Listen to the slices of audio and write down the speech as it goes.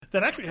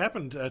That actually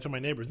happened to my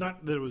neighbors.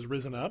 Not that it was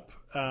risen up,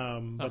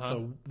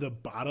 but the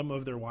bottom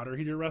of their water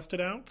heater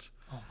rusted out.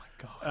 Oh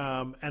my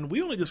god! And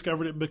we only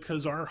discovered it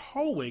because our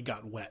hallway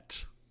got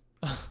wet.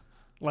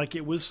 Like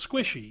it was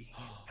squishy,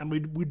 and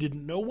we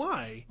didn't know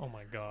why. Oh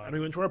my god! And we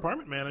went to our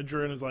apartment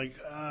manager and was like,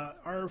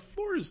 "Our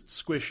floor is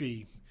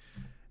squishy,"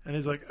 and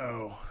he's like,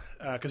 "Oh,"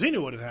 because he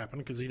knew what had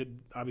happened because he had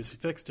obviously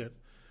fixed it.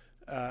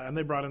 And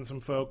they brought in some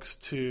folks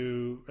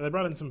they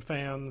brought in some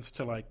fans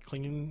to like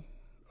clean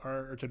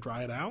or to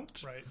dry it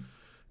out, right?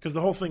 Because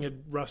the whole thing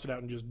had rusted out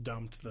and just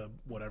dumped the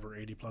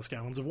 80 plus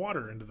gallons of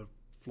water into the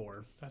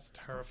floor. That's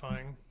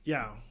terrifying.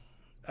 Yeah.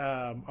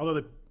 Although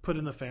they put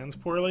in the fans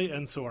poorly,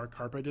 and so our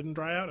carpet didn't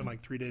dry out. And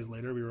like 3 days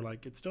later, we were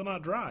like, "It's still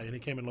not dry." And he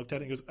came and looked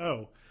at it and goes,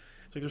 "Oh,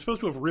 so they're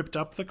supposed to have ripped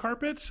up the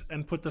carpet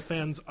and put the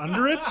fans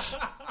under it,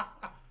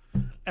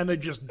 and they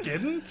just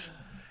didn't."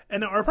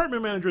 And our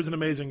apartment manager is an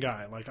amazing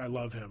guy. Like, I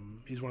love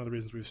him. He's one of the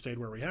reasons we've stayed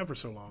where we have for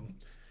so long.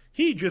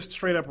 He just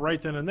straight up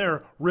right then and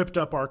there ripped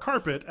up our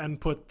carpet and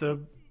put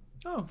the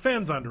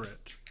fans under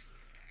it.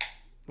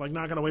 Like,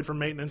 not going to wait for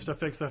maintenance to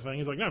fix the thing.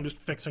 He's like, "No, I'm just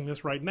fixing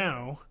this right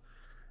now."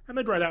 And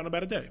they dried out in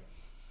about a day.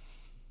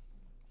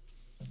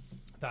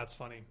 That's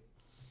funny.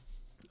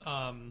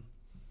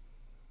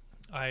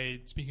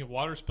 Speaking of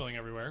water spilling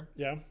everywhere.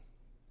 Yeah.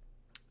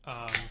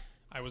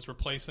 I was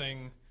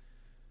replacing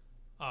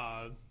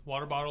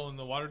water bottle in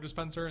the water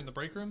dispenser in the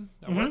break room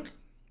at work.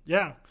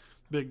 Yeah.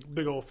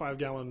 Big old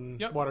 5-gallon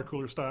water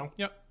cooler style.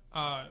 Yep.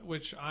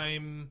 Which I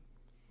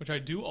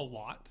do a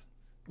lot.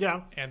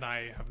 Yeah. And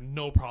I have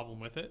no problem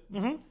with it.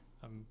 Mm-hmm.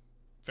 I'm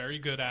very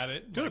good at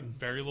it. Good. Like,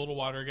 very little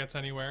water gets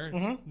anywhere.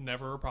 It's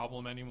never a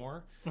problem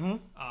anymore. Mm-hmm.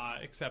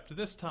 Except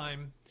this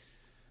time,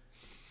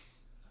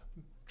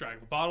 drag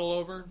the bottle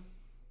over,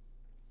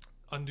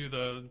 undo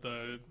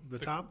the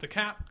top? the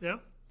cap, Yeah.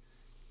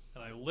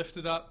 and I lift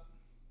it up,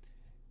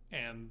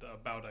 and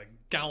about a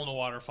gallon of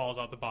water falls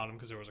out the bottom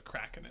because there was a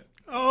crack in it.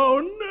 Oh,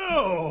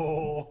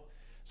 no.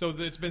 So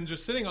it's been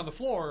just sitting on the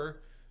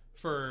floor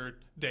for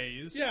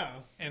days. Yeah.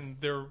 And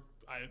the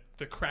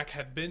crack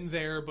had been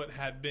there, but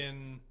had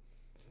been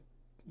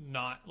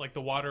not, like,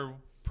 the water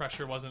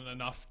pressure wasn't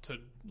enough to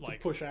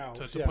push out.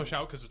 To push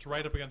out because it's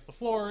right up against the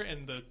floor,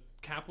 and the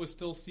cap was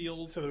still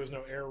sealed. So there was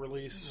no air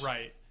release.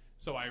 Right.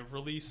 So I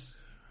release...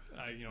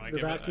 I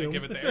vacuum.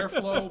 give it the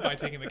airflow by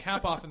taking the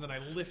cap off, and then I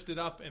lift it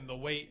up, and the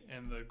weight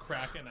and the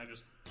crack, and I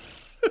just...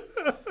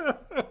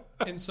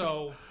 And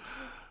so,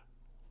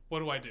 what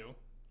do?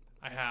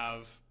 I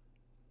have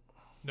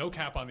no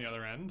cap on the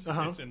other end.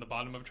 It's in the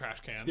bottom of a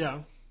trash can. Yeah.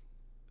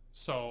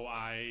 So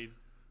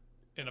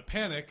in a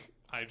panic,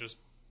 I just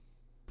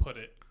put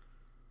it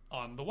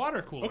on the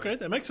water cooler. Okay,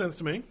 that makes sense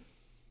to me.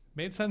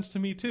 Made sense to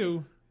me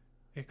too,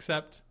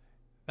 except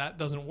that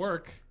doesn't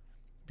work.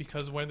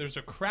 Because when there's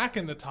a crack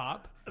in the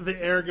top, the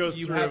air goes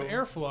through. You have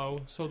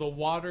airflow, so the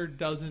water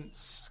doesn't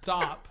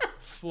stop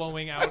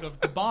flowing out of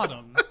the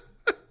bottom.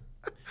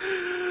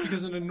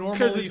 Because in a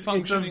normally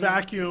functioning it's a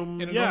vacuum,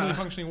 normally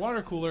functioning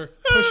water cooler,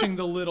 pushing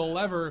the little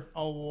lever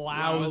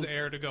allows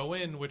air to go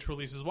in, which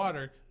releases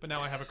water. But now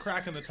I have a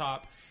crack in the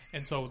top,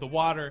 and so the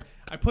water,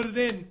 I put it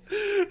in,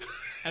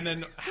 and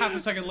then half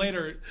a second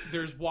later,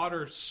 there's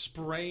water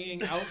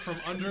spraying out from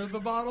under the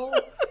bottle.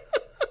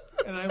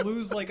 And I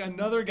lose like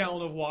another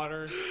gallon of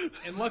water.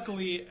 And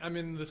luckily, I'm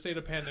in the state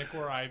of panic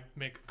where I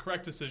make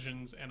correct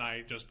decisions and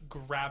I just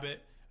grab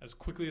it as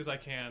quickly as I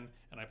can.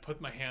 And I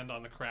put my hand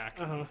on the crack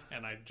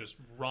and I just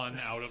run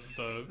out of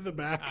the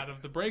back, out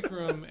of the break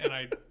room, and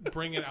I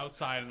bring it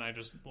outside and I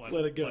just let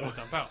it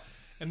dump out.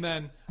 And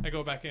then I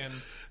go back in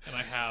and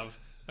I have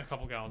a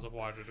couple gallons of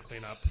water to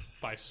clean up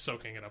by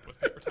soaking it up with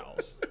paper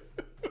towels.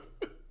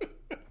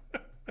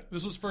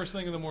 This was first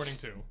thing in the morning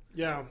too.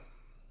 Yeah.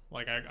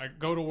 Like I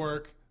go to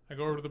work. I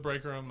go over to the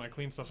break room, I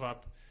clean stuff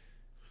up,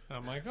 and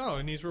I'm like, oh,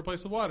 it needs to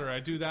replace the water. I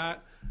do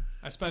that.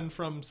 I spend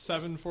from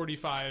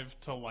 7:45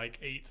 to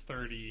like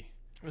 8:30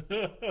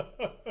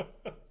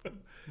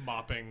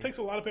 mopping. It takes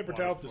a lot of paper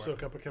towels to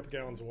soak up a couple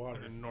gallons of water.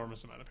 An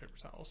enormous amount of paper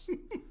towels.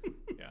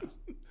 Yeah.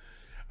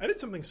 I did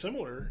something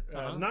similar,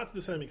 not to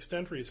the same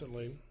extent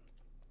recently.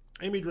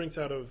 Amy drinks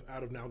out of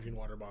Nalgene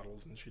water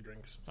bottles, and she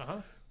drinks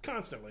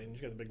constantly. And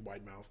she's got the big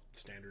wide mouth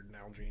standard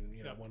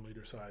Nalgene, 1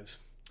 liter size.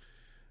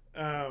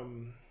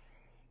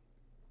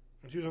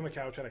 She was on the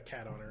couch, had a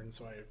cat on her, and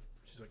so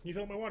she's like, "Can you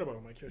fill up my water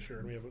bottle?" I'm like, "Yeah, sure."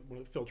 And we have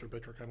a filter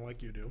pitcher, kind of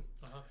like you do.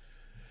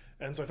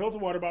 And so I fill up the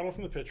water bottle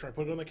from the pitcher, I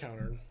put it on the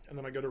counter, and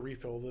then I go to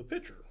refill the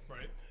pitcher.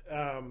 Right.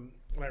 And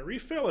I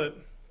refill it,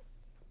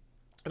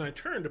 and I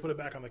turn to put it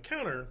back on the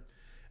counter,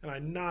 and I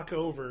knock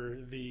over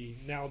the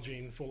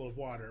Nalgene full of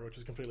water, which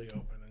is completely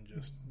open, and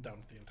just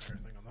dump the entire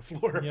thing on the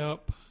floor.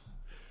 Yep.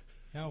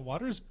 Yeah,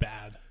 water's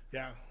bad.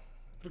 Yeah.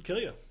 It'll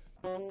kill you.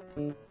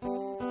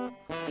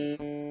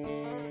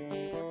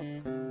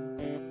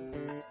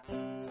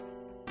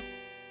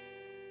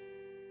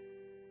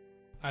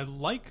 I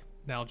like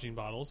Nalgene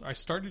bottles. I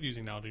started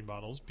using Nalgene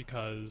bottles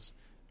because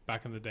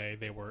back in the day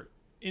they were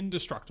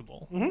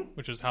indestructible,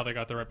 which is how they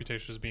got their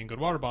reputation as being good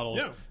water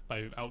bottles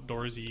by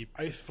outdoorsy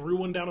I threw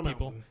one down a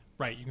mountain.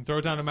 Right, you can throw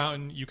it down a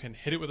mountain, you can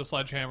hit it with a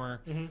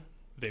sledgehammer.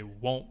 they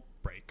won't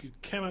break. You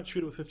cannot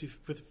shoot it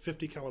with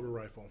 50 caliber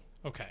rifle.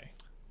 Okay.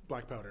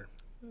 Black powder.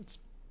 It's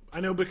I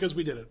know because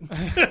we did it.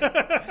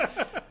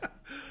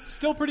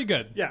 still pretty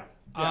good. Yeah.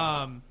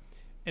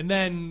 And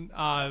then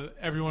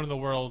everyone in the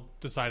world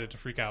decided to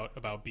freak out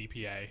about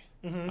BPA,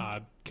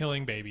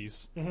 killing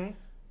babies,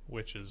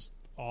 which is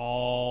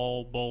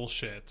all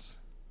bullshit.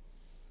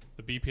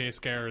 The BPA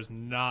scare is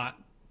not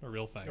a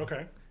real thing.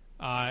 Okay.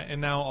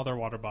 And now other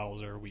water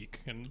bottles are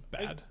weak and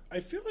bad. I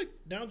feel like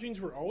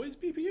Nalgene's were always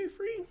BPA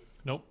free.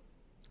 Nope.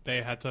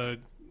 They had to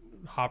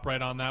hop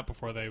right on that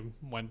before they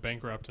went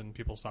bankrupt and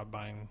people stopped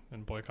buying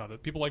and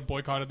boycotted. People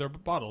boycotted their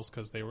bottles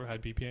because they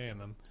had BPA in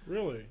them.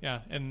 Really?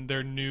 Yeah, and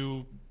their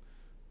new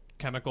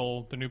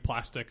the new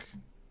plastic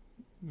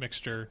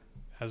mixture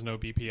has no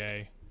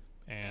BPA,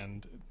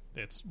 and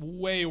it's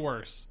way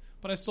worse.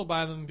 But I still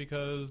buy them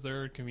because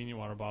they're convenient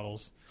water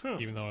bottles,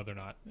 even though they're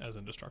not as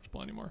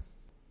indestructible anymore.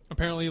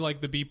 Apparently, like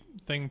the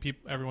thing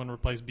everyone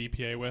replaced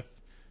BPA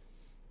with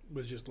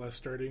was just less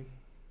sturdy.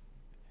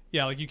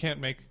 Yeah, like you can't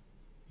make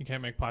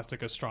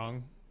plastic as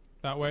strong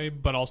that way.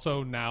 But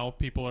also now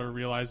people are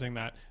realizing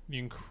that the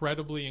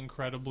incredibly,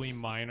 incredibly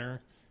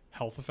minor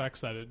health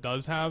effects that it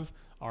does have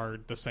are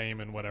the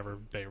same in whatever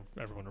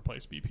everyone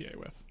replaced BPA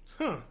with.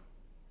 Huh.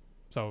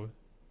 So,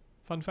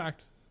 fun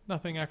fact: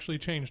 nothing actually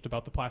changed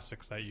about the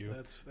plastics that you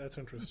That's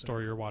interesting.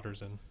 store your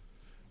waters in.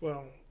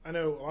 Well, I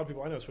know a lot of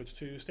people I know switch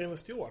to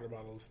stainless steel water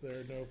bottles. There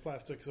are no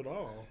plastics at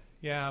all.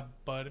 Yeah,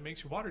 but it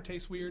makes your water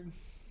taste weird.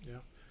 Yeah.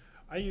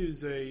 I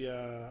use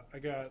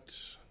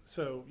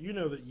so you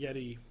know that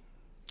Yeti.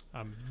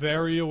 I'm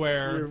very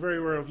aware. We're very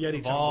aware of Yeti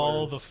of tumblers.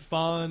 all the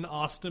fun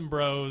Austin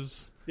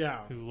bros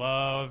yeah. who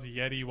love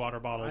Yeti water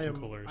bottles and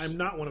coolers. I'm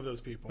not one of those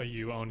people. But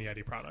you own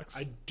Yeti products.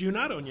 I do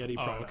not own Yeti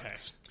products. Okay.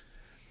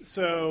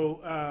 So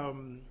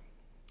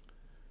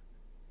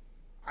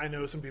I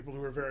know some people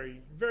who are very,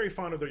 very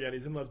fond of their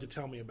Yetis and love to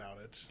tell me about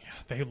it.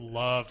 Yeah, they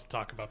love to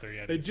talk about their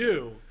Yetis. They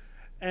do.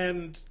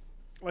 And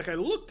like I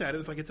looked at it,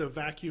 it's like it's a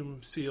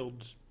vacuum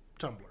sealed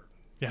tumbler.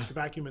 Yeah. Like a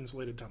vacuum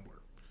insulated tumbler.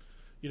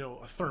 You know,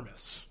 a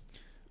thermos.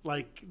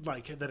 Like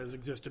that has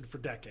existed for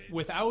decades.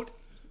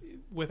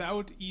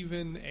 Without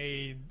even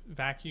a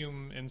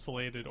vacuum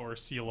insulated or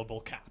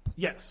sealable cap.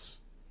 Yes.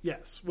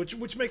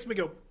 Which makes me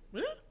go,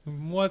 eh?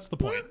 What's the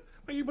point?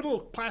 Well, you put a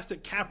little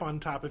plastic cap on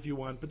top if you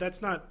want, but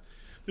that's not.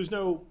 There's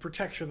no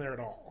protection there at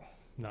all.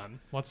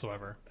 None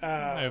whatsoever.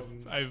 I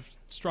have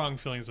strong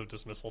feelings of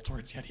dismissal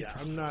towards Yeti. Yeah,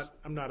 products.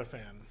 I'm not a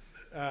fan.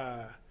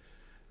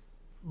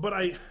 But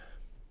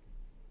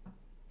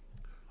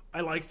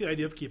I like the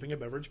idea of keeping a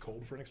beverage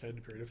cold for an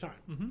extended period of time.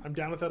 Mm-hmm. I'm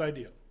down with that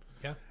idea.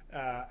 Yeah.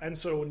 And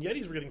so when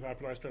Yetis were getting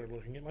popular, I started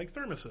looking at like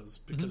thermoses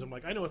because I'm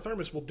like, I know a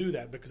thermos will do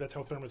that because that's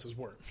how thermoses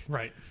work.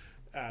 Right.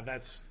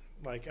 That's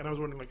like, and I was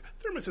wondering like,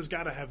 thermos has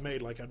got to have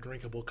made like a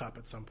drinkable cup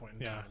at some point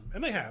in time,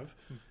 and they have.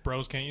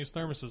 Bros can't use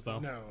thermoses though.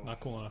 No, not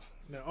cool enough.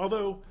 No,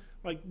 although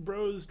like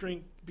bros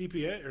drink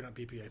BPA or not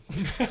BPA,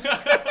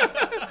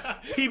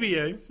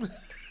 PBA,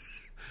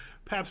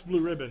 Pabst Blue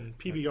Ribbon,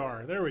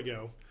 PBR. There we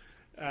go.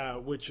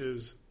 Which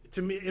is,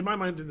 to me, in my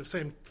mind, in the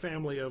same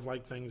family of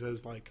like things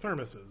as like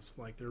thermoses.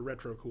 Like they're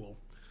retro cool.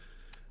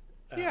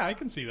 Yeah, I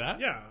can see that.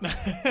 Yeah,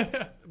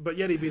 but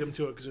Yeti beat them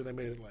to it because they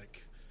made it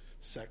like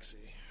sexy.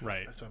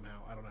 Right.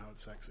 Somehow, I don't know how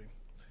it's sexy.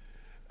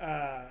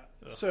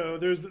 So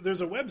there's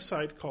a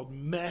website called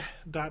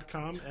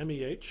meh.com,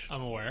 M-E-H.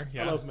 I'm aware.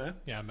 Yeah, I love Meh.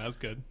 Yeah, Meh's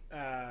good.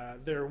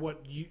 They're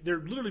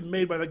literally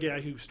made by the guy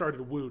who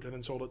started Woot and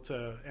then sold it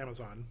to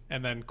Amazon.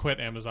 And then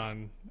quit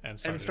Amazon and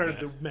started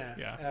the Meh.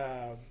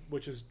 Yeah.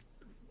 Which is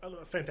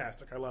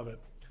fantastic. I love it.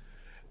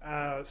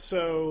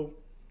 So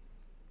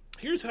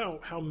here's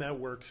how Meh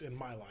works in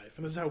my life.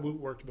 And this is how Woot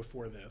worked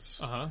before this.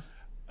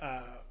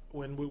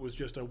 When Woot was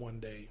just a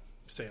one-day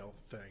sale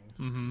thing.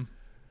 Mm-hmm.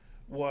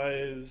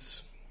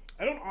 Was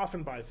I don't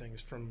often buy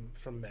things from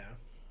Meh,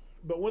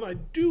 but when I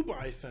do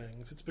buy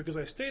things, it's because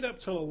I stayed up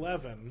till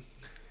 11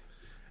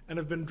 and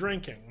have been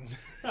drinking.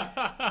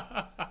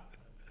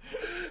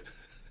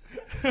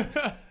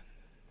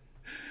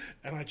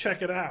 And I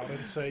check it out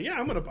and say, yeah,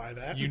 I'm going to buy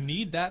that. You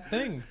need that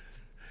thing.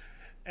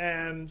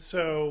 And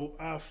so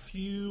a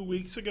few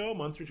weeks ago, a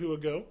month or two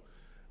ago,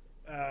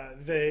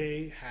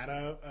 they had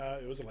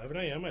it was 11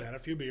 a.m. I'd had a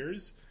few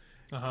beers,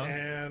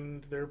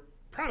 and their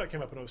product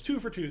came up, and it was 2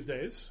 for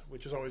Tuesdays,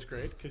 which is always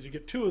great because you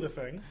get 2 of the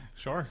thing.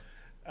 Sure.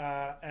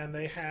 And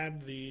they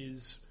had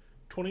these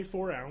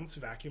 24-ounce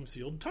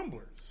vacuum-sealed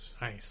tumblers.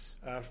 Nice.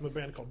 From a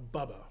brand called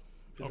Bubba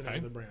is the name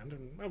of the brand.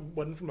 And I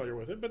wasn't familiar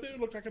with it, but they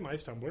looked like a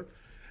nice tumbler.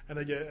 And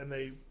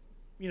they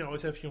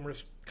always have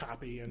humorous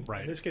copy. And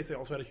in this case, they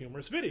also had a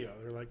humorous video.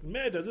 They're like,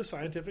 Meh does a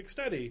scientific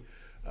study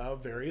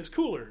of various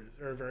coolers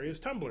or various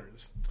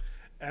tumblers.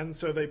 And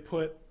so they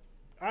put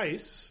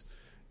ice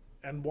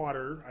and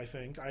water, I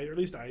think, or at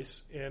least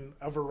ice, in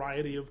a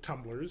variety of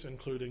tumblers,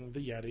 including the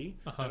Yeti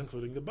and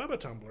including the Bubba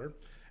tumbler,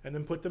 and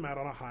then put them out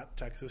on a hot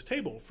Texas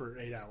table for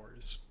 8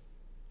 hours,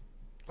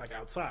 like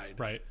outside.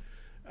 Right.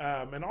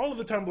 And all of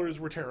the tumblers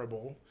were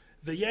terrible.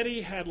 The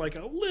Yeti had like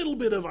a little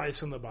bit of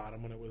ice in the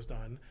bottom when it was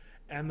done,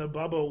 and the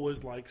Bubba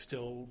was like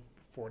still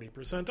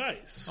 40%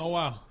 ice. Oh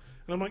wow.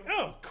 And I'm like,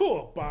 oh,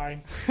 cool,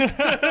 bye.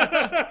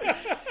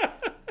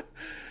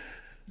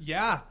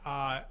 Yeah,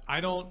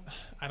 I don't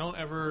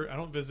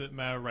visit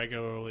Meta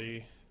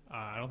regularly.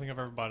 I don't think I've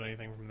ever bought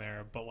anything from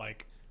there, but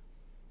like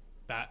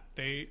that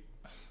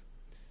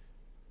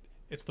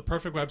it's the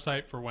perfect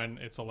website for when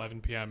it's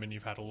 11 p.m. and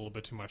you've had a little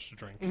bit too much to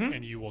drink,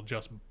 and you will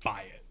just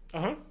buy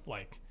it.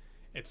 Like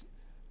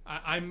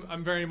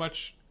I'm very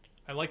much.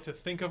 I like to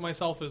think of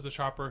myself as the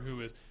shopper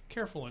who is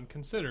careful and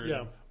considered,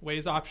 and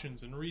weighs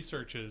options and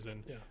researches,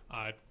 and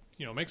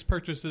makes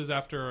purchases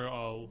after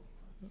a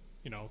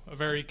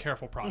very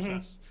careful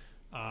process.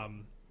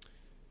 And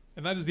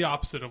that is the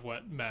opposite of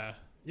what Meh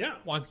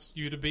wants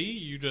you to be.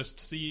 You just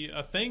see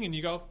a thing and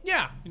you go,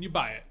 and you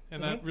buy it.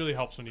 And that really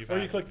helps when you've Or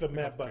you click the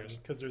Meh button,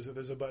 because there's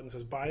a button that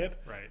says buy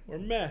it. Right. Or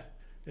Meh,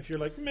 if you're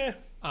like, meh.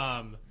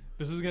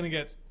 This is going to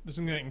get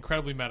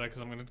incredibly meta, because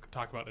I'm going to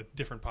talk about a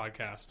different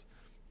podcast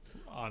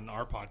on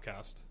our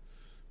podcast.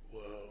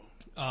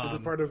 Whoa. Is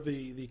it part of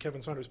the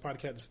Kevin Saunders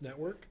Podcast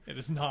Network? It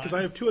is not. Because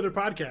I have 2 other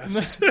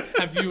podcasts.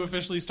 Have you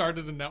officially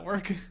started a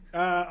network?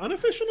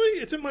 Unofficially,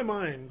 it's in my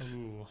mind.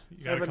 Ooh,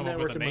 you got to come up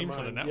with a name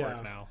for the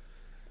network now.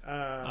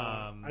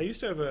 I used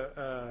to have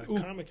a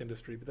comic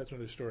industry, but that's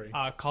another story.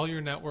 Call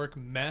your network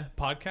Meh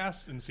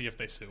Podcasts and see if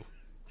they sue.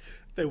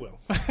 They will.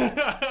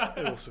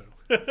 They will sue.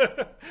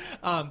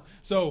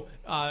 So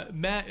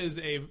Meh is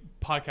a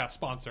podcast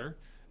sponsor.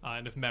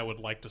 And if Meh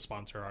would like to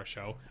sponsor our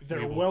show,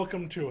 they're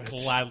welcome to it.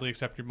 Gladly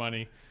accept your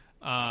money.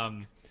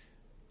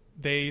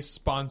 They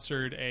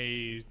sponsored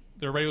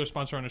their regular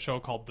sponsor on a show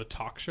called The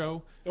Talk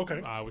Show.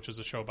 Okay. Which is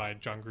a show by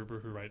John Gruber,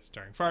 who writes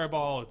Daring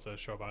Fireball. It's a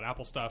show about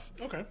Apple stuff.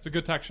 Okay. It's a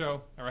good tech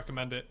show. I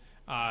recommend it.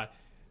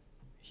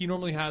 He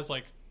normally has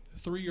like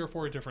 3 or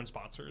 4 different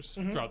sponsors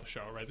throughout the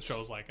show, right? The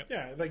show's like...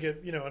 they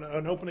get,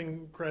 an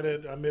opening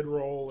credit, a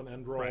mid-roll, an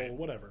end roll,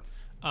 whatever.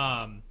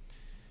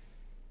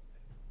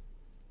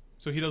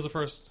 So he does the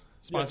first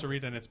sponsor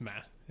read, and it's Meh.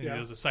 And he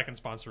does the second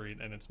sponsor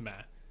read, and it's Meh.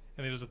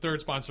 And he does the third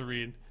sponsor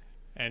read,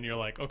 and you're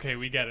like, okay,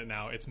 we get it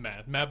now. It's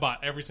Meh. Meh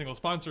bought every single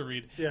sponsor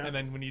read. Yeah. And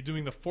then when you're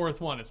doing the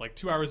 4th one, it's like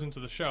 2 hours into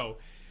the show.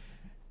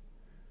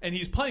 And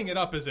he's playing it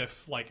up as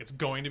if like it's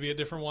going to be a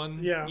different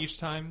one each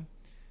time.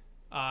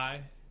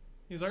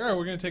 He's like, all right,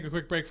 we're going to take a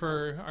quick break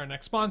for our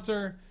next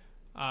sponsor.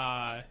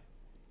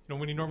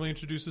 When he normally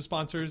introduces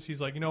sponsors,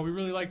 he's like, we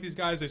really like these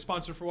guys. They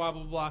sponsor for a while,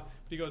 blah, blah, blah. But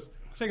he goes,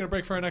 we're taking a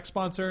break for our next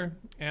sponsor.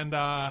 And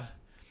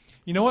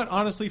you know what?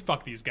 Honestly,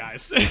 fuck these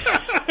guys.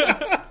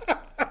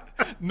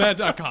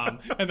 Med.com.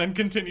 And then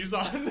continues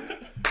on.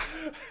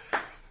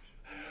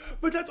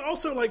 But that's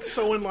also like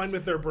so in line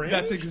with their brand.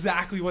 That's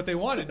exactly what they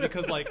wanted,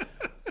 because like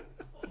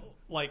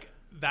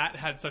that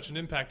had such an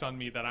impact on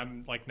me that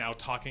I'm like now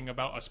talking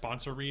about a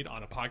sponsor read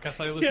on a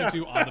podcast I listen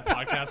to on the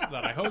podcast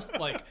that I host.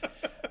 Like,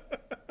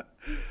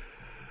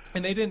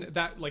 and they didn't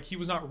he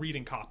was not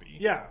reading copy.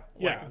 That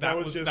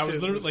was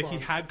literally response. Like he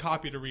had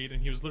copy to read,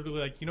 and he was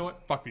literally like, you know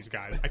what, fuck these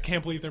guys. I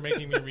can't believe they're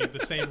making me read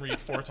the same read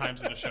 4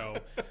 times in a show.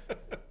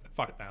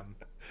 Fuck them.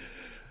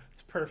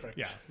 It's perfect.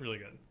 Yeah, really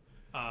good.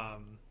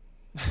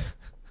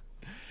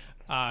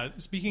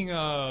 Speaking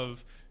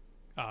of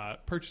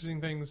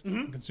purchasing things,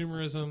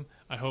 consumerism,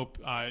 I hope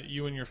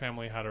you and your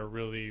family had a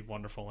really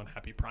wonderful and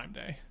happy Prime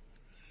Day.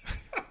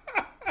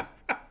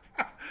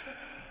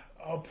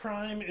 Oh,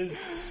 Prime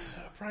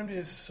Day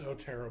is so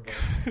terrible.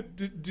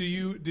 Do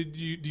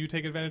you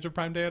take advantage of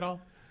Prime Day at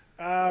all?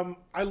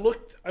 I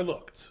looked.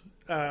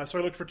 So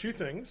I looked for 2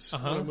 things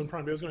when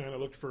Prime Day was going on. I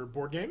looked for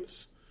board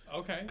games.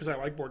 Okay. Because I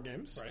like board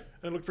games. Right.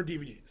 And I looked for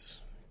DVDs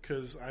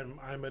because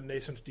I'm a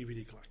nascent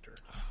DVD collector.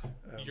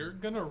 You're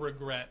gonna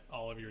regret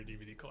all of your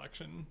DVD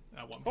collection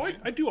at one point.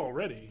 Oh, I do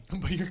already.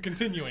 But you're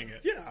continuing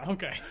it. Yeah.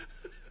 Okay.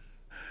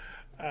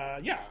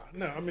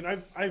 No, I mean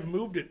I've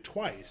moved it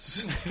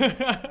twice.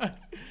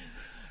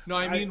 No,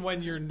 I mean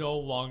when you're no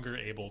longer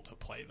able to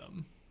play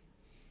them.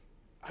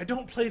 I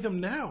don't play them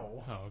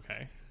now. Oh,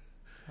 okay.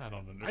 I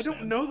don't understand. I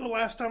don't know the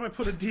last time I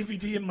put a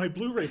DVD in my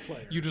Blu-ray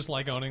player. You just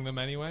like owning them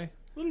anyway?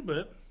 A little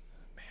bit.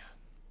 Man.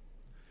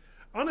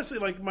 Honestly,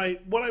 like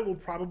what I will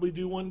probably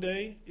do one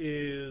day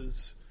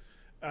is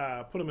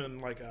put them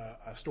in like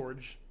a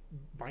storage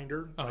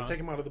binder, like take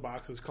them out of the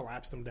boxes,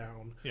 collapse them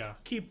down. Yeah.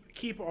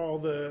 Keep all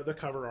the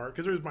cover art,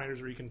 because there's binders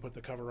where you can put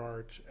the cover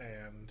art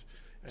and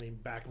any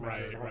back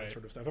matter and all that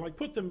sort of stuff, and like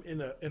put them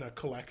in a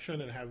collection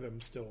and have them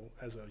still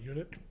as a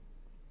unit.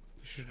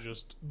 You should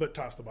just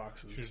toss the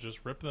boxes. You should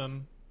just rip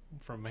them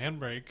from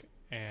Handbrake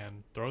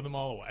and throw them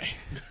all away.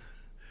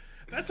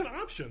 That's an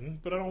option,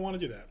 but I don't want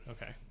to do that.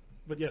 Okay.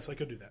 But yes, I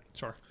could do that.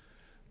 Sure.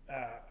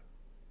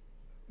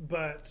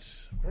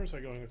 But where was I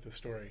going with this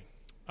story?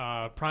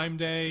 Prime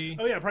Day.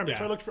 Oh yeah, Prime Day.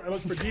 So I looked for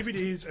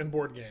DVDs and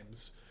board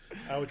games,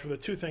 which were the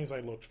 2 things I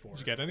looked for. Did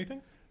you get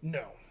anything?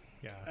 No.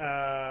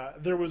 Yeah.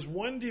 There was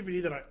one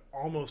DVD that I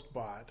almost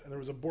bought, and there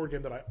was a board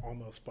game that I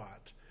almost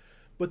bought,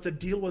 but the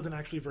deal wasn't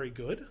actually very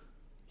good.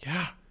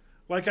 Yeah.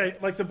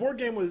 Like the board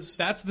game was.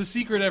 That's the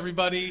secret,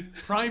 everybody.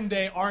 Prime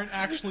Day aren't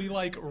actually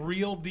like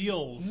real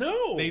deals.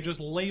 No. They just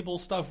label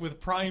stuff with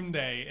Prime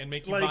Day and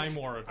make you buy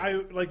more of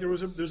it.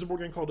 There's a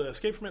board game called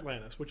Escape from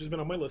Atlantis, which has been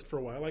on my list for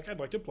a while. Like, I'd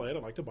like to play it.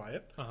 I'd like to buy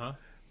it.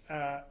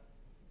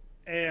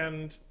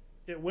 And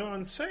it went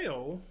on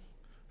sale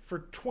for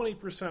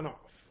 20%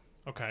 off.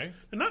 Okay.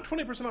 And not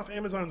 20% off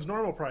Amazon's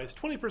normal price,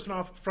 20%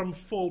 off from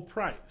full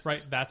price.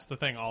 Right, that's the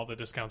thing. All the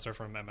discounts are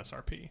from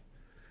MSRP.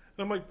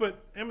 And I'm like,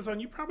 but Amazon,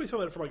 you probably sell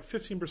that for like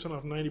 15%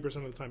 off 90%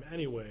 of the time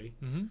anyway.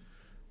 Mm-hmm.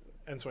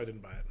 And so I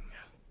didn't buy it. Yeah.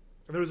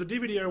 And there was a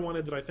DVD I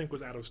wanted that I think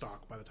was out of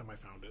stock by the time I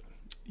found it.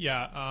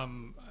 Yeah,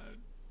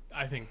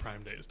 I think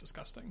Prime Day is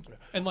disgusting. Yeah.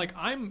 And like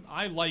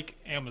I like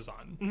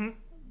Amazon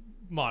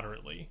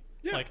moderately.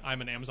 Yeah. Like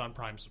I'm an Amazon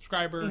Prime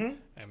subscriber.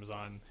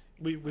 Amazon.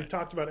 We've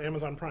talked about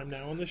Amazon Prime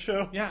Now on this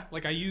show. Yeah,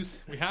 like I use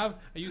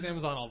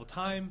Amazon all the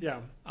time.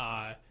 Yeah.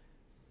 I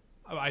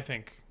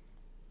think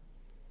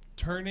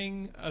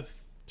turning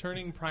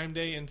Prime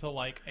Day into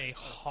like a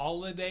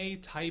holiday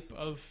type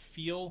of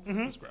feel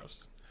is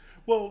gross.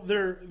 Well,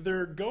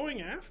 they're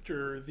going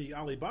after the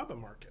Alibaba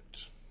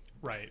market.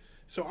 Right.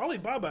 So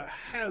Alibaba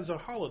has a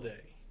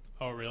holiday.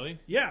 Oh, really?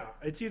 Yeah,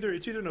 it's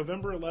either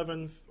November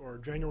 11th or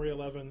January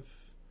 11th.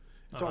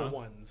 It's all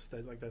ones.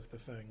 That's the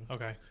thing.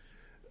 Okay.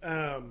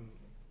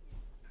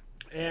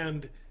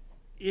 And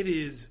it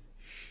is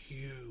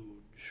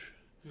huge.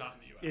 Not in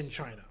the U.S. In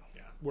China,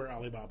 where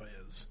Alibaba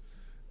is.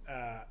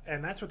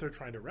 And that's what they're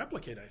trying to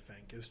replicate, I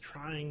think, is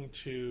trying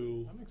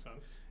to that makes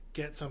sense.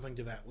 Get something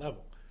to that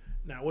level.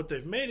 Now, what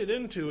they've made it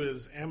into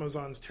is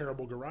Amazon's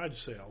terrible garage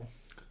sale.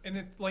 And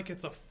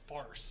it's a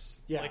farce.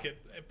 Yeah. Like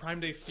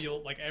Prime Day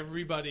like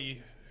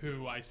everybody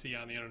who I see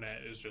on the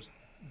internet is just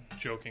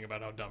joking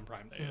about how dumb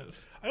Prime Day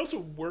is. I also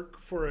work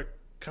for a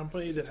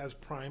company that has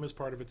Prime as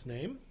part of its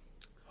name.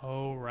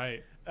 Oh,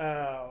 right.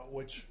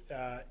 Which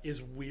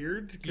is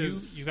weird.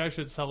 Because you guys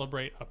should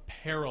celebrate a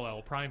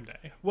parallel Prime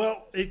Day.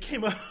 Well, it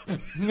came up.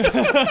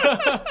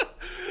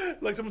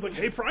 Like someone's like,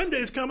 hey, Prime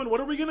Day's coming. What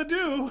are we going to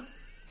do?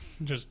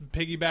 Just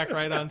piggyback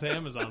right onto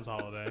Amazon's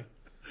holiday.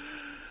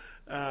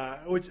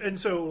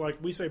 So like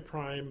we say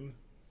Prime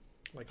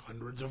like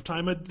hundreds of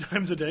times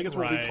a day. That's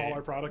what we call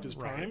our product is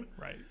Prime.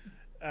 Right.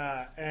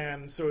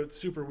 And so it's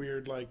super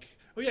weird. Like,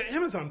 oh yeah,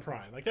 Amazon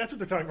Prime. Like that's what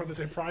they're talking about. They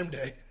say Prime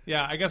Day.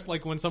 Yeah, I guess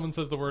like when someone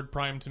says the word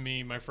Prime to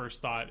me, my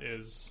first thought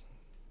is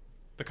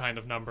the kind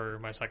of number.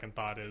 My second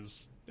thought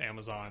is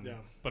Amazon. Yeah.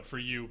 But for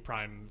you,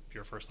 Prime,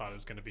 your first thought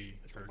is going to be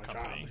your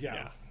company.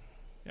 Job.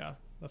 Yeah.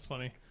 That's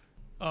funny.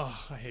 Oh,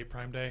 I hate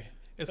Prime Day.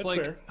 That's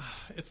fair.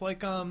 It's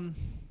like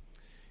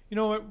you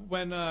know what?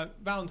 When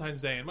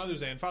Valentine's Day and Mother's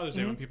Day and Father's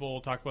Day, when people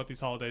talk about these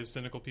holidays,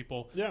 cynical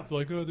people, they're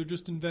like, oh, they're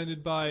just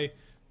invented by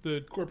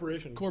the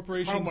corporations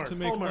to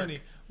make money,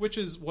 which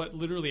is what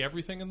literally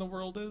everything in the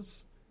world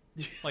is.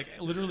 Like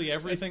literally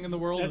everything in the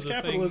world is a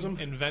capitalism.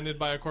 Thing invented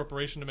by a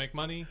corporation to make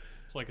money.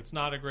 So like it's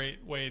not a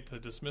great way to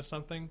dismiss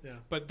something. Yeah.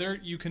 But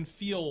you can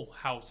feel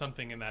how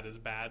something in that is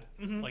bad.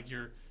 Like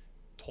you're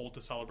told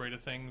to celebrate a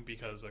thing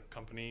because a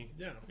company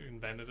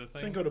invented a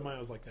thing. Cinco de Mayo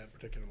is like that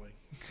particularly.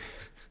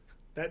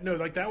 That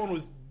one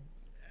was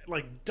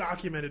like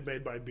documented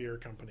made by beer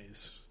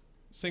companies.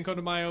 Cinco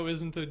de Mayo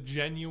isn't a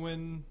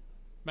genuine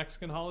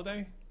Mexican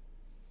holiday?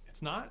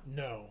 It's not?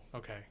 No.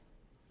 Okay.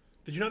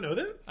 Did you not know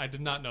that? I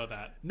did not know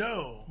that.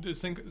 No.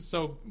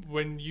 So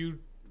when you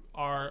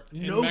are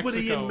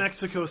Nobody in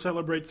Mexico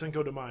celebrates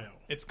Cinco de Mayo.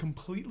 It's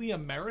completely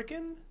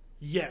American?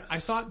 Yes. I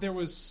thought there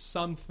was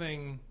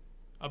something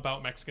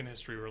about Mexican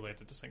history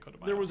related to Cinco de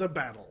Mayo. There was a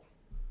battle.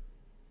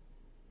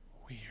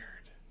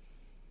 Weird.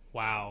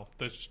 Wow.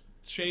 The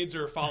shades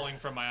are falling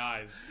from my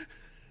eyes.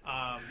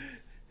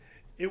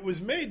 It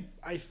was made,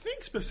 I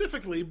think,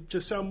 specifically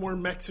to sell more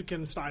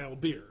Mexican-style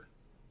beer.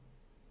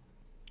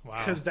 Wow.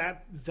 Because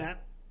that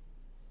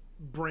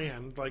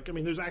brand, like, I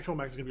mean, there's actual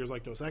Mexican beers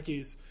like Dos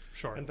Equis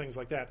and things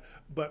like that.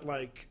 But,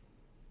 like,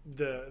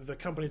 the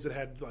companies that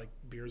had, like,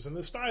 beers in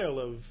the style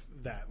of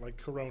that, like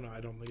Corona, I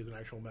don't think is an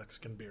actual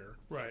Mexican beer.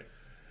 Right.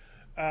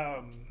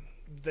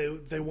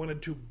 They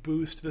wanted to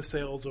boost the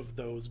sales of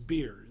those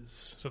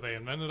beers. So they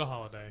invented a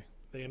holiday.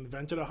 They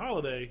invented a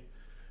holiday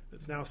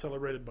that's now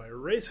celebrated by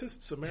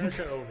racists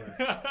America over.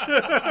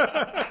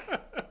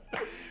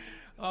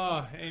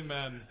 Oh,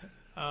 amen.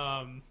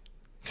 Oh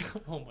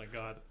my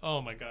god.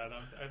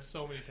 I have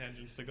so many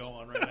tangents to go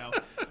on right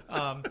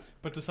now.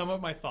 But to sum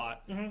up my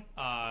thought,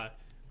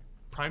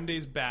 Prime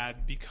Day's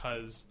bad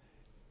because,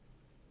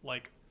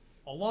 like,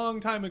 a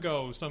long time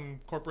ago, some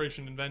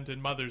corporation invented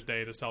Mother's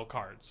Day to sell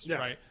cards,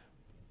 right?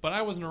 But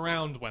I wasn't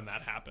around when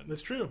that happened.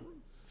 That's true.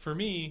 For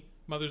me,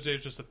 Mother's Day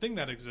is just a thing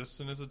that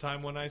exists, and it's a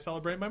time when I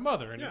celebrate my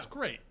mother, and it's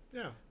great.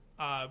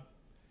 Yeah.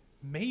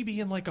 Maybe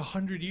in like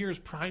 100 years,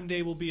 Prime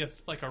Day will be a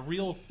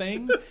real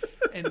thing,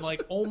 and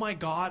like, oh my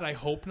god, I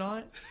hope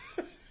not.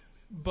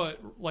 But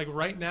like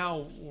right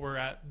now, we're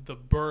at the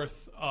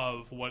birth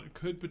of what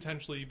could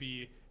potentially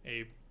be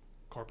a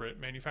corporate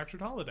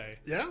manufactured holiday.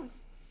 Yeah.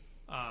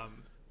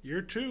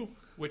 Year 2,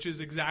 which is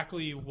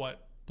exactly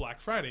what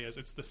Black Friday is.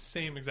 It's the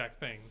same exact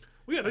thing.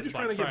 Well, yeah, they're just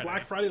trying to get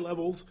Black Friday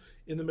levels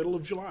in the middle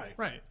of July.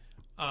 Right.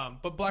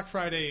 But Black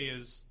Friday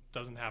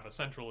doesn't have a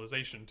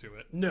centralization to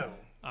it. No.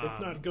 It's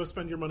not go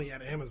spend your money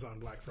at Amazon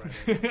Black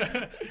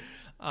Friday.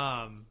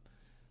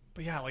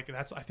 But yeah, like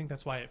I think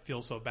that's why it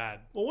feels so bad.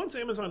 Well, once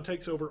Amazon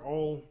takes over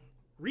all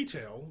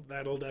retail,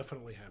 that'll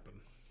definitely happen.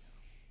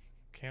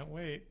 Can't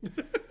wait.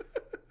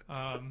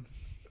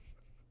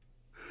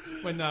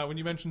 When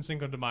you mentioned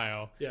Cinco de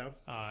Mayo, yeah,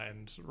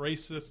 and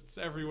racists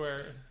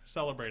everywhere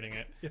celebrating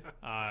it,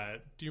 yeah.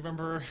 Do you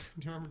remember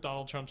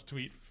Donald Trump's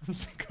tweet from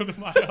Cinco de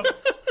Mayo?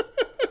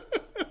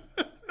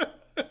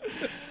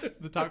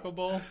 The taco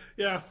bowl.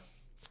 Yeah,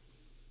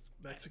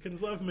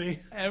 Mexicans love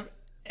me.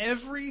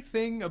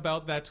 Everything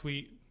about that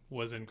tweet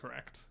was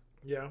incorrect.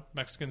 Yeah,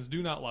 Mexicans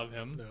do not love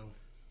him. No.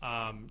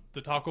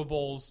 The taco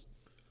bowls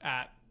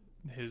at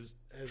his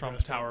Trump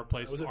restaurant. Tower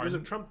place. Was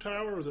it Trump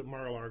Tower or was it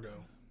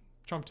Mar-a-Lago?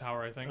 Trump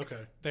Tower, I think.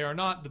 Okay. They are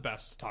not the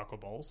best taco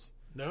bowls.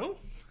 No?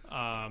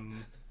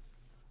 I'm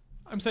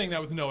saying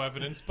that with no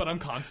evidence, but I'm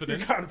confident.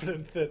 You're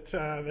confident that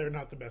they're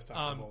not the best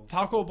taco bowls.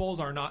 Taco bowls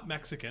are not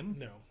Mexican.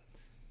 No.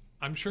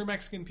 I'm sure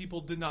Mexican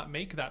people did not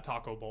make that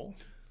taco bowl.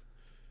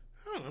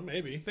 I don't know,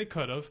 maybe. They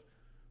could have.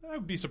 I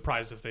would be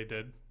surprised if they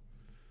did,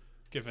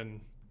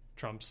 given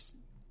Trump's...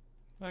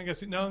 I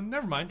guess no.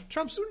 Never mind.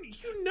 Trump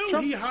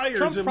he hires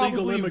Trump illegal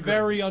probably immigrants.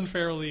 very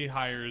unfairly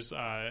hires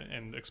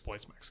and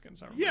exploits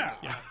Mexicans. Yeah.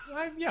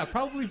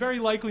 Probably very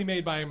likely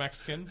made by a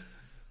Mexican,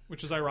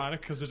 which is ironic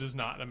because it is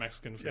not a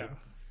Mexican food.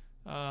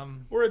 Yeah.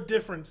 Or a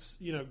different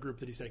group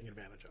that he's taking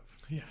advantage of.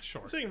 Yeah,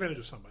 sure. He's taking advantage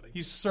of somebody.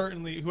 He's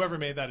certainly whoever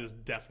made that is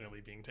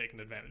definitely being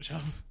taken advantage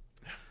of.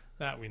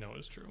 That we know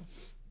is true.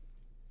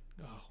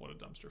 Oh, what a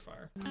dumpster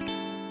fire.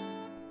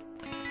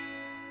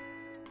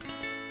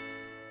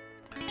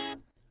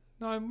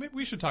 No,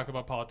 we should talk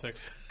about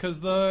politics because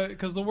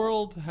the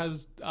world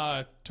has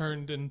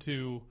turned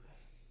into.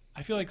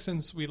 I feel like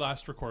since we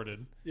last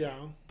recorded,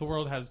 the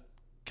world has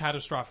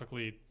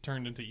catastrophically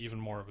turned into even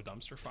more of a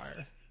dumpster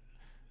fire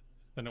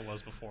than it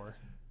was before.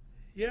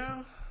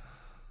 Yeah.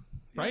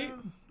 Right?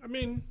 Yeah. I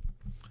mean,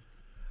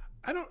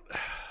 I don't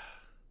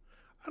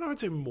want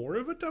to say more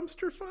of a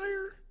dumpster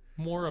fire.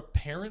 More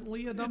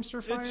apparently a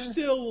dumpster fire? It's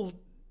still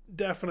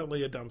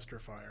definitely a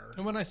dumpster fire.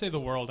 And when I say the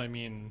world, I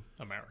mean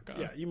America.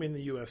 Yeah, you mean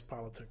the U.S.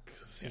 politic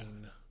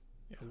scene,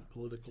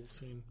 political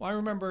scene. Well, I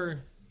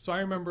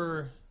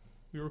remember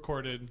we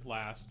recorded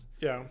last.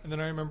 Yeah. And then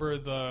I remember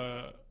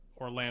the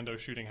Orlando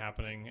shooting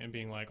happening and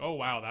being like, oh,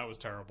 wow, that was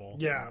terrible.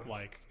 Yeah.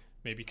 Like,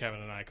 maybe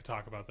Kevin and I could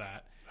talk about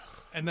that.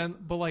 And then,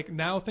 but like,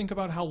 now think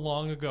about how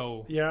long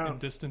ago and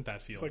distant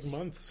that feels. It's like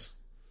months.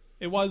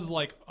 It was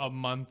like a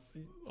month,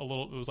 it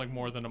was like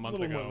more than a month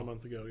ago. More than a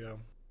month ago, yeah.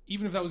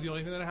 Even if that was the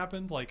only thing that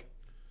happened, like,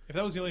 if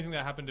that was the only thing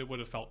that happened, it would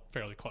have felt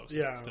fairly close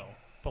still.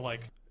 But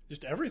like,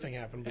 just everything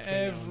happened between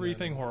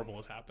everything horrible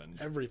has happened.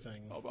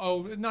 Everything.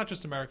 Oh, not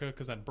just America,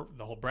 because then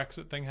the whole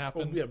Brexit thing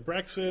happened. Oh, yeah,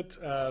 Brexit,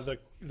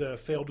 the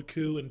failed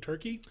coup in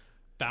Turkey.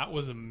 That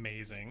was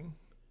amazing.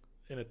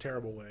 In a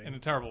terrible way.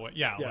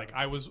 Yeah, like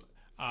I was...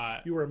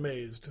 you were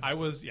amazed. I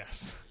was,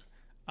 yes.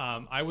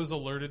 I was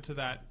alerted to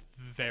that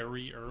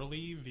very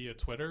early via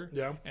Twitter.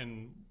 Yeah.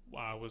 And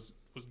was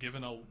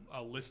given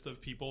a list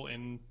of people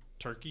in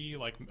Turkey,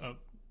 like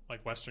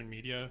Western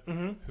media,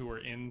 who were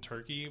in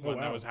Turkey when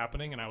that was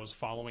happening, and I was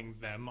following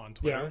them on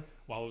Twitter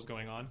while it was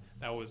going on.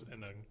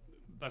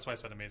 That's why I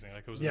said amazing.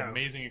 Like, it was an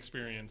amazing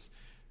experience.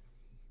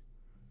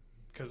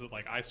 Because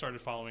I started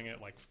following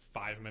it like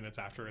 5 minutes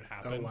after it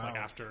happened, like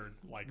after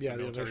the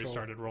military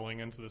started rolling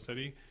into the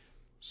city.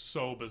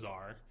 So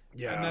bizarre.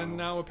 Yeah. And then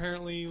now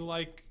apparently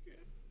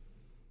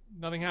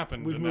nothing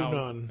happened. We've moved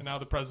on. And now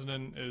the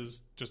president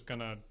is just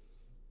gonna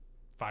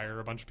fire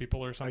a bunch of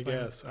people or something.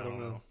 I guess. I don't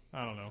know.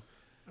 I don't know.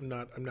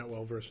 I'm not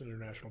well versed in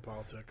international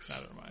politics.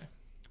 Neither am I.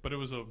 But it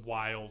was a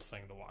wild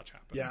thing to watch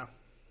happen. Yeah.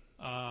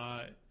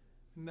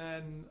 And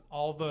then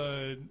all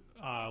the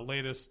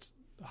latest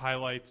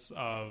highlights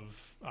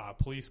of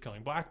police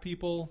killing black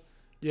people.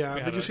 Yeah,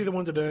 did you see the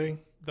one today?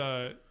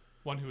 The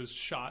one who was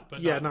shot,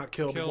 but not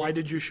killed. Why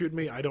did you shoot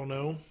me? I don't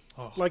know.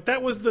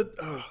 That was the...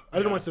 I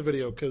didn't watch the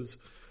video because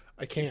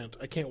I can't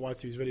watch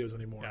these videos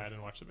anymore. Yeah, I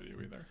didn't watch the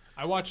video either.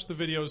 I watched the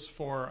videos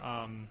for...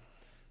 now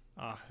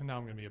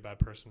I'm going to be a bad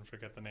person,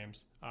 forget the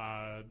names.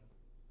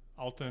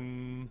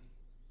 Alton...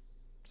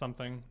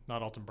 something,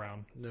 not Alton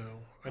Brown. No,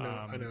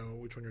 I know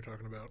which one you're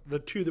talking about. The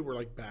two that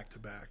were back to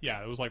back.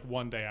 Yeah, it was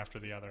one day after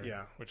the other.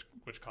 Yeah,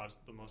 which caused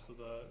the most of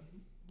the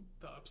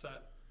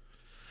upset.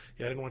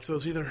 Yeah, I didn't watch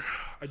those either.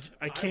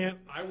 I can't.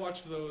 I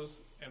watched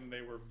those and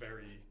they were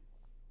very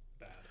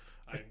bad.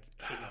 I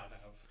should not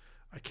have.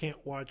 I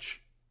can't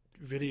watch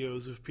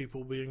videos of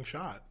people being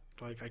shot.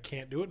 I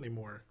can't do it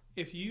anymore.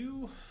 If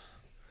you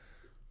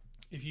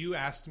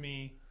asked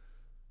me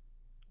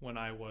when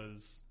I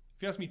was.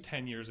 If you asked me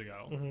 10 years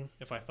ago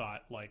if I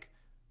thought,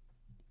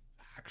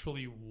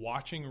 actually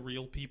watching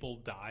real people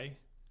die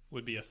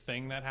would be a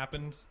thing that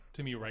happens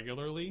to me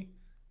regularly,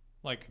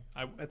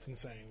 that's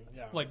insane.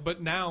 Yeah.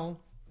 But now,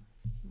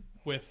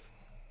 with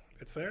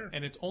It's there.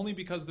 And it's only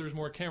because there's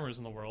more cameras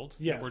in the world.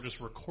 Yes. And we're just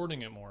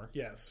recording it more.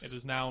 Yes. It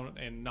is now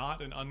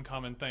not an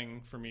uncommon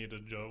thing for me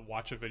to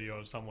watch a video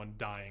of someone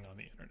dying on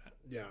the internet.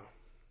 Yeah.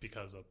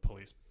 Because a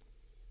police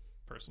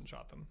person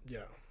shot them.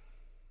 Yeah.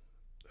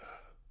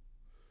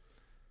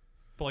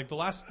 But like the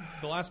last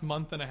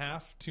month and a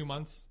half, 2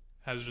 months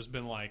has just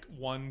been like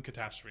one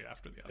catastrophe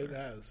after the other. It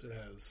has.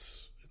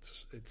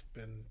 It's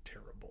been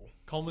terrible.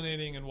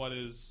 Culminating in what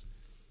is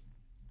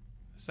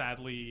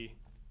sadly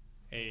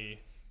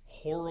a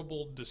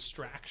horrible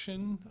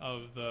distraction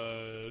of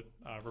the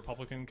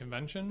Republican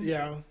convention.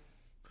 Yeah.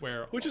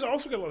 Which has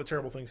also got a lot of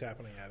terrible things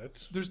happening at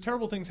it. There's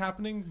terrible things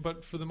happening,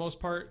 but for the most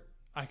part,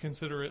 I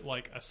consider it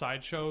like a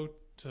sideshow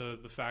to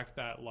the fact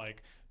that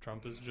like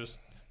Trump is just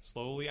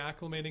slowly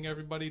acclimating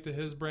everybody to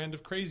his brand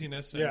of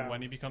craziness, and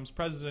when he becomes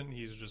president,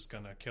 he's just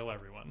gonna kill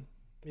everyone.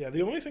 Yeah,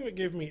 the only thing that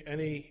gave me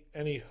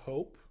any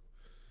hope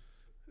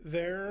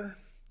there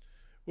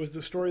was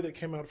the story that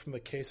came out from the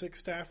Kasich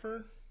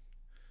staffer.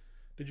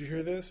 Did you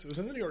hear this? It was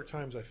in the New York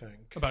Times, I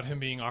think. About him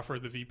being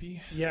offered the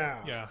VP?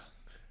 Yeah. Yeah.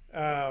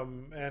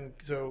 And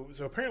so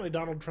apparently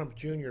Donald Trump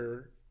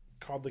Jr.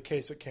 called the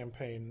Kasich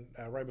campaign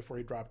right before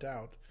he dropped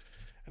out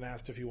and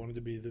asked if he wanted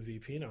to be the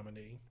VP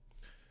nominee.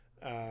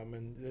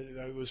 And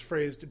it was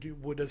phrased,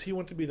 does he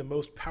want to be the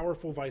most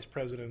powerful vice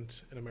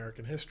president in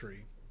American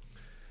history?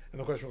 And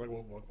the question was like,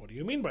 well, what do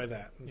you mean by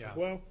that? And it's like,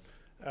 well,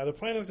 the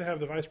plan is to have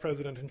the vice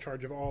president in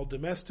charge of all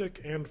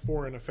domestic and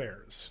foreign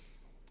affairs.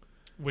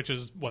 Which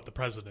is what the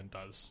president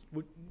does.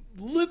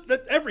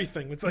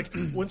 Everything. It's like,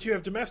 once you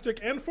have domestic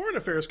and foreign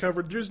affairs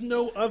covered, there's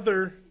no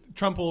other...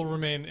 Trump will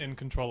remain in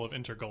control of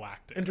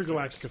intergalactic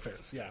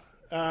affairs, yeah.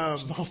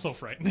 Which is also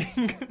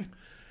frightening.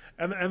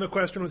 And the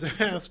question was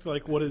asked,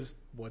 like, what's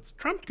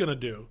Trump going to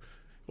do?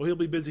 Well, he'll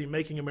be busy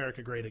making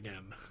America great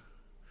again,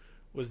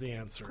 was the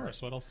answer. Of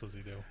course. What else does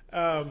he do?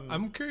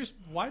 I'm curious,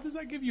 why does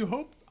that give you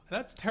hope?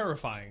 That's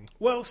terrifying.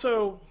 Well,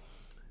 so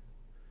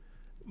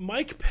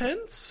Mike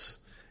Pence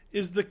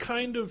is the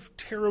kind of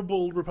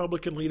terrible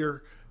Republican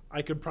leader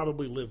I could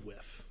probably live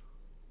with.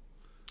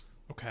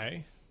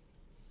 Okay.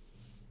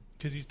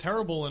 Because he's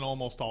terrible in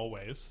almost all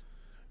ways.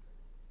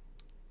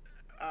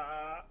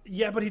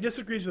 Yeah, but he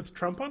disagrees with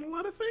Trump on a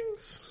lot of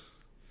things.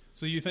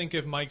 So you think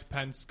if Mike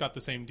Pence got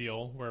the same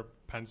deal, where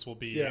Pence will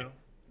be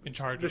in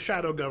charge the of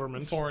shadow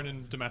government, foreign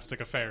and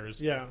domestic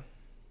affairs,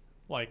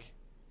 like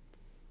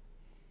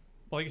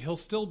he'll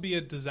still be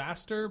a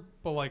disaster,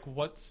 but like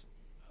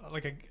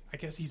I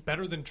guess he's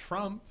better than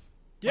Trump.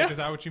 Yeah, is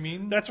that what you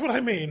mean? That's what I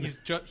mean.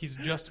 He's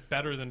just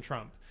better than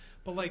Trump.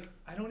 But like,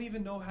 I don't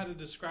even know how to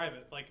describe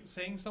it. Like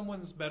saying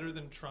someone's better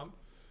than Trump,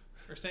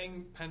 or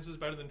saying Pence is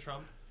better than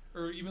Trump,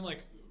 or even like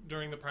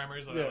during the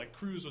primaries, like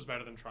Cruz was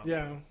better than Trump.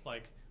 Yeah,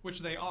 like which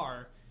they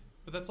are,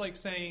 but that's like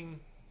saying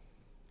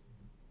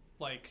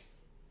like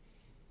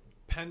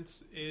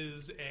Pence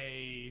is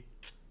a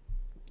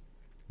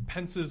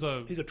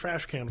he's a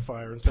trash can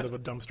fire instead of a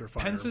dumpster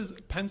fire.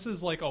 Pence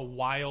is like a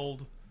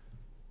wild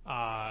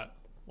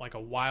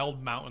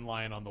mountain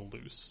lion on the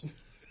loose.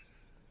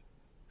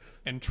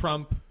 And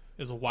Trump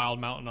is a wild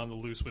mountain on the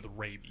loose with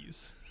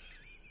rabies.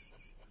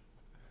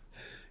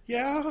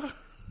 Yeah.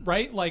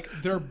 Right? Like,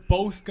 they're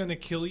both going to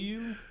kill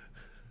you,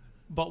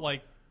 but,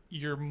 like,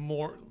 you're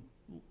more,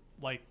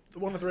 like... The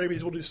one with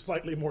rabies will do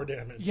slightly more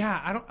damage.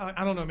 Yeah,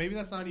 I don't know. Maybe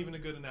that's not even a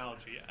good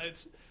analogy.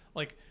 It's,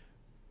 like...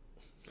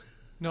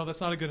 No,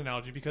 that's not a good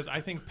analogy, because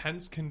I think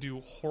Pence can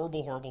do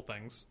horrible, horrible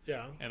things.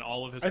 Yeah. And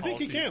all of his policies... I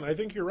think he can. I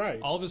think you're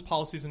right. All of his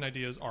policies and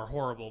ideas are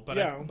horrible, but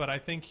I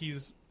think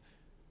he's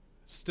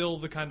still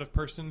the kind of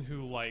person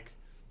who, like,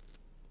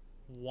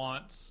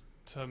 wants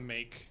to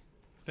make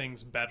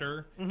things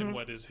better in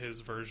what is his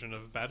version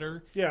of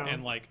better. Yeah.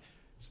 And, like,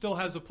 still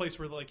has a place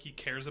where, like, he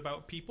cares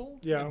about people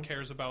and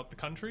cares about the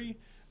country.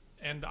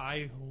 And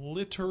I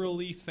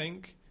literally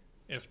think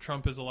if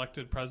Trump is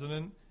elected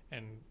president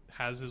and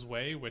has his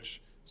way,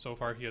 which so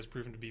far he has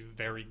proven to be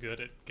very good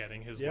at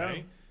getting his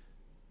way,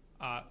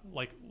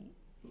 like,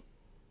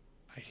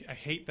 I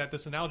hate that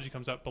this analogy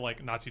comes up, but,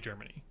 like, Nazi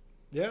Germany.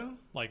 Yeah.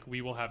 Like,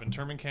 we will have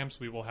internment camps.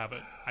 We will have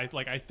it.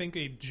 I think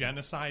a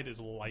genocide is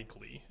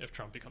likely if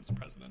Trump becomes the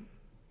president.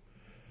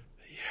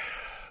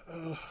 Yeah.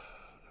 I'm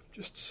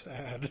just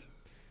sad.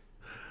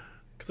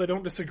 Because I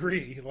don't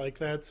disagree. Like,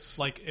 that's...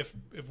 Like, if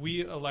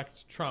we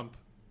elect Trump,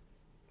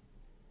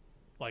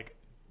 like,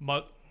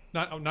 not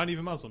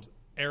even Muslims,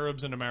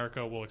 Arabs in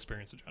America will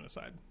experience a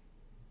genocide.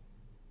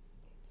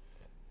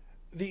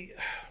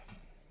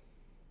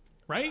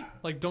 Right?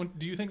 Like, do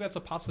you think that's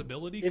a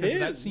possibility? Because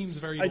that seems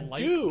very likely. I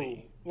do.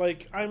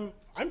 Like, I'm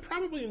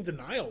probably in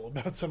denial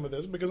about some of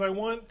this because I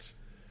want,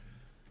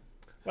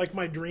 like,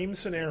 my dream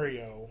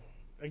scenario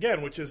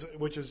again, which is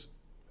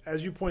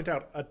as you point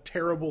out, a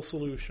terrible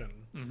solution,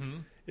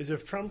 is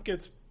if Trump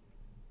gets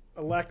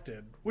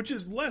elected, which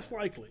is less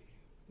likely.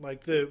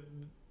 Like,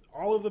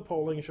 all of the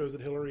polling shows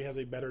that Hillary has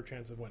a better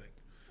chance of winning.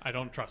 I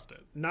don't trust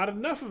it. Not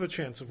enough of a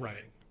chance of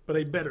winning, but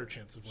a better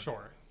chance of winning.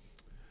 Sure.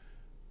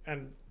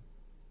 And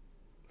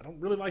I don't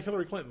really like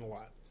Hillary Clinton a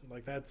lot.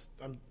 Like,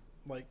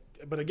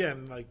 but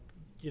again, like,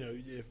 you know,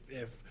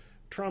 if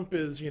Trump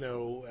is, at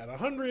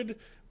 100,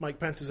 Mike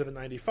Pence is at a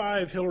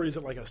 95, Hillary's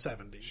at like a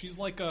 70. She's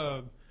like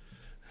a...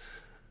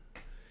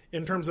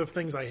 In terms of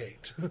things I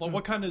hate. Well,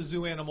 what kind of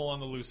zoo animal on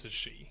the loose is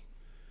she?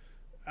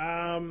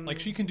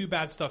 Like, she can do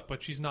bad stuff,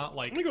 but she's not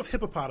like... I'm going to go with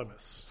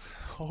hippopotamus.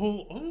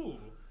 Oh.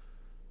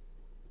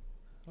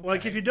 Okay.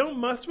 Like, if you don't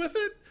mess with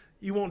it,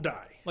 you won't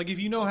die. Like, if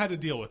you know how to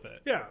deal with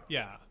it. Yeah.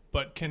 Yeah,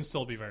 but can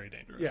still be very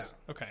dangerous. Yeah.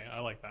 Okay, I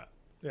like that.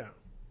 Yeah.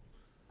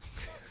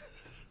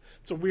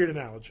 It's a weird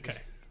analogy. Okay,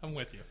 I'm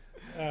with you.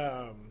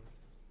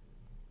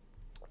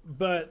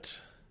 But,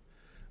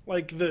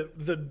 like,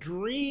 the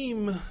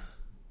dream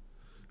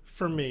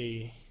for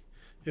me,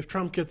 if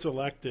Trump gets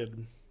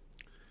elected,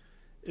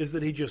 is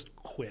that he just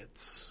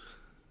quits.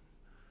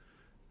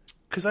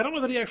 Because I don't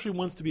know that he actually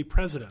wants to be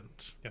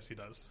president. Yes, he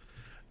does.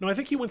 No, I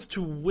think he wants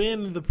to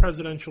win the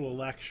presidential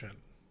election.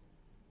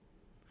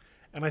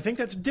 And I think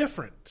that's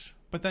different.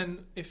 But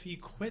then, if he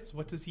quits,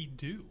 what does he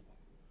do?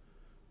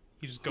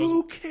 He just goes...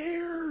 Who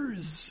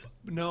cares?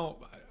 No,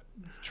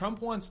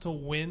 Trump wants to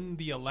win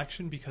the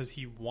election because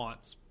he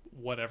wants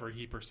whatever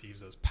he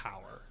perceives as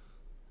power.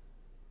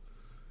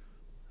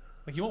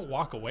 Like, he won't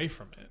walk away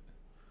from it.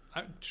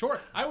 Sure,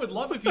 I would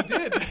love if he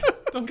did.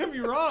 Don't get me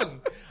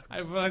wrong.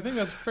 But I think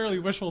that's fairly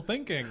wishful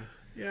thinking.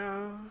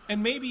 Yeah.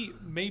 And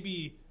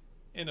maybe,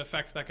 in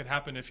effect, that could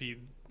happen if he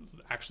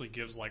actually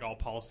gives, like, all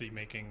policy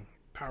making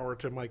power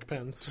to Mike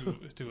Pence.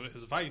 to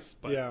his vice.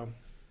 But yeah.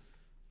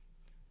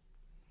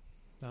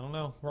 I don't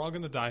know. We're all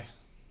going to die.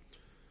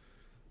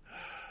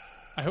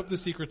 I hope the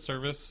Secret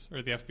Service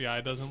or the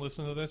FBI doesn't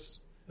listen to this,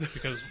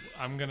 because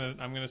I'm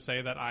gonna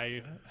say that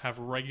I have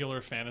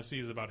regular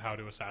fantasies about how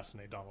to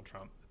assassinate Donald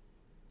Trump.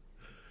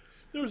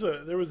 There was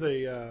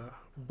a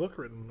book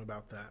written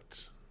about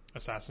that.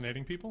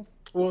 Assassinating people?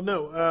 Well,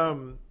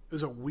 no. It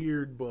was a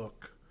weird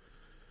book.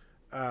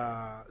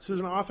 So there's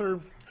an author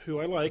who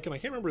I like, and I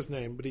can't remember his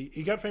name, but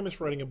he got famous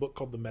for writing a book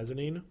called The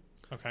Mezzanine.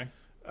 Okay.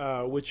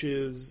 Which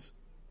is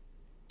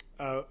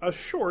a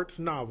short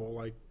novel,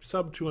 like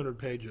sub 200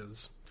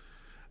 pages,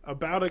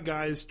 about a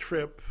guy's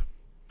trip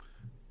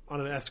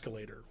on an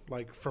escalator,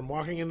 like from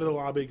walking into the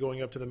lobby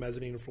going up to the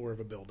mezzanine floor of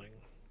a building.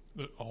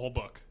 A whole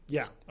book?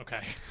 Yeah.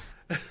 Okay.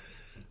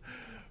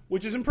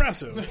 Which is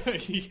impressive.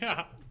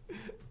 Yeah.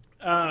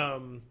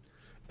 And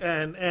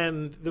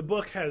the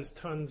book has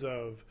tons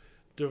of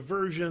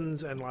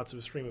diversions and lots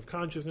of stream of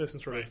consciousness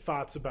and sort of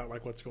thoughts about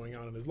like what's going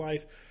on in his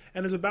life,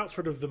 and is about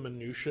sort of the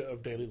minutia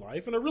of daily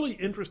life in a really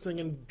interesting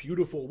and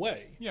beautiful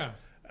way. Yeah.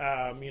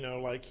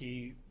 Like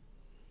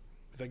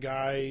the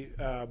guy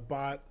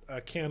bought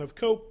a can of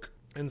Coke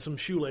and some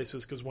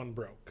shoelaces because one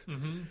broke.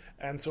 Mm-hmm.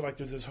 And so like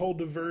there's this whole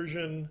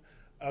diversion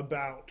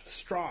about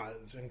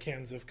straws and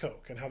cans of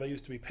Coke and how they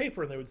used to be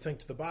paper and they would sink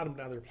to the bottom,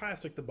 but now they're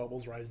plastic, the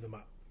bubbles rise them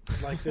up.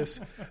 Like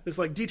this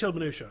like detailed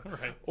minutia.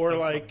 Right. Or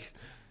that's like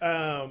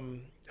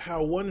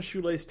how one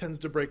shoelace tends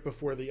to break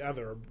before the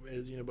other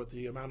is, but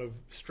the amount of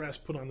stress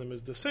put on them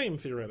is the same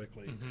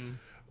theoretically. Mm-hmm.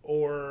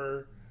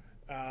 Or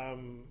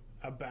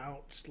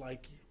about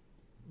like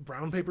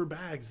brown paper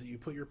bags that you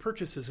put your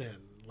purchases in.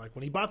 Like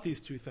when he bought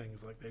these two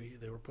things, like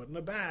they were put in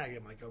a bag,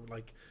 and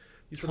like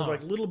these sort of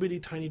like little bitty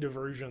tiny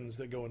diversions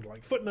that go into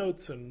like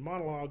footnotes and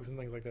monologues and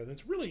things like that.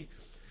 It's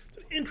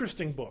an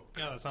interesting book.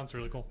 Yeah, that sounds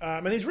really cool.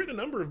 And he's written a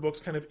number of books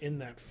kind of in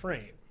that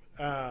frame.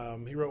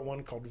 He wrote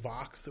one called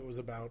Vox that was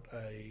about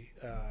I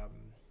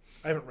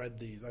haven't read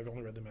these. I've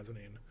only read The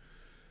Mezzanine.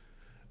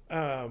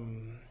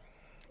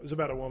 It was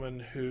about a woman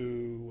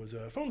who was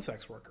a phone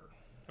sex worker.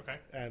 Okay.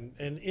 And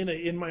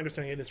in my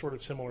understanding, in a sort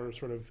of similar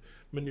sort of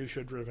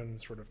minutia-driven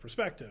sort of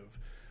perspective.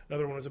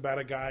 Another one was about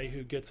a guy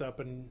who gets up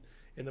in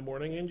the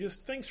morning and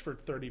just thinks for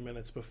 30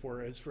 minutes before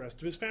the rest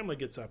of his family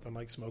gets up and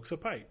like smokes a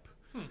pipe.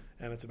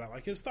 And it's about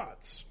like his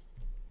thoughts.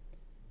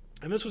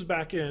 And this was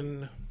back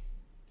in...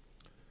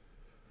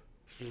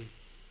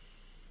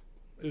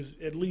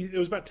 It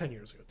was about 10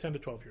 years ago, 10 to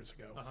 12 years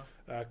ago,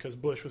 because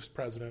Bush was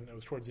president. It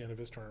was towards the end of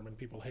his term, and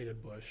people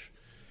hated Bush.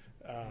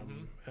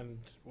 And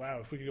wow,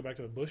 if we could go back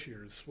to the Bush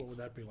years, what would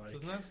that be like?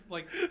 Doesn't that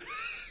like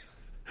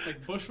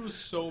Bush was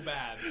so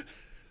bad,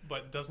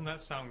 but doesn't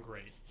that sound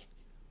great?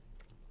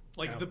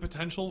 Like the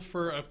potential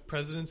for a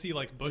presidency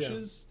like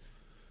Bush's,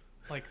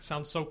 like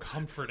sounds so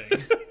comforting.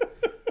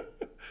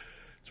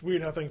 It's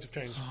weird how things have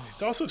changed.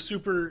 It's also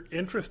super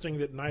interesting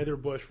that neither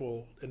Bush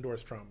will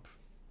endorse Trump.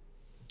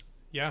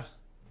 Yeah.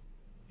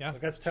 Like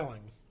that's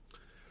telling.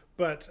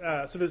 But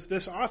so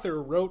this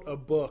author wrote a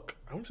book.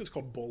 I want to say it's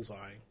called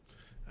Bullseye.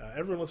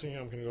 Everyone listening,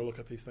 I'm going to go look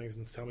at these things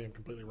and tell me I'm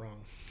completely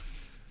wrong.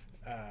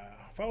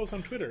 Follow us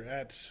on Twitter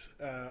at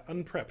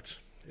Unprepped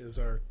is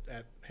our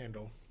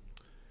 @handle.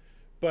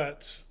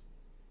 But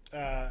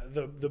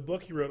the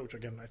book he wrote, which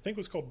again I think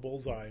was called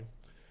Bullseye,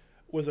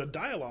 was a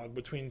dialogue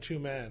between two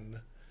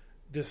men,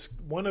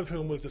 one of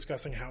whom was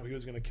discussing how he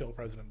was going to kill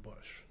President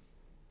Bush.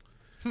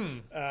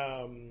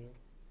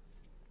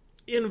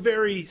 In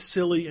very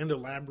silly and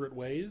elaborate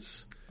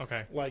ways.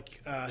 Okay.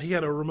 Like he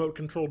had a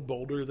remote-controlled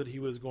boulder that he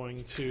was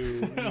going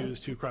to use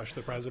to crush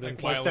the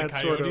president, like that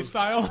Coyote sort of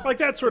style, like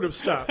that sort of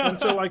stuff. And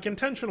so, like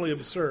intentionally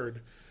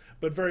absurd.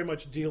 but very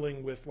much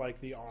dealing with like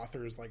the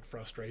author's like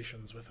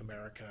frustrations with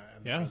America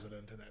and the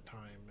president at that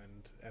time,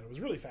 and it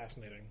was really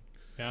fascinating.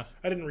 Yeah,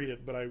 I didn't read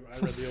it, but I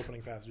read the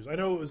opening passages. I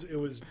know it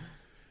was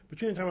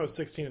between the time I was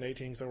 16 and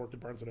 18 because I worked at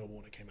Barnes & Noble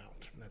when it came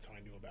out, and that's how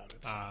I knew about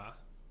it.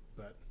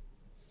 But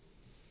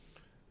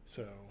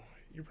so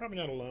you're probably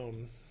not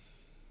alone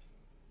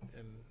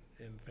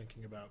in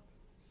thinking about.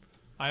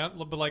 I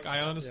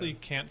honestly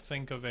can't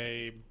think of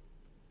a.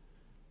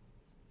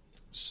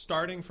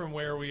 Starting from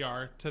where we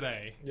are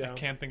today, I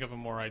can't think of a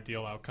more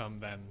ideal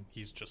outcome than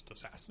he's just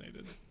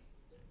assassinated.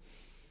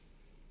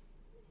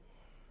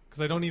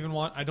 Because I don't even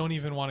want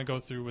to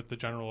go through with the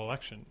general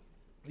election.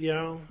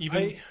 Yeah,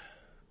 even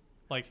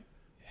like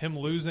him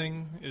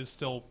losing is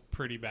still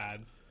pretty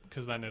bad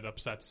because then it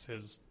upsets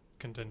his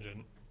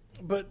contingent.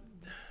 But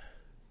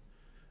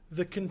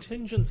the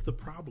contingent's the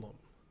problem,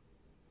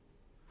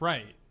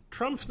 right?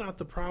 Trump's not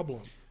the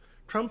problem.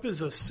 Trump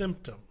is a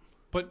symptom.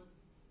 But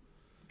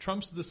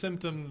Trump's the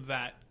symptom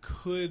that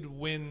could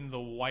win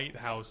the White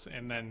House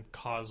and then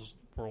cause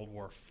World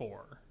War IV.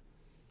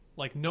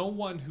 Like, no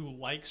one who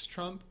likes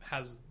Trump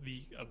has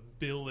the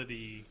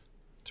ability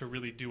to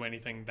really do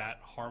anything that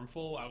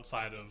harmful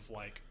outside of,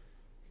 like,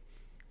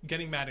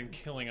 getting mad and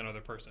killing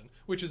another person,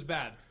 which is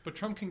bad. But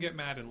Trump can get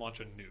mad and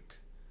launch a nuke.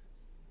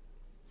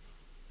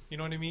 You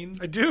know what I mean?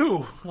 I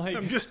do. Like,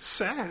 I'm just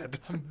sad.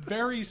 I'm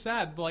very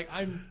sad, but, like,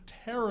 I'm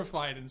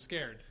terrified and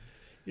scared.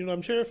 You know what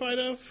I'm terrified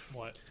of?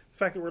 What? The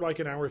fact that we're like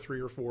in hour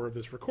 3 or 4 of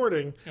this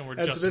recording,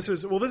 and so this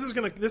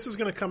is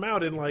gonna come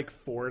out in like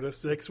 4 to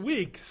 6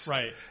 weeks,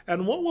 right?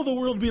 And what will the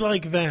world be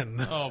like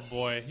then? Oh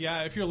boy,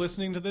 yeah. If you're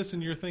listening to this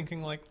and you're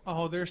thinking like,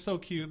 oh, they're so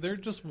cute, they're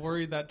just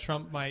worried that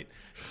Trump might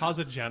cause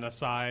a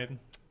genocide.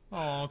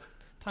 Oh,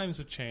 times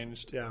have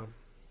changed. Yeah,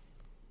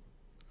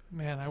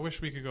 man, I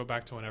wish we could go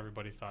back to when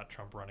everybody thought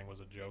Trump running was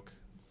a joke.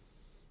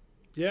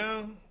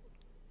 Yeah,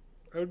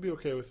 I would be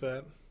okay with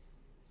that.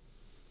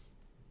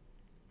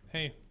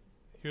 Hey.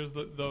 Here's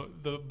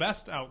the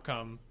best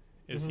outcome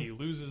is he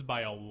loses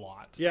by a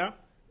lot. Yeah.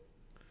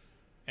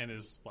 And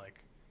is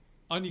like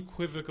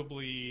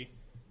unequivocally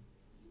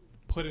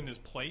put in his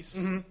place.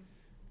 Mm-hmm.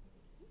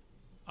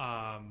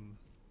 I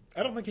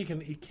don't think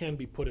he can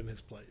be put in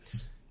his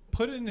place.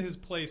 Put in his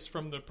place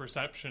from the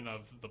perception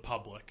of the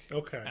public.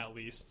 Okay. At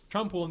least.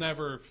 Trump will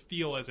never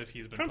feel as if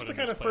he's been Trump's put in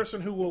his place. Trump's the kind of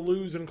person who will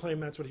lose and claim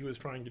that's what he was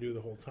trying to do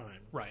the whole time.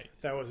 Right.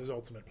 That was his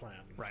ultimate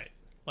plan. Right.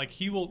 Like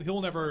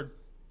he'll never.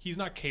 He's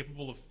not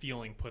capable of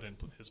feeling put in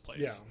his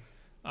place.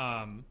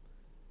 Yeah.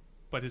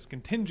 But his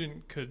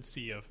contingent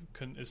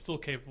is still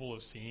capable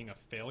of seeing a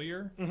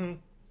failure. Mm-hmm.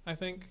 I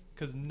think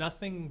because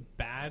nothing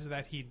bad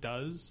that he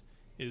does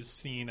is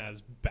seen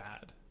as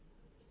bad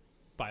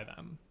by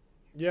them.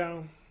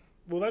 Yeah.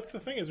 Well, that's the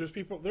thing is there's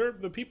people.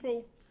 The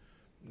people,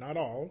 not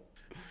all,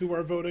 who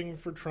are voting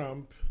for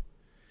Trump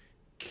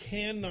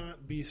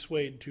cannot be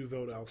swayed to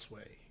vote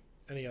elsewhere,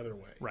 any other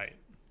way. Right.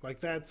 Like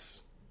that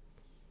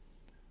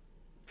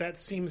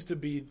seems to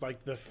be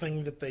like the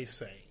thing that they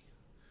say.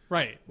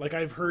 Right. Like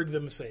I've heard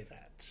them say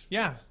that.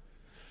 Yeah.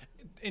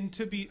 And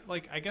to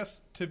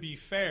be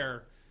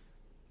fair,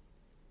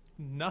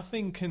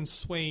 nothing can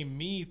sway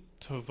me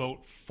to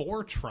vote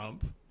for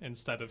Trump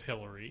instead of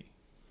Hillary.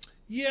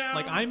 Yeah.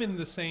 Like I'm in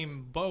the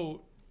same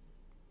boat,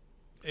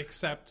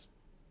 except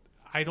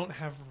I don't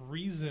have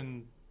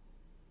reason.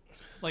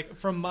 Like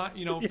from my,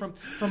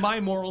 from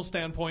my moral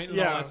standpoint and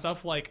all that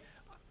stuff, like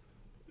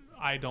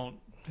I don't.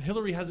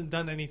 Hillary hasn't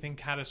done anything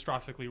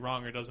catastrophically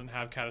wrong or doesn't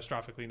have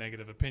catastrophically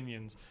negative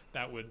opinions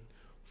that would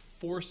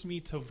force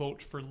me to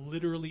vote for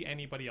literally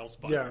anybody else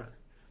but her.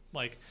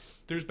 Like,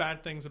 there's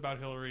bad things about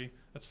Hillary.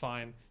 That's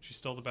fine. She's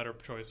still the better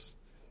choice.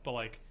 But,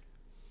 like,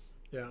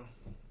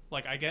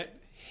 I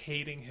get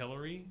hating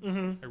Hillary.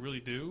 Mm-hmm. I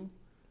really do.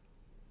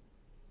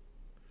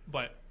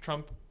 But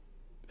Trump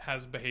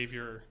has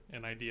behavior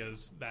and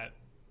ideas that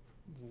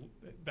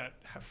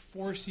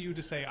force you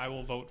to say, I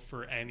will vote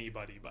for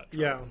anybody but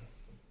Trump. Yeah.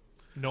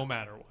 No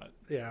matter what.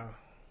 Yeah.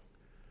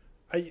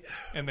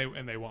 And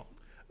they won't.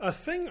 A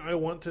thing I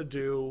want to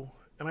do,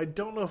 and I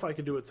don't know if I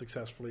can do it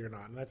successfully or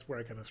not, and that's where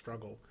I kind of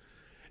struggle,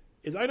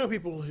 is I know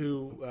people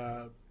who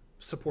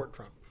support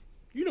Trump.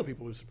 You know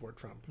people who support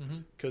Trump.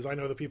 Because I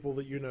know the people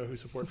that you know who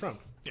support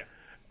Trump.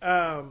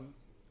 Yeah.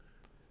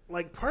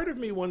 Like, part of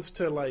me wants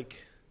to,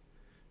 like,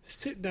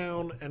 sit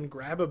down and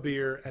grab a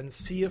beer and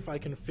see if I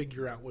can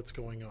figure out what's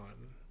going on.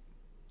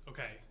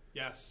 Okay.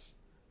 Yes.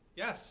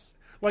 Yes.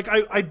 Like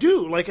I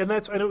do, like, and I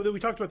know that we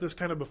talked about this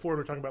kind of before.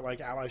 We're talking about like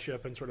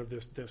allyship and sort of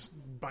this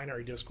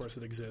binary discourse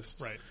that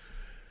exists, right?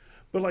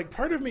 But like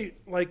part of me,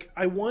 like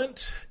I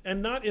want,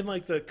 and not in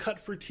like the cut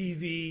for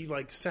TV,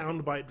 like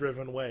soundbite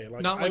driven way,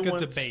 like not like a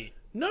debate.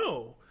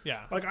 No,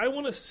 yeah, like I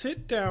want to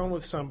sit down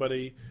with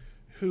somebody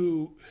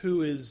who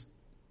is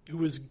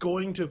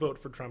going to vote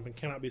for Trump and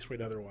cannot be swayed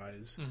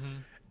otherwise,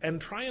 and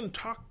try and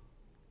talk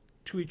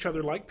to each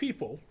other like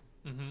people,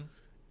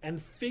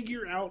 and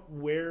figure out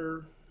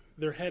where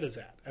their head is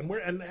at, and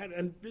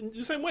in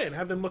the same way, and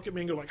have them look at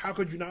me and go like, how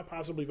could you not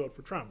possibly vote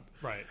for Trump?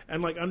 Right.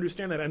 And like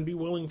understand that and be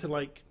willing to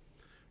like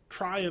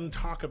try and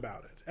talk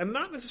about it, and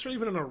not necessarily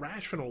even in a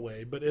rational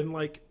way, but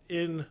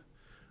in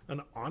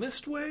an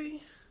honest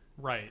way,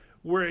 right?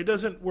 Where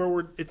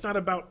it's not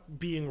about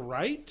being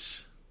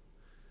right,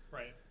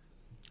 right?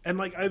 And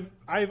like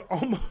I've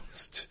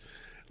almost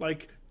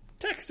like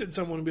texted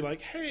someone and be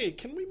like, "Hey,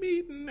 can we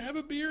meet and have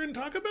a beer and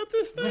talk about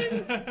this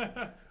thing?"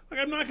 Like,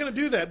 I'm not going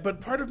to do that,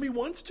 but part of me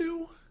wants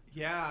to.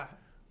 Yeah.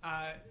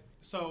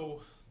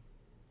 So,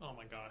 oh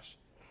my gosh.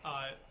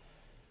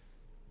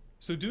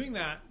 So doing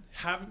that,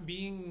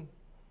 being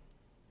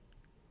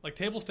like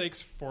table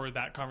stakes for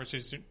that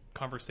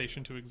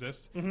conversation to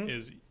exist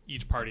is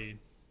each party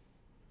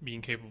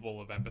being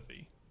capable of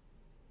empathy.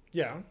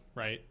 Yeah.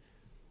 Right?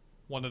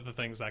 One of the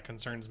things that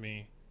concerns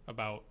me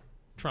about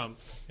Trump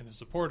and his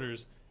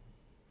supporters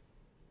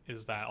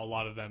is that a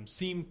lot of them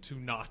seem to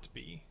not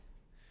be.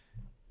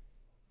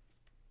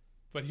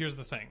 But here's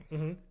the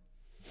thing.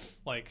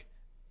 Like,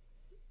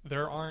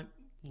 there aren't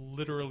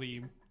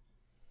literally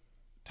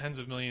tens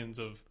of millions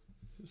of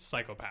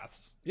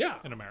psychopaths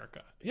in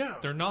America. Yeah.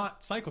 They're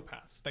not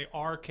psychopaths. They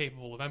are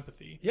capable of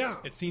empathy. Yeah.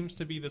 It seems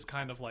to be this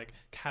kind of like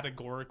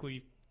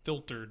categorically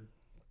filtered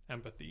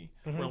empathy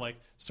where like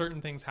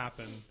certain things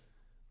happen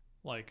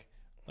like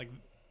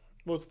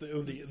well, it's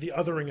the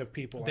othering of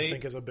people, I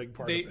think, is a big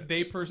part of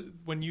it.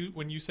 When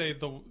you say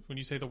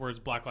the words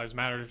Black Lives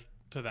Matter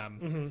to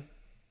them,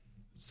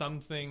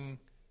 something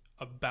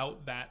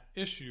about that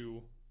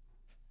issue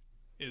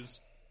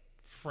is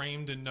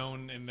framed and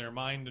known in their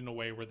mind in a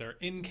way where they're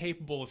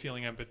incapable of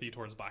feeling empathy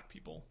towards black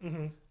people.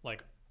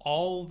 Like,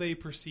 all they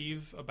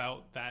perceive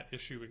about that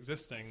issue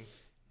existing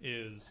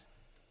is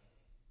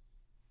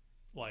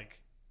like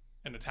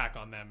an attack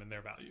on them and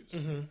their values.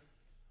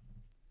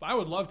 I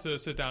would love to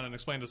sit down and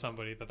explain to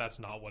somebody that that's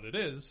not what it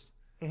is,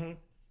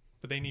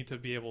 but they need to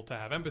be able to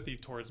have empathy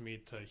towards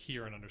me to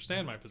hear and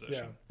understand my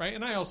position, right?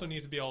 And I also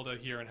need to be able to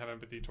hear and have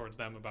empathy towards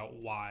them about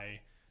why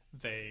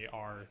they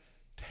are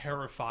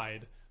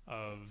terrified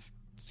of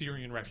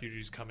Syrian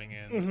refugees coming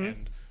in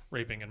and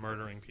raping and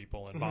murdering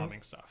people and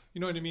bombing stuff.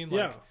 You know what I mean?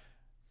 Like,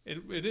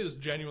 it is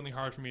genuinely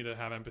hard for me to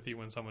have empathy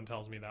when someone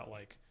tells me that,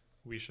 like,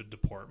 we should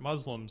deport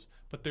Muslims,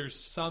 but there's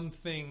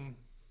something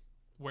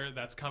where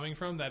that's coming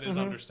from that is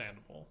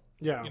understandable.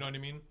 Yeah. You know what I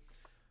mean?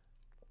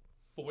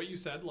 But what you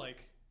said,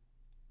 like,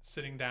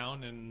 sitting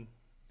down and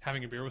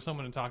having a beer with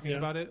someone and talking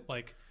about it,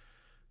 like,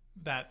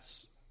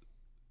 that's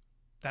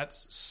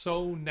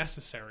so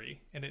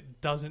necessary, and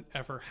it doesn't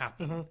ever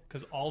happen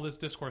because all this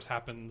discourse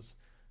happens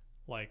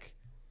like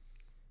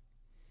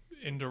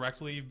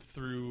indirectly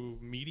through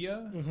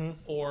media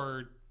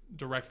or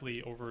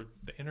directly over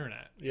the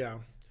internet. Yeah.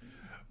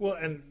 Well,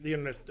 and the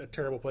internet's a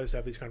terrible place to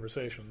have these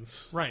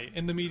conversations. Right.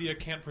 And the media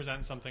can't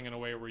present something in a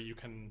way where you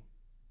can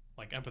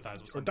like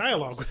empathize with or something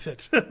dialogue with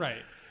it.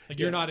 Right. Like,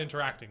 you're not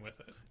interacting with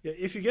it. Yeah,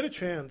 if you get a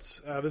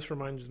chance, this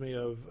reminds me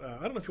of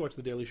I don't know if you watch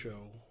The Daily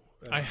Show.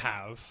 I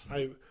have.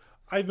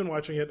 I've been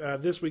watching it.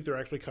 This week they're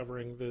actually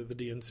covering the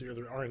DNC or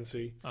the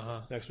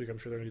RNC. Next week I'm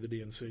sure they're going to do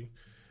the DNC.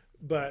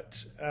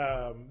 But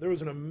there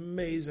was an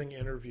amazing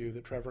interview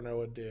that Trevor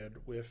Noah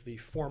did with the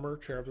former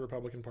chair of the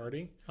Republican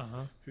Party,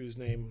 whose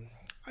name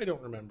I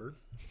don't remember.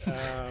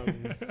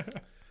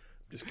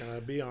 Just going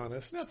to be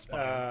honest. That's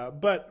fine.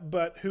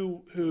 But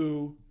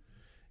who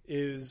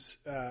is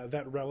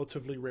that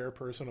relatively rare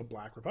person, a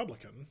black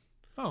Republican.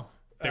 Oh,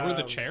 they were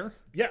the chair?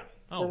 Yeah.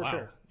 Oh, former wow.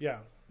 chair. Yeah.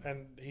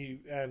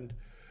 And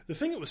the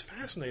thing that was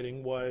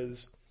fascinating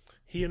was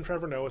he and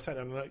Trevor Noah sat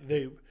down, and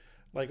they,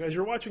 like, as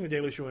you're watching the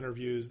Daily Show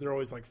interviews, they're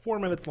always like 4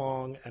 minutes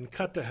long and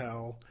cut to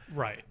hell.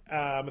 Right.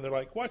 And they're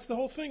like, watch the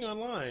whole thing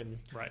online.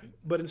 Right.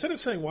 But instead of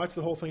saying watch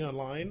the whole thing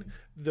online,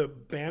 the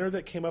banner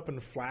that came up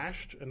and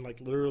flashed, and like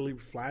literally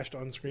flashed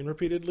on screen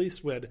repeatedly,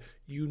 said,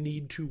 "You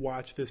need to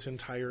watch this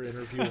entire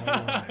interview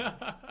online."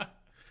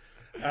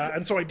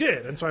 And so I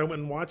did. And so I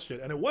went and watched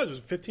it. And it was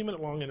a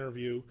 15-minute long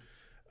interview.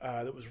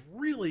 That was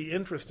really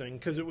interesting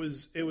because it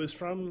was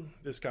from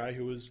this guy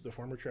who was the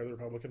former chair of the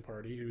Republican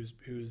Party,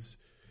 who's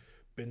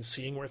been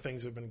seeing where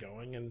things have been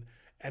going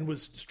and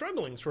was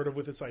struggling sort of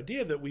with this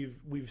idea that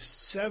we've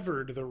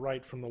severed the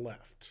right from the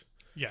left.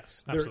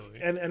 Yes,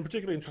 absolutely. And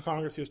particularly in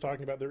Congress, he was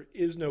talking about there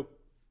is no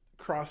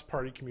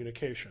cross-party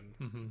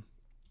communication.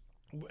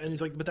 And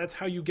he's like, but that's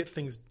how you get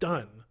things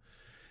done,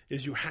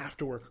 is you have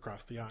to work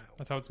across the aisle.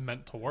 That's how it's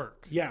meant to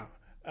work. Yeah.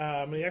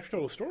 And he actually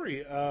told a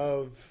story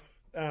of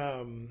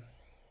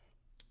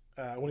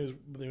when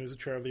he was the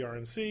chair of the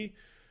RNC,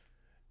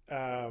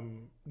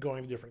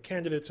 going to different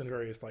candidates in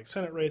various like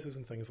Senate races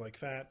and things like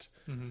that,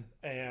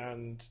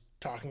 and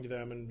talking to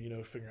them and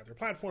figuring out their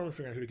platform and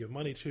figuring out who to give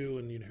money to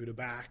and who to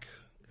back,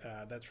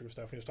 that sort of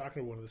stuff. And he was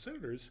talking to one of the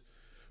senators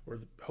or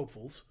the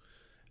hopefuls,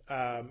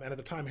 and at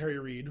the time Harry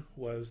Reid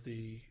was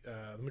the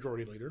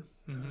majority leader,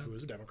 who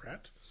was a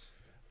Democrat.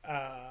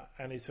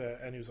 And he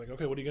was like,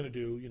 okay, what are you going to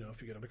do,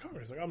 if you get into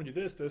Congress? He's like, I'm going to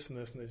do this, this, and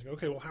this, and this.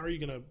 Okay, well, how are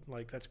you going to,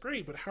 like, that's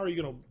great, but how are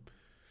you going to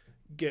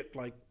get,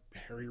 like,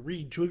 Harry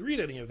Reid to agree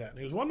to any of that? And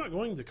he goes, well, I'm not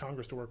going to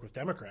Congress to work with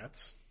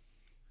Democrats.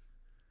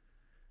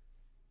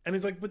 And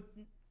he's like, but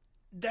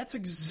that's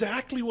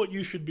exactly what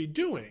you should be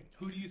doing.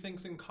 Who do you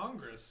think's in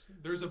Congress?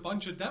 There's a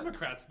bunch of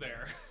Democrats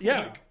there. Yeah.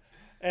 Like,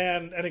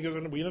 and he goes,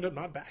 and we ended up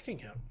not backing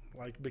him,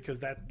 like, because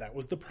that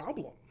was the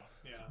problem.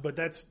 yeah. But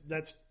that's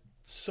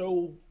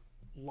so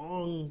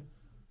long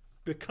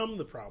become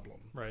the problem.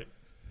 Right.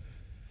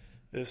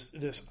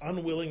 This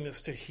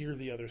unwillingness to hear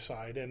the other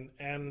side,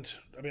 and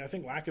I mean, I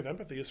think lack of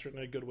empathy is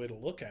certainly a good way to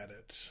look at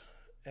it.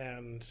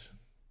 And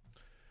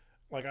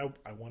like,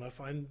 I want to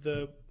find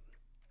the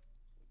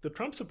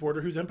Trump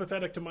supporter who's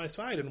empathetic to my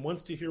side and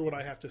wants to hear what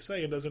I have to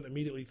say and doesn't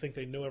immediately think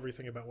they know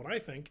everything about what I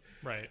think,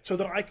 Right. so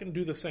that I can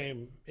do the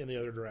same in the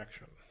other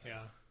direction.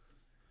 Yeah.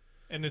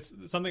 And it's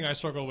something I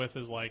struggle with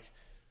is like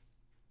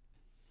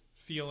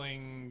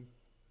feeling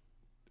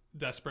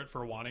desperate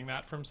for wanting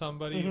that from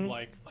somebody. Mm-hmm.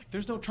 Like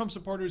there's no Trump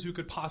supporters who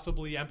could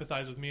possibly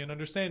empathize with me and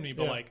understand me,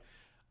 but Yeah. like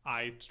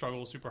I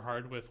struggle super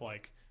hard with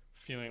like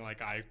feeling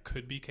like I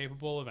could be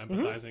capable of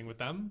empathizing with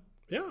them.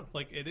 Yeah.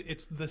 Like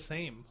it's the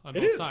same on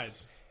It both is.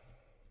 sides.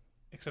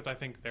 Except I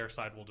think their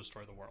side will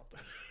destroy the world.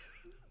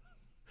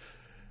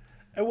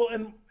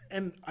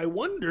 And I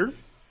wonder,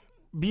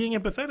 being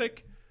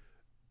empathetic,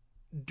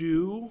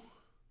 do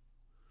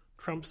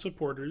Trump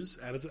supporters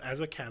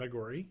as a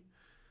category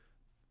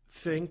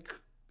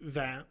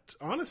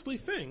honestly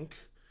think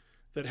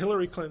that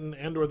Hillary Clinton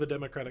and or the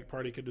Democratic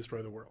Party could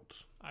destroy the world?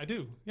 I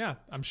do. Yeah,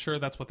 I'm sure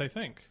that's what they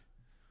think.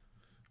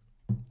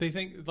 They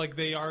think, like,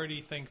 they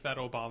already think that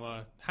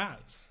Obama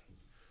has.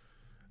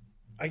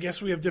 I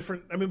guess we have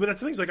different, I mean, but that's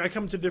the thing, is like, I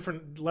come to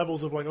different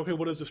levels of like, okay,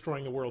 what does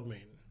destroying the world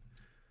mean?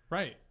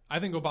 Right. I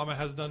think Obama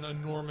has done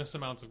enormous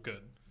amounts of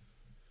good.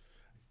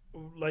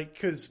 Like,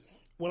 because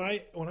when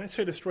I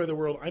say destroy the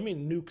world, I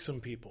mean nuke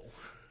some people.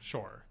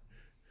 Sure.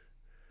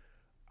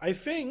 I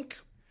think,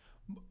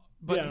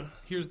 But yeah.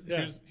 here's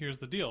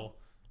the deal.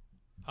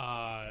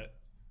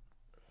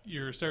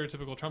 Your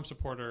stereotypical Trump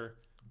supporter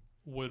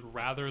would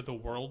rather the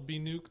world be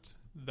nuked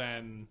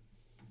than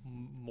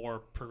more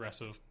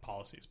progressive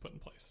policies put in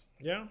place.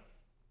 Yeah,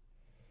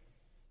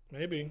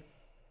 maybe.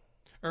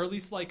 Or at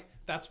least, like,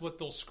 that's what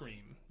they'll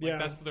scream. Like, Yeah.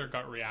 that's their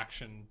gut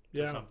reaction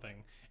to Yeah.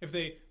 something. If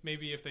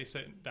they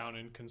sit down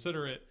and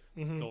consider it,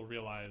 they'll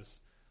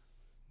realize,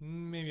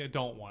 maybe I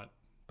don't want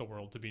the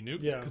world to be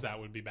nuked, Yeah. because that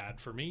would be bad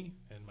for me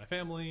and my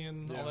family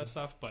and all Yeah. that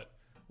stuff. But,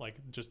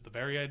 like, just the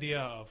very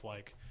idea of,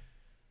 like,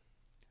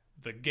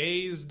 the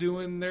gays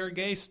doing their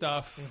gay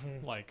stuff,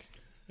 like,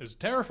 is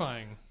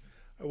terrifying.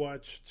 I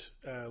watched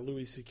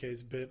Louis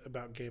C.K.'s bit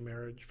about gay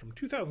marriage from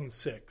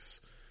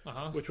 2006,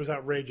 which was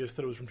outrageous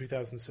that it was from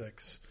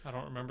 2006. I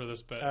don't remember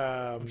this bit.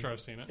 I'm sure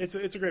I've seen it. It's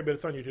a great bit.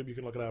 It's on YouTube. You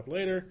can look it up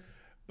later.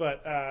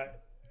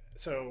 But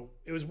so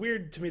it was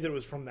weird to me that it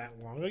was from that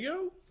long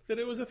ago that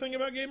it was a thing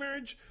about gay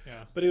marriage.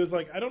 Yeah. But it was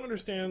like, I don't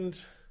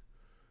understand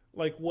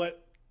like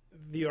what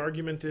the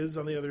argument is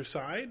on the other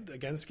side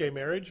against gay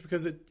marriage,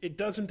 because it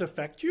doesn't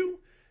affect you.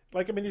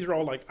 Like, I mean, these are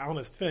all like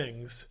honest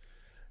things.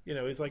 You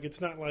know, it's like,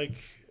 it's not like,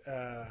 I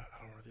don't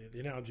know, the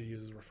analogy he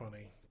uses were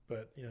funny,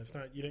 but you know, it's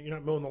not, you're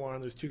not mowing the lawn,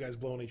 there's two guys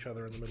blowing each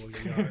other in the middle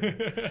of your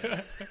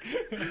yard.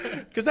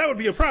 Because that would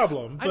be a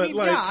problem. But I mean,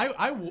 like, yeah,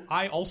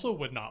 I also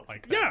would not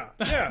like that.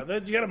 yeah,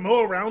 you got to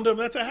mow around them.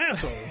 That's a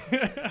hassle.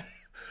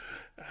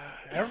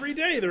 Every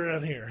day they're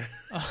around here.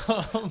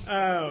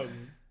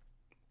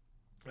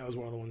 That was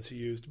one of the ones he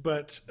used,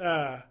 but you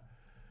know,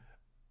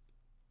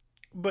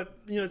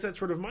 it's that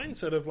sort of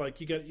mindset of like,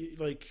 you got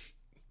like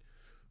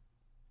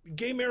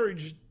gay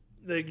marriage.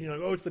 They, you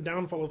know, oh, it's the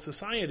downfall of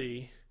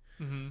society.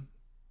 Mm-hmm.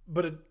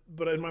 But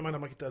in my mind,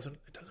 I'm like, it doesn't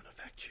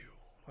affect you.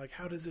 Like,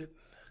 how does it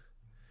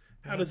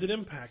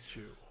impact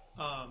you?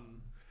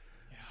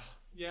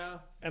 Yeah.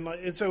 And like,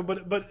 and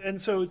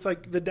so it's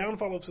like the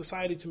downfall of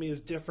society to me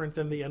is different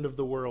than the end of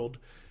the world,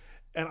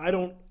 and I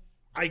don't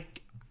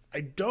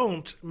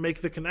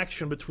make the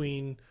connection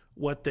between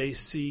what they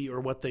see or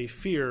what they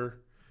fear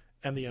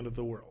and the end of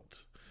the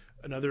world.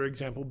 Another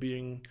example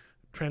being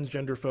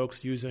transgender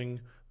folks using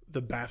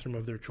the bathroom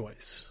of their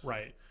choice,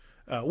 Right.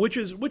 which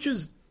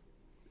is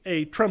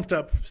a trumped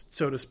up,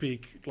 so to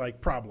speak,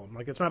 like problem.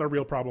 Like, it's not a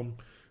real problem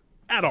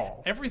at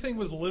all. Everything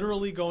was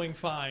literally going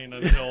fine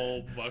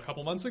until a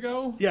couple months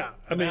ago. Yeah,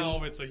 I mean,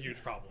 now it's a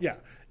huge problem. yeah,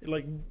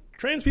 like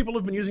trans people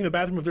have been using the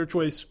bathroom of their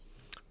choice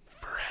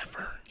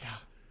forever. Yeah.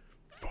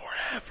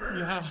 Forever.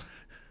 Yeah.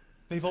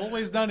 They've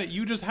always done it.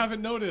 You just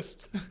haven't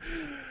noticed.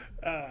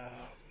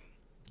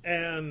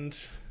 And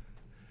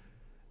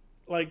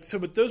like, so,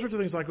 but those sorts of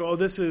things like, oh,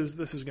 this is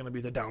going to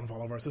be the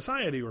downfall of our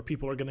society, or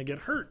people are going to get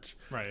hurt.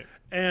 Right.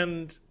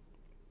 And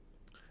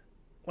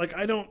like,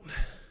 I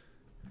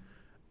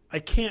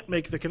can't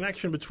make the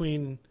connection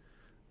between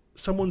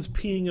someone's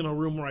peeing in a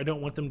room where I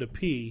don't want them to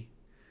pee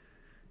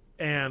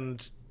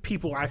and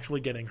people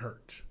actually getting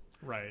hurt.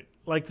 Right.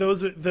 Like,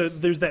 there's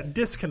that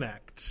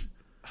disconnect.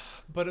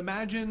 But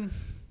imagine,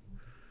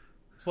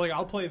 so like,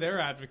 I'll play their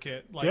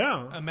advocate. Like,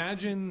 Yeah.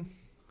 Imagine,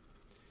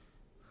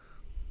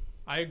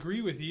 I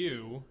agree with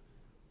you,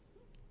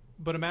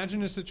 but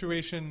imagine a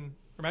situation,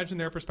 imagine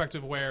their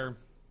perspective where,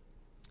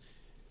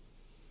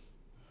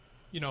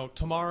 you know,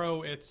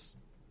 tomorrow it's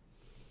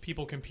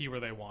people can pee where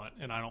they want,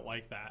 and I don't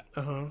like that.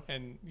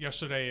 And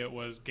yesterday it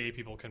was gay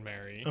people can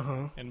marry,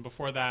 and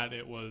before that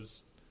it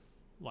was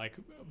like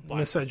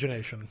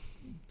miscegenation.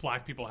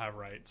 Black people have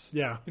rights.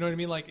 Yeah, you know what I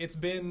mean. Like it's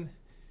been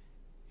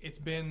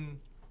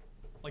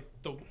like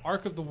the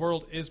arc of the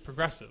world is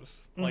progressive.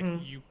 Like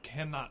you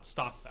cannot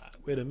stop that.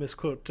 Way to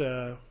misquote.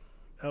 I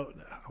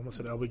almost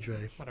said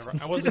LBJ. Whatever.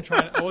 I wasn't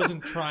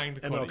trying to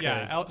quote. MLK.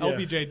 Yeah,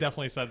 LBJ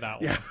definitely said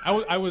that one. Yeah.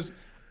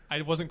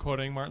 I wasn't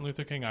quoting Martin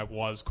Luther King. I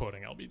was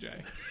quoting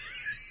LBJ.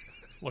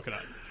 Look it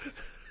up.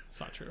 It's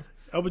not true.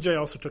 LBJ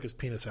also took his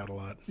penis out a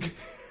lot.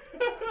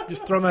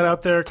 Just throwing that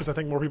out there because I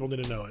think more people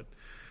need to know it.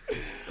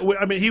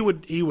 I mean, he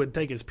would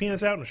take his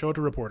penis out and show it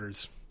to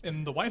reporters.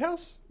 In the White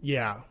House?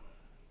 Yeah.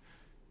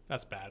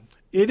 That's bad.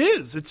 It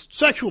is. It's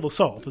sexual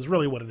assault is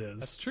really what it is.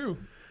 That's true.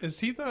 Is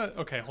he the...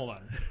 Okay, hold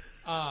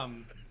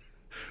on.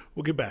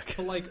 We'll get back.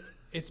 But, like,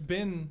 it's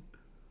been...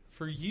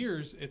 For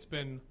years, it's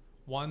been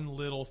one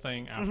little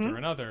thing after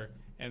another.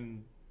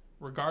 And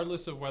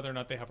regardless of whether or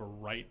not they have a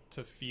right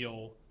to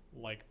feel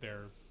like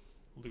they're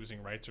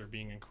losing rights or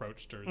being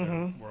encroached or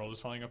their world is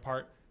falling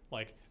apart,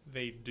 like,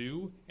 they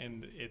do,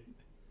 and it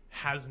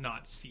has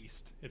not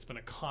ceased. It's been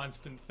a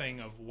constant thing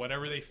of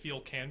whatever they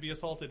feel can be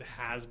assaulted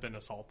has been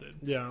assaulted.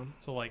 Yeah.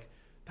 So like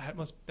that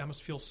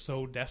must feel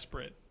so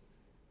desperate.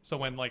 So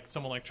when like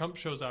someone like Trump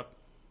shows up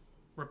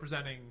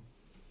representing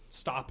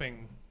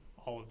stopping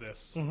all of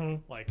this,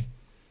 like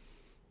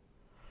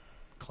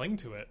cling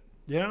to it.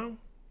 Yeah.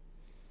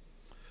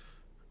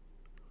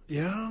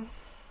 Yeah.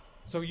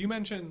 So you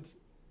mentioned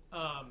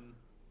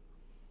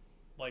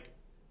like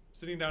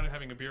sitting down and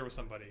having a beer with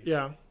somebody.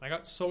 Yeah. I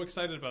got so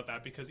excited about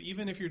that because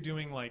even if you're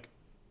doing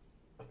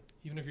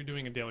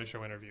a Daily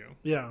Show interview,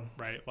 yeah,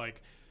 right?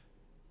 Like,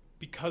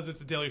 because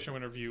it's a Daily Show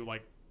interview,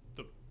 like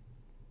the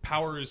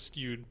power is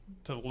skewed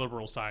to the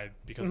liberal side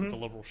because it's a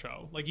liberal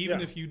show. Like,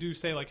 even if you do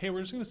say like, "Hey,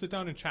 we're just going to sit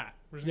down and chat.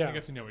 We're just going to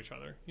get to know each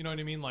other." You know what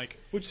I mean? Like,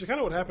 which is kind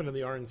of what happened in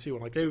the RNC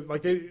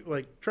one.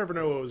 Like Trevor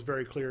Noah was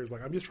very clear. He's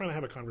like, "I'm just trying to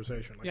have a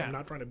conversation. Like, I'm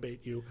not trying to bait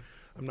you.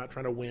 I'm not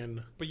trying to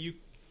win." But you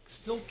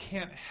still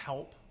can't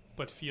help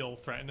but feel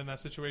threatened in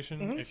that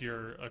situation if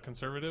you're a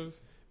conservative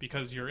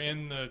because you're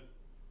in an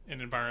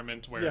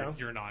environment where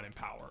you're not in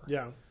power.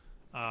 Yeah.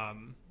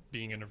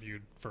 Being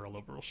interviewed for a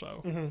liberal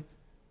show.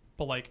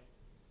 But like,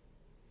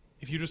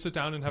 if you just sit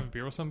down and have a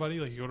beer with somebody,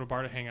 like you go to a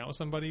bar to hang out with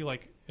somebody,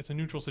 like it's a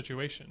neutral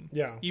situation.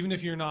 Yeah. Even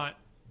if you're not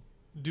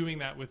doing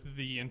that with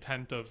the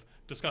intent of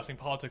discussing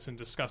politics and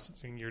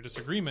discussing your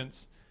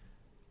disagreements,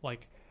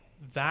 like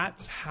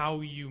that's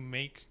how you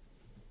make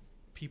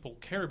people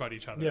care about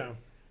each other.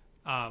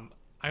 Yeah.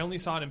 I only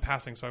saw it in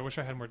passing, so I wish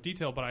I had more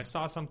detail, but I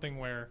saw something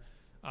where,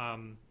 I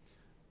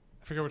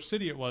forget which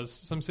city it was,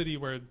 some city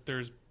where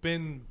there's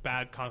been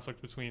bad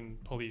conflict between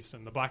police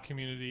and the black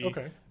community.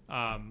 Okay.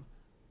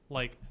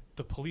 Like,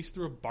 the police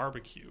threw a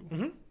barbecue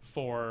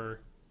for...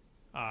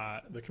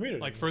 the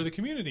community. Like, for the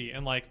community.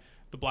 And, like,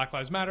 the Black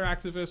Lives Matter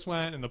activists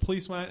went, and the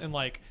police went, and,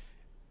 like,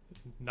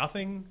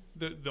 nothing...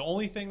 The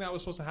only thing that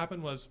was supposed to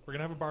happen was, we're going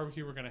to have a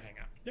barbecue, we're going to hang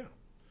out. Yeah.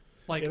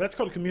 Like, yeah, that's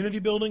called community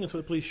building. That's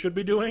what the police should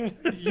be doing.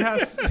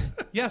 Yes,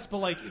 but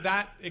like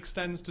that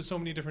extends to so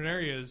many different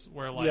areas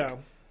where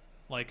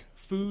like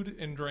food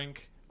and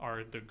drink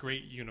are the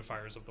great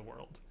unifiers of the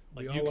world.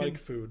 Like we all like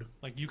food.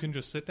 Like you can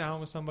just sit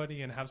down with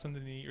somebody and have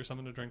something to eat or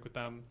something to drink with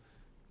them,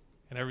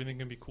 and everything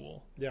can be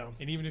cool. Yeah.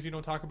 And even if you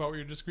don't talk about what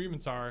your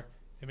disagreements are,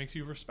 it makes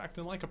you respect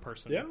and like a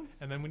person. Yeah.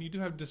 And then when you do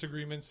have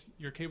disagreements,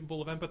 you're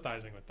capable of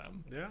empathizing with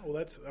them. Yeah.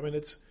 Well,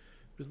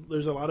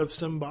 there's a lot of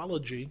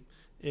symbology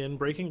in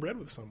breaking bread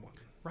with someone.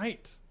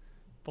 Right.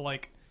 But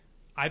like,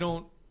 I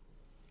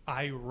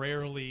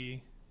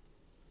rarely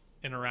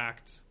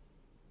interact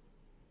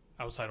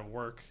outside of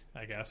work,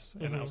 I guess,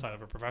 and outside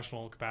of a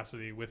professional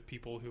capacity with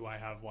people who I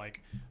have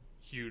like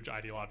huge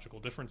ideological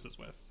differences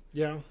with.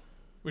 Yeah.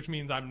 Which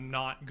means I'm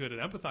not good at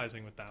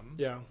empathizing with them.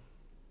 Yeah.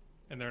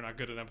 And they're not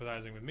good at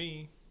empathizing with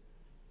me.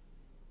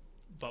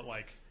 But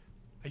like,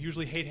 I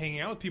usually hate hanging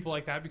out with people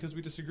like that because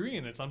we disagree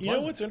and it's unpleasant. You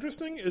know what's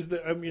interesting is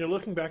that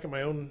looking back at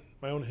my own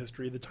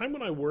history, the time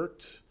when I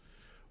worked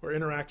or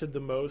interacted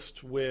the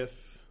most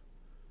with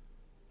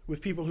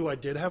people who I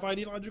did have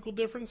ideological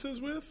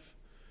differences with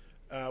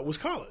was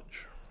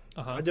college.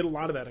 I did a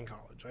lot of that in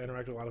college. I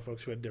interacted with a lot of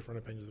folks who had different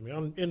opinions than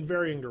me in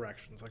varying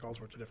directions, like all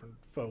sorts of different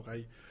folk.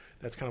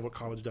 That's kind of what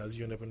college does.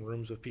 You end up in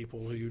rooms with people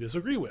who you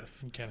disagree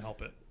with. You can't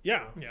help it.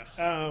 Yeah.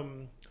 Yeah.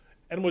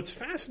 And what's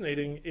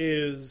fascinating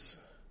is,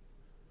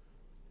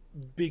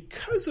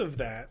 because of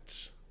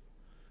that,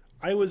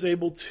 I was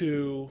able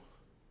to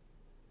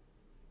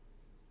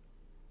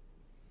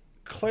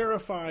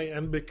clarify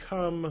and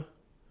become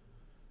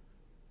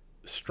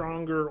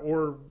stronger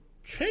or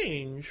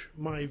change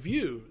my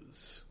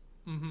views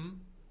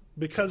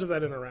because of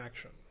that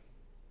interaction.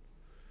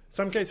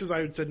 Some cases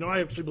I would say, no,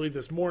 I actually believe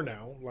this more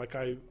now. Like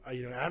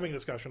having a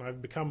discussion,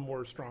 I've become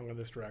more strong in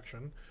this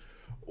direction.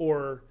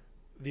 Or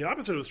the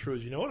opposite was true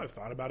is, I've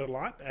thought about it a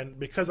lot. And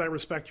because I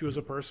respect you as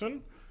a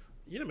person,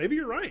 maybe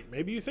you're right.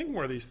 Maybe you think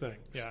more of these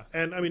things. Yeah.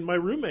 And my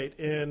roommate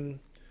in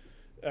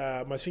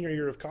my senior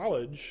year of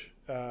college,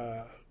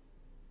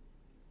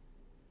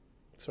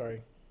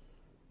 sorry.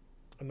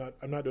 I'm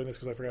not doing this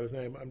because I forgot his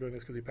name. I'm doing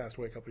this because he passed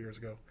away a couple years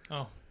ago.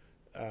 Oh.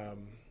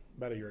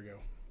 About a year ago.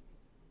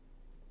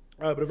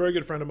 But a very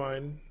good friend of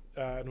mine,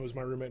 and who was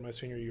my roommate my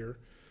senior year,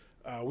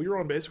 we were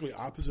on basically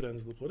opposite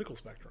ends of the political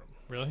spectrum.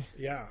 Really?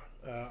 Yeah.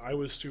 I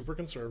was super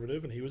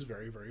conservative, and he was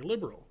very, very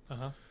liberal.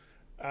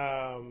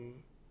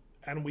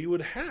 And we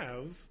would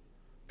have,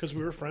 because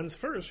we were friends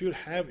first, we would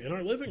have in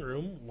our living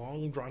room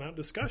long, drawn-out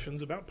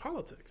discussions about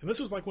politics. And this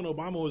was like when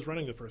Obama was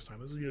running the first time.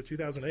 This was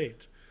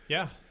 2008.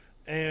 Yeah.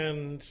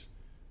 And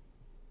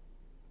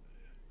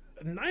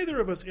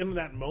neither of us in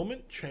that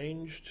moment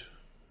changed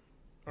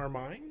our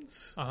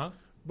minds,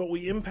 but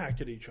we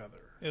impacted each other.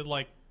 It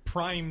like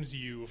primes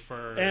you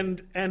for...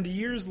 And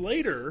years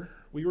later,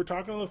 we were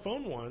talking on the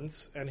phone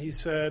once, and he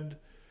said,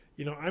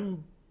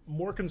 I'm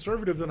more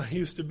conservative than I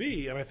used to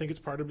be, and I think it's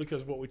part of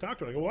because of what we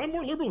talked about. I go, well, I'm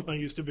more liberal than I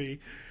used to be,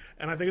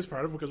 and I think it's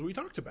part of because of what we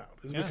talked about.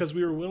 It's because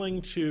we were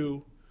willing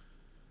to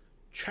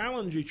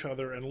challenge each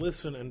other and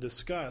listen and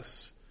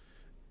discuss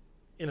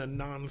in a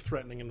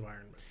non-threatening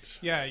environment.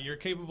 Yeah, you're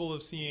capable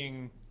of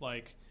seeing,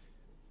 like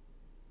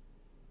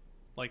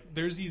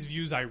there's these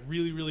views I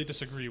really, really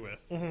disagree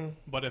with,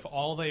 but if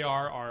all they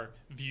are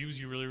views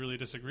you really, really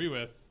disagree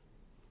with,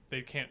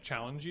 they can't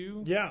challenge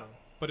you. Yeah.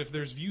 But if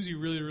there's views you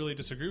really, really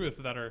disagree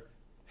with that are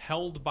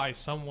held by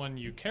someone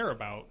you care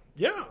about,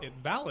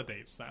 it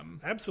validates them.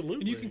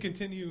 Absolutely. And you can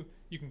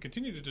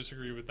continue to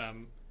disagree with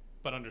them,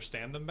 but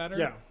understand them better.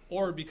 Yeah.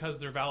 Or because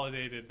they're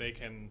validated,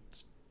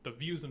 the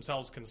views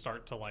themselves can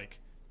start to like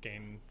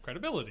gain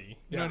credibility.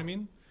 You know what I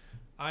mean?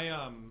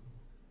 I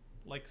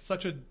like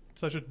such a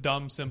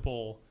dumb,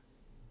 simple,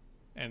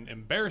 and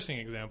embarrassing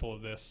example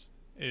of this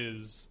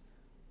is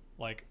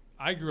like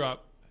I grew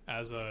up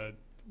as a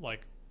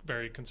like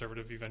very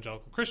conservative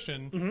evangelical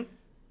Christian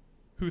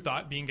who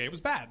thought being gay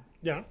was bad.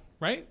 Yeah.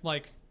 Right?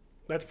 Like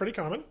that's pretty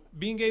common.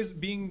 Being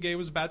gay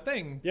was a bad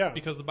thing. Yeah.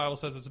 Because the Bible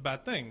says it's a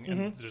bad thing.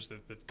 And just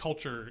the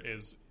culture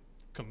is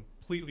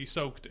completely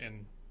soaked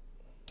in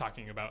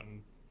talking about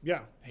and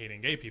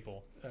hating gay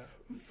people.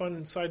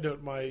 Fun side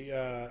note,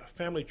 my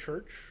family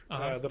church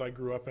that I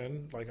grew up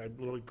in, like I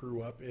literally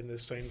grew up in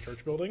this same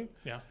church building,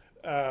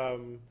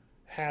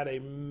 had a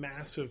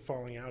massive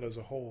falling out as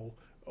a whole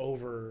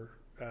over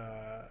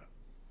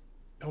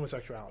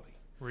homosexuality.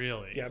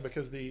 Really? Yeah,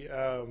 because the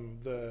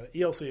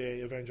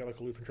ELCA,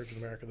 Evangelical Lutheran Church of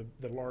America,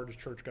 the large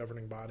church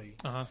governing body,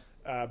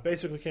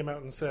 basically came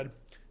out and said,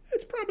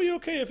 it's probably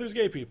okay if there's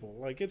gay people.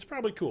 Like, it's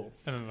probably cool.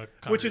 And then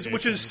the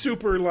which is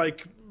super,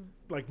 like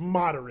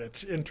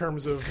moderate in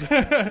terms of...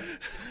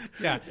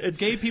 Yeah,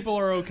 gay people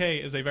are okay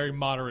is a very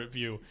moderate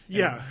view.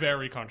 And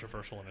very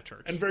controversial in a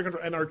church.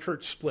 And our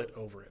church split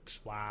over it.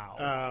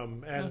 Wow.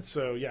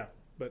 So, yeah.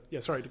 But, yeah,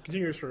 sorry, to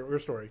continue your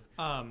story.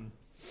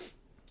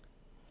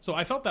 So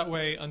I felt that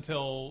way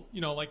until,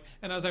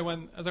 and as I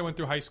went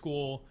through high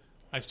school,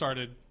 I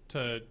started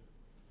to,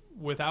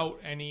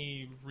 without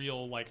any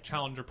real like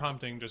challenge or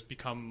prompting, just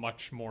become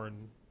much more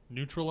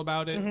neutral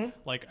about it.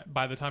 Like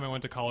by the time I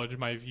went to college,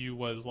 my view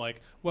was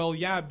like, well,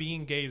 yeah,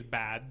 being gay is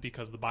bad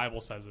because the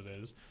Bible says it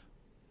is,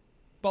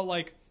 but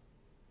like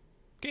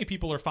gay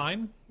people are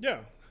fine. Yeah.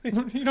 You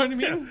know what I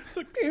mean? Yeah. It's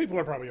like gay people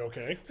are probably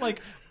okay. Like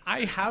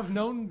I have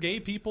known gay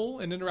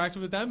people and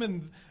interacted with them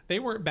and they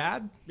weren't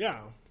bad.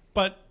 Yeah.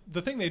 But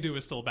the thing they do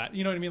is still bad.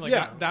 You know what I mean?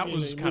 Like that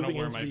was kind of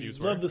where my views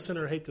were. Love the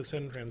sinner, hate the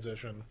sin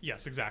transition.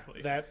 Yes,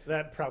 exactly.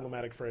 That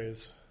problematic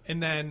phrase.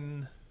 And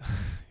then,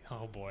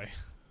 oh boy.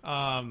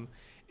 And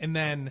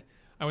then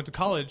I went to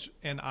college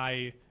and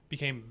I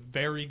became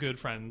very good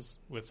friends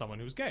with someone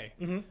who was gay.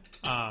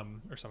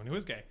 Or someone who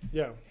is gay.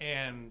 Yeah.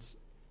 And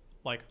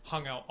like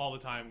hung out all the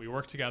time. We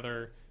worked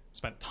together,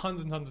 spent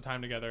tons and tons of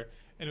time together,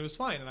 and it was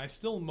fine. And I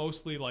still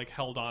mostly like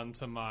held on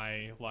to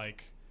my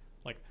like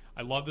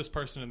I love this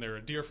person and they're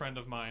a dear friend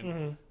of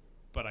mine,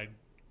 but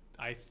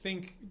I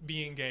think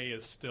being gay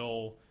is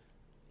still,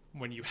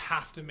 when you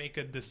have to make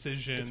a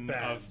decision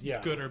of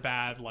good or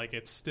bad, like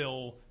it's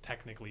still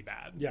technically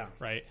bad. Yeah.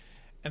 Right.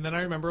 And then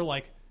I remember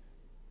like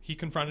he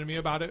confronted me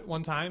about it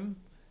one time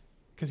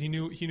because he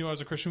knew I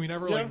was a Christian. We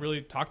never like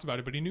really talked about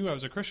it, but he knew I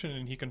was a Christian,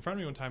 and he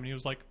confronted me one time and he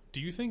was like,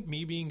 "Do you think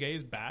me being gay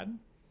is bad?"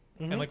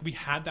 And like we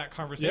had that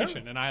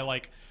conversation, and I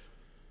like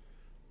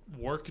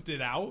worked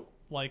it out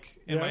like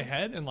in my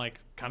head and like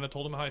kind of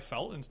told him how I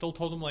felt, and still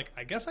told him like,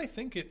 I guess I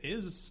think it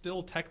is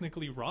still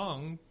technically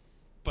wrong,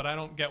 but I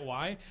don't get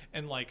why.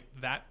 And like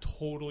that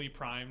totally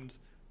primed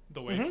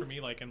the way for me,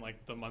 like in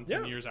like the months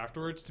and years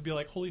afterwards, to be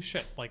like, holy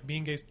shit, like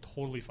being gay is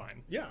totally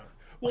fine. Yeah.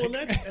 Well,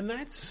 like, and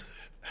that's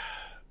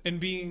and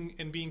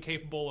being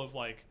capable of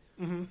like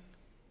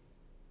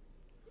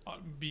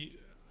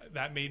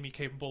that made me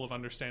capable of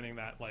understanding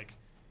that, like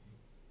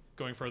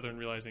going further and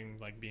realizing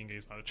like being gay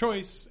is not a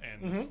choice,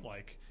 and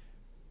like,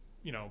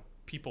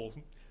 people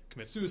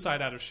commit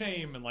suicide out of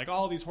shame, and like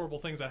all these horrible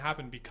things that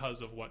happen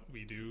because of what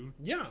we do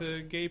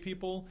to gay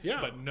people. Yeah.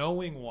 But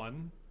knowing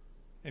one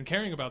and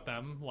caring about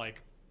them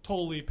like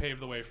totally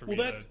paved the way for me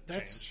to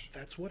change.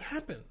 That's what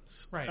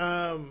happens. Right.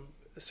 And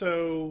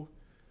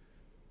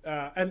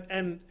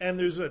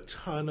there's a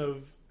ton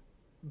of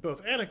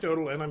both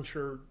anecdotal and I'm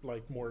sure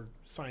like more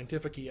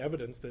scientific-y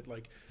evidence that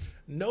like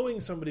knowing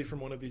somebody from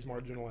one of these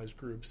marginalized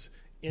groups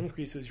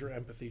increases your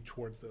empathy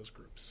towards those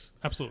groups.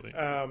 Absolutely.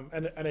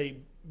 And a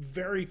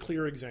very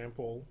clear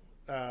example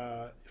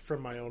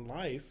from my own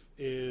life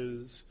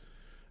is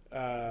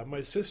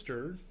my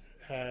sister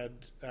had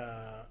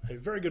a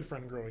very good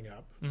friend growing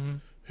up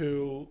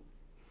who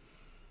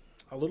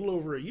a little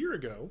over a year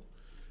ago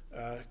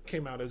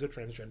came out as a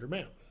transgender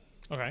man.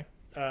 Okay.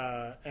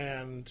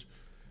 And,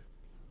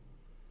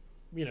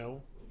 you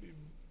know,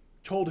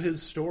 told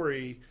his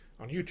story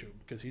on YouTube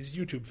because he's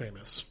YouTube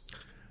famous.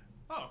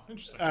 Oh,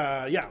 interesting.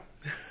 Yeah.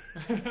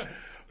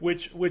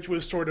 which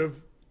was sort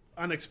of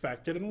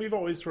unexpected, and we've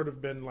always sort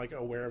of been like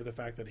aware of the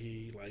fact that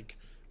he like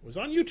was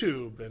on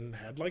YouTube and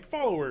had like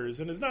followers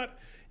and is not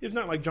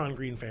like John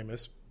Green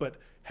famous, but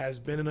has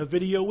been in a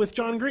video with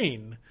John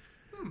Green.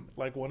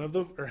 Like one of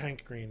the or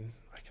Hank Green.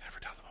 I can never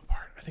tell them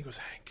apart. I think it was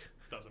Hank.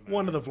 Doesn't matter.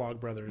 One of the Vlog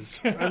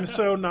brothers. I'm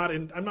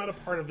not a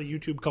part of the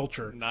YouTube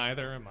culture.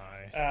 Neither am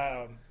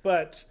I.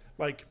 But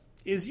like,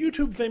 is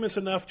YouTube famous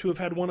enough to have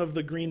had one of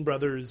the Green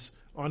brothers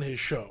on his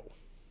show?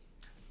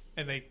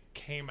 And they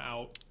came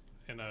out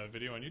in a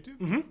video on YouTube?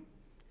 Mm-hmm.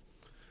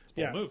 It's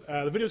a bold move.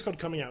 The video is called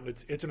Coming Out,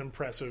 and it's an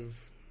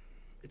impressive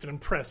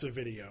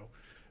video.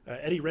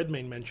 Eddie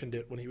Redmayne mentioned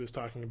it when he was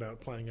talking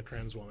about playing a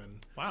trans woman.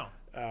 Wow.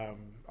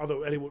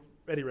 Although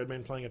Eddie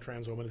Redmayne playing a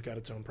trans woman has got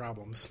its own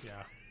problems.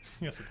 Yeah.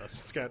 Yes, it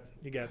does.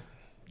 You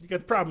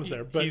got problems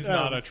there. But he's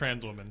not a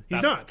trans woman.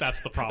 He's not.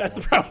 That's the problem.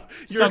 That's the problem.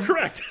 You're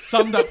correct.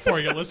 Summed up for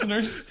you,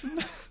 listeners.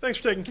 Thanks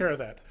for taking care of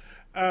that.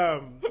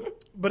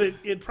 But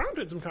it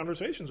prompted some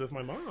conversations with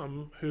my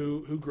mom,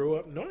 who grew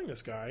up knowing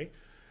this guy,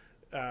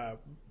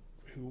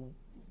 who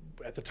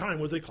at the time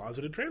was a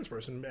closeted trans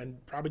person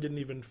and probably didn't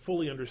even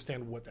fully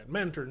understand what that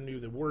meant or knew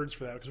the words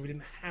for that because we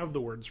didn't have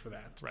the words for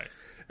that. Right.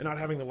 And not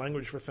having the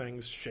language for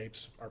things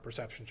shapes our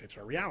perception, shapes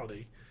our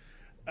reality.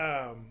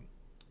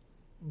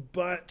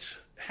 But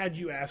had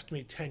you asked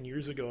me 10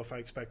 years ago if I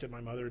expected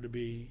my mother to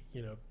be,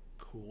 you know,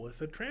 cool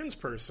with a trans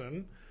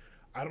person,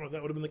 I don't know if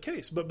that would have been the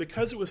case. But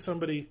because it was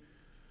somebody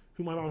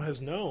who my mom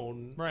has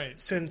known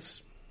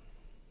since,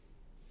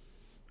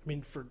 I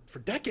mean, for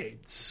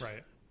decades.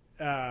 Right.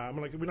 I'm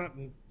like, we're not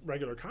in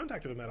regular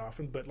contact with him that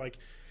often, but like,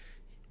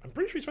 I'm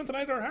pretty sure he spent the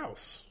night at our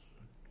house,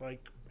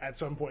 like at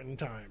some point in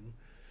time.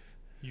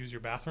 Use your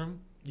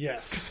bathroom?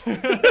 Yes.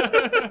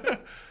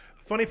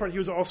 Funny part, he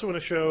was also in a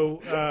show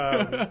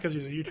because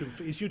he's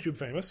YouTube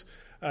famous.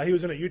 He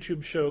was in a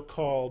YouTube show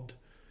called,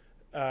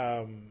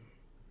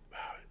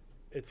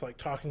 it's like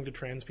Talking to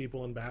Trans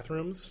People in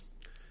Bathrooms,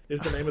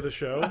 is the name of the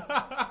show.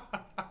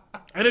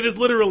 And it is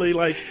literally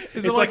like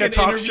it's like a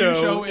talk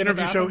show,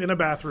 interview show in a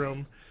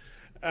bathroom.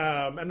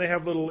 And they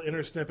have little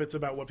inner snippets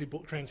about what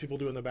trans people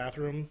do in the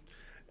bathroom,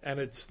 and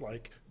it's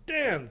like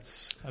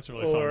dance. That's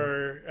really fun.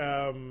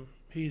 Or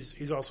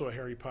he's also a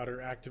Harry Potter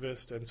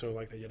activist, and so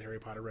like they get Harry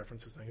Potter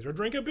references things, or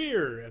drink a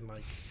beer, and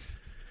like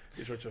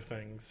these sorts of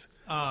things.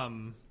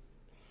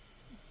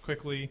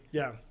 Quickly,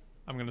 yeah,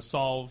 I'm going to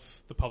solve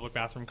the public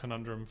bathroom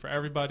conundrum for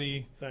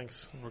everybody.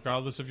 Thanks.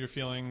 Regardless of your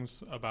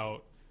feelings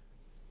about,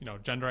 you know,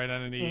 gender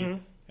identity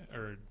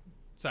or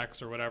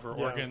sex or whatever,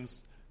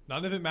 organs,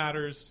 none of it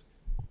matters.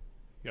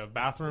 You have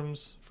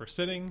bathrooms for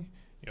sitting.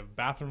 You have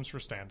bathrooms for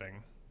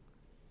standing.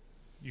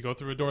 You go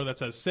through a door that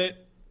says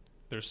sit.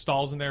 There's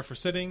stalls in there for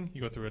sitting.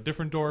 You go through a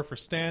different door for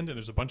stand, and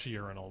there's a bunch of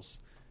urinals.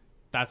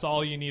 That's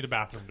all you need a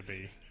bathroom to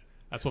be.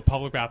 That's what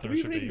public bathrooms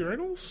should be. Do you need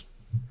urinals?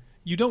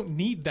 You don't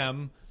need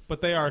them,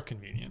 but they are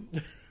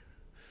convenient.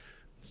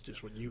 It's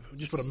just what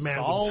a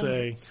man would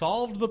say.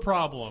 Solved the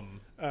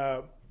problem.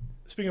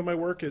 Speaking of my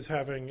work, is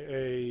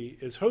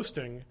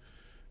hosting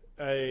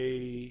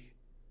a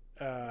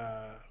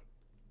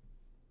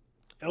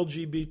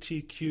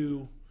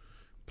LGBTQ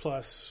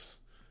plus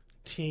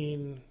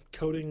teen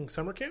coding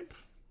summer camp.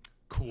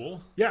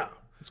 Cool. Yeah,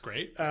 that's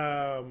great.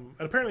 And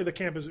apparently the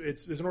camp there's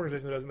an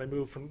organization that does,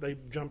 and they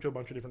jump to a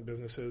bunch of different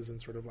businesses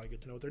and sort of like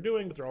get to know what they're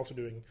doing, but they're also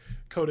doing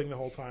coding the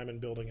whole time and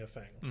building a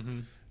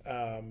thing.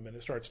 And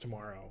it starts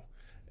tomorrow.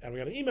 And we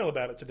got an email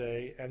about it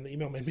today, and the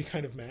email made me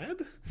kind of mad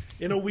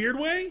in a weird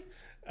way,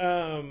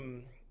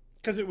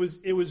 because it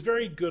was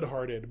very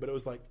good-hearted, but it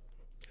was like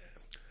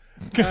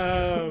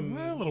a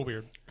little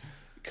weird.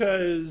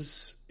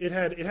 Because it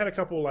had a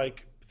couple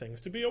like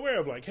things to be aware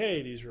of, like,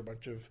 hey, these are a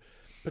bunch of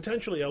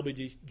potentially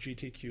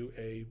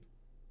LGBTQA,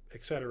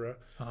 etc.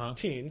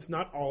 Teens.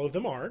 Not all of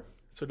them are,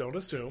 so don't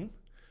assume.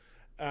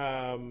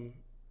 And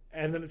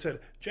then it said,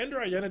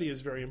 gender identity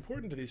is very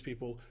important to these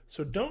people,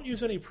 so don't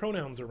use any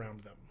pronouns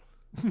around them.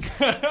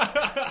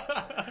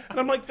 And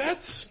I'm like,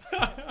 that's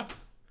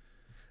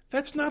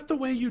not the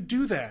way you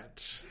do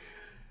that.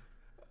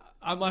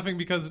 I'm laughing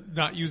because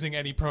not using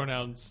any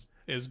pronouns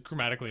is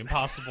grammatically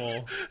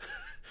impossible.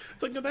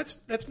 It's like, no, that's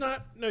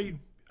not. No,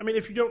 I mean,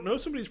 if you don't know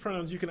somebody's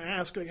pronouns, you can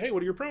ask, like, hey,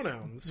 what are your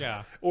pronouns?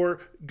 Yeah. Or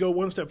go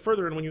one step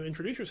further, and when you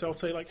introduce yourself,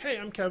 say, like, hey,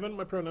 I'm Kevin.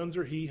 My pronouns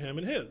are he, him,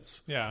 and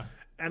his. Yeah.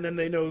 And then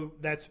they know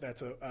that's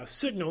a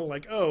signal,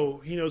 like, oh,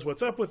 he knows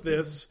what's up with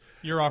this.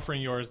 You're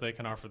offering yours, they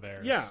can offer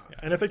theirs. Yeah.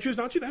 And if they choose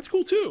not to, that's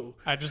cool, too.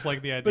 I just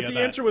like the idea But the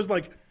answer was,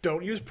 like,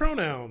 don't use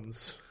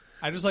pronouns.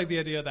 I just like the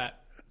idea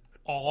that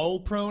all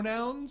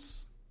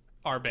pronouns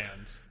are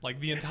banned. Like,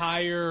 the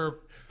entire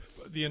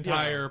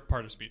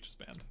part of speech is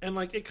banned. And,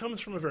 like, it comes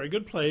from a very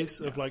good place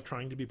of, like,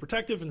 trying to be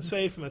protective and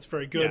safe, and that's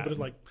very good. Yeah. But, it's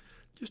like,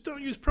 just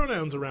don't use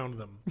pronouns around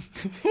them.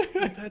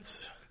 Like,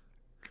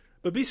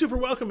 but be super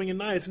welcoming and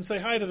nice and say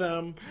hi to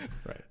them.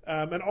 Right.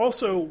 And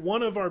also,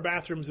 one of our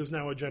bathrooms is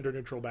now a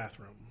gender-neutral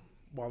bathroom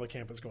while the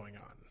camp is going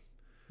on.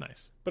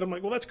 Nice. But I'm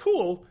like, well, that's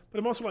cool. But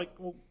I'm also like,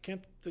 well,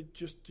 can't they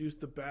just use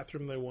the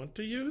bathroom they want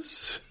to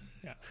use?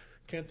 Yeah.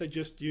 Can't they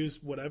just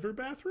use whatever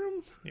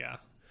bathroom? Yeah.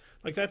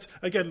 Like, that's,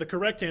 again, the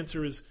correct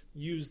answer is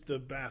use the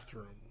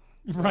bathroom.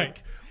 Right.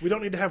 Like, we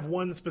don't need to have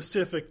one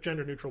specific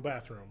gender-neutral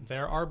bathroom.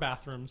 There are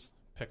bathrooms.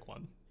 Pick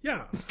one.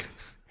 Yeah.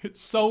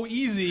 It's so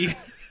easy.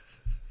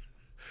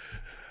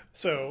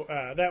 So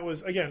that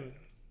was, again,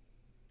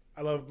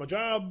 I love my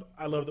job.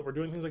 I love that we're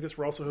doing things like this.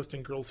 We're also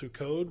hosting Girls Who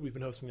Code. We've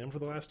been hosting them for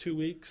the last 2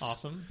 weeks.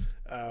 Awesome.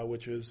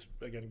 Which is,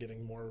 again,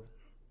 getting more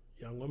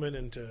young women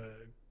into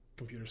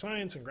computer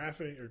science and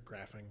graphing.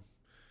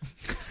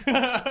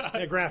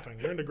 Yeah,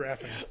 graphing. They're into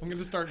graphing. I'm going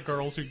to start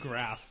Girls Who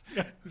Graph,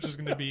 which is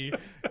going to be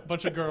a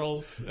bunch of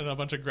girls and a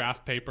bunch of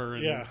graph paper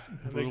and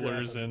and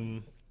rulers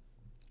and...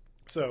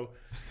 So,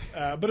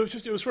 but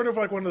it was sort of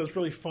like one of those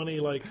really funny,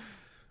 like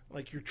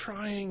you're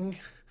trying...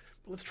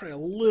 Let's try a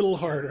little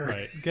harder.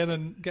 Right.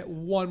 Get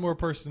one more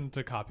person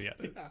to copy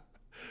it. Yeah.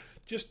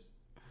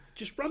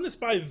 Just run this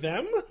by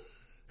them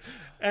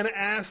and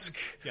ask,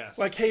 Yes.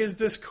 like, hey, is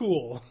this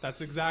cool?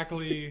 That's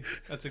exactly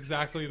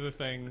the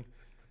thing.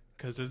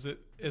 Because is it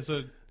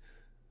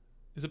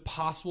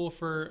possible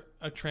for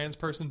a trans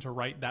person to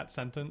write that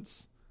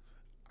sentence?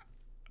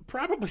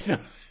 Probably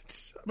not.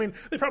 I mean,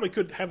 they probably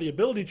could have the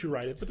ability to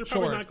write it, but they're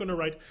probably Sure. not going to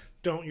write,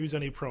 don't use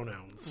any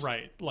pronouns.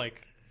 Right.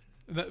 Like...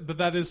 But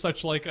that is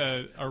such like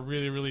a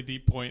really, really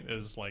deep point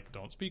is like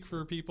don't speak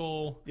for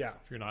people Yeah.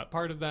 if you're not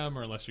part of them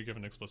or unless you're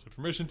given explicit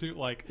permission to.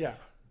 Like Yeah.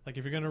 like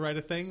if you're going to write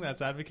a thing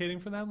that's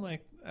advocating for them,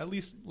 like at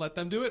least let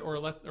them do it or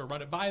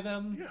run it by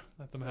them. Yeah.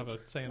 Let them have a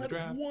say in the Let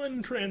draft.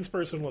 one trans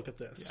person look at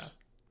this.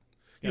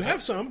 Yeah. You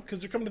have some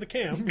because they're coming to the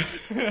camp.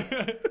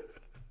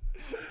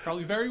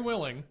 Probably very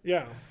willing.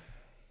 Yeah.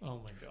 Oh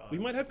my god. We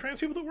might have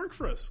trans people that work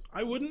for us.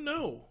 I wouldn't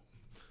know.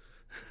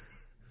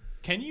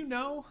 Can you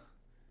know?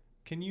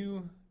 Can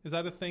you? Is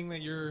that a thing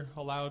that you're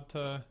allowed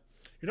to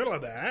You're not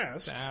allowed to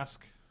ask.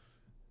 ask?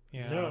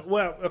 Yeah. No.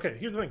 Well, okay,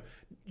 here's the thing.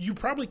 You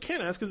probably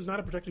can ask because it's not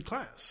a protected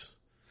class.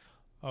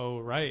 Oh,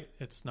 right.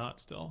 It's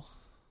not still.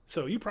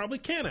 So you probably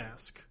can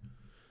ask.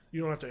 You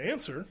don't have to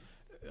answer.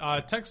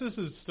 Texas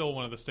is still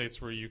one of the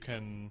states where you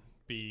can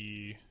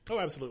be Oh,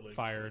 absolutely.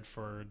 fired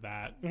for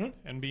that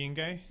and being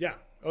gay. Yeah.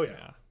 Oh, yeah.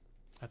 Yeah.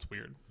 That's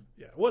weird.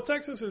 Yeah. Well,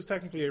 Texas is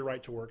technically a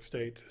right to work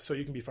state, so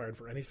you can be fired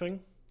for anything.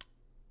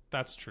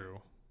 That's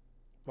true.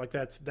 Like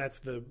that's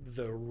the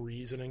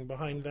reasoning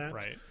behind that.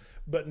 Right.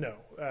 But no,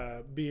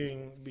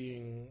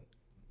 being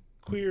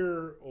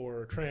queer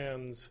or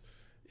trans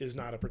is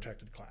not a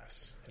protected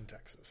class in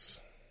Texas.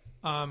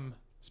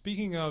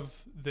 Speaking of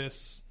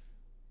this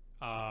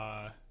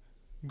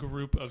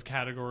group of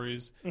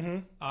categories,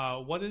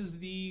 what is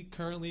the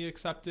currently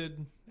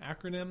accepted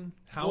acronym?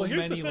 How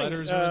Here's the many thing.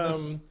 letters are in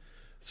this?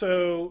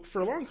 So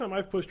for a long time,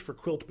 I've pushed for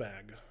quilt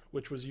bag,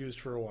 which was used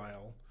for a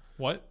while.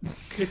 What?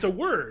 It's a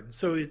word,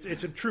 so it's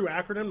a true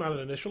acronym, not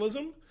an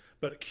initialism.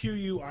 But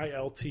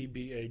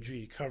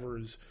QUILTBAG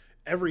covers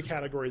every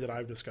category that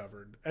I've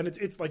discovered, and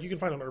it's like you can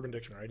find it on Urban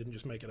Dictionary. I didn't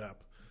just make it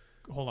up.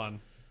 Hold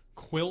on.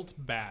 Quilt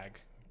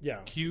bag. Yeah.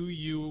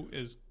 QU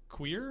is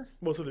queer?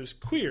 Well, so there's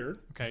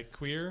queer. Okay,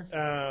 queer.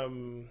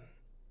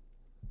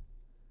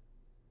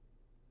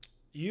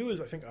 U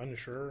is, I think,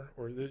 unsure,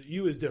 or the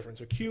U is different.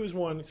 So Q is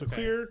one. So Okay.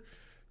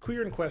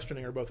 queer and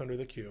questioning are both under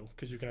the Q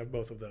because you can have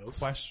both of those.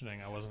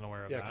 Questioning. I wasn't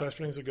aware of Yeah, that.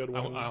 questioning is a good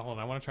one. Hold on.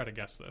 I want to try to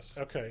guess this.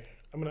 Okay,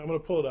 I'm gonna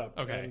pull it up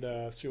Okay.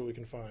 and see what we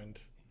can find.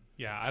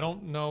 Yeah, I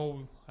don't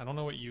know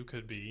what you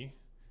could be.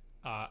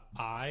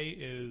 I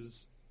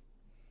is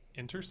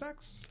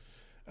intersex.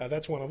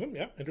 That's one of them.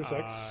 Yeah,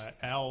 intersex.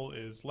 L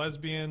is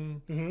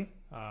lesbian.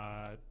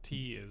 Mm-hmm.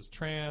 T is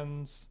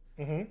trans.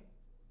 Mm-hmm.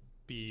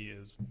 B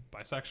is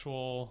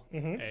bisexual.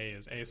 Mm-hmm. A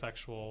is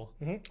asexual.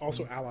 Mm-hmm.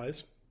 Also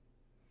allies.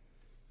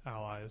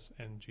 Allies.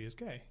 And G is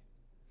gay.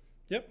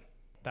 Yep.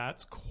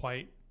 That's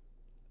quite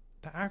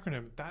the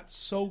acronym. That's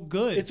so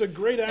good. It's a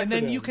great acronym. And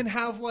then you can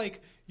have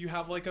you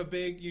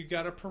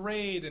got a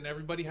parade and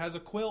everybody has a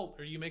quilt,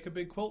 or you make a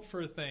big quilt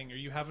for a thing, or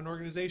you have an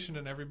organization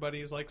and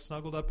everybody is like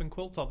snuggled up in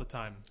quilts all the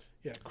time.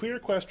 Yeah, queer,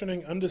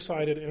 questioning,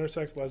 undecided,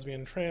 intersex,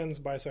 lesbian, trans,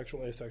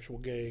 bisexual, asexual,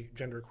 gay,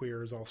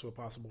 genderqueer is also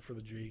possible for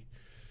the G.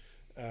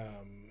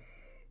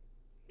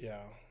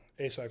 Yeah,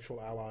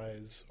 asexual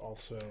allies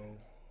also.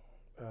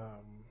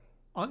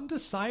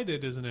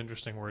 Undecided is an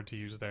interesting word to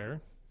use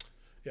there.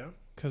 Yeah.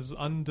 Because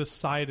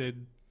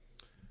undecided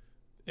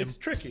It's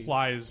tricky.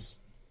 implies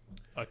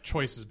a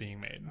choice is being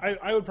made.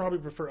 I would probably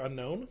prefer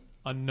unknown,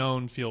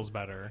 Unknown feels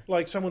better.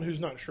 like someone who's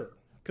not sure,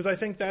 because I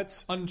think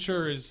that's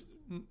Unsure is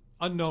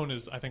unknown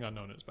is I think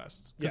unknown is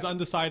best because Yeah.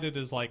 undecided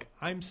is like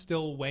I'm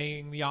still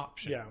weighing the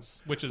options,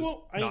 which is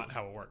Well, not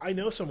how it works. I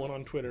know someone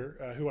on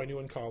Twitter who I knew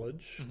in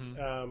college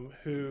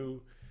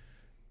who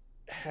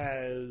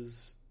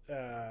has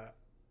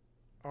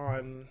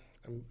on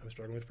I'm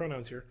struggling with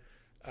pronouns here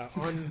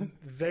on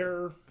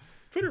their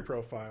Twitter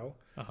profile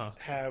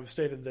have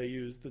stated they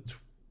use the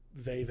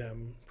they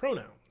them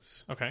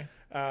pronouns. Okay.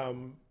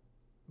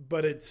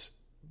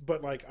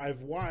 But like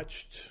I've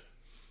watched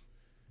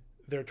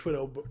their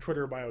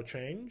Twitter bio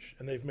change,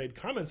 and they've made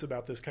comments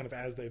about this kind of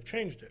as they've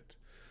changed it.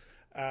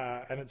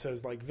 And it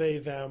says like they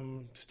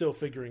them still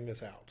figuring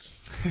this out.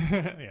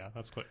 Yeah,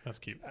 that's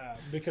cute.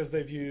 Because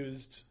they've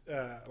used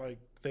like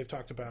they've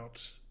talked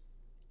about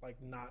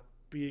like not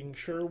being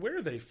sure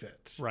where they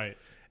fit, Right.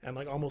 and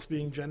like almost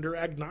being gender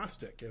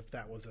agnostic if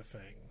that was a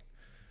thing.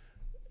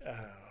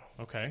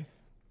 Okay.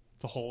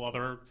 It's a whole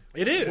other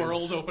It is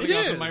world opening It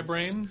up is. in my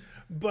brain.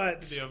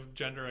 But The of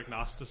gender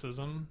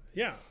agnosticism.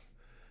 yeah,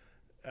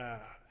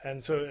 and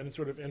it's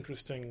sort of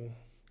interesting.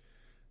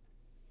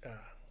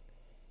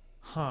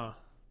 Huh.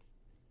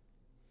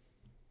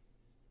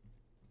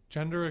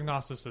 Gender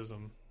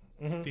agnosticism.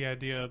 The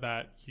idea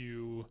that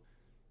you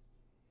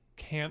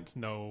can't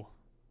know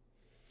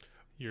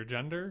your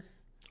gender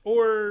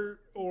Or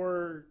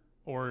or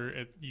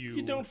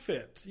you don't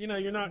fit. You know,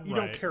 you don't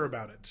Right. care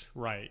about it.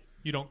 right.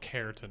 You don't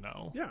care to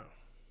know. Yeah.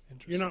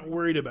 Interesting. You're not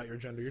worried about your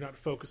gender. You're not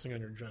focusing on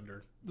your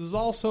gender. This is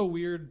also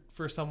weird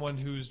for someone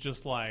who's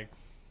just like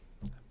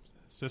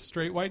cis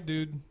straight white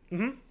dude.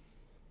 Mm-hmm.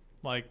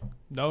 Like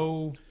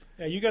no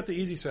Yeah, you got the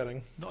easy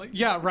setting.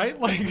 yeah, right?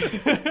 Like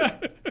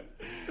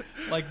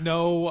like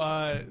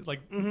no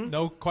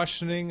no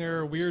questioning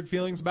or weird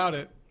feelings about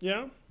it.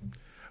 Yeah.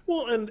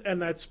 Well,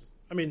 and that's,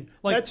 I mean,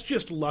 Like- that's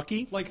just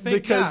lucky. like,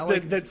 because yeah,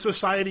 like- that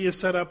society is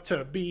set up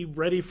to be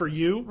ready for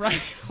you.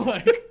 Right?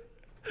 Like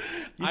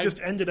You I-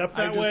 just ended up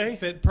I that just way.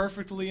 fit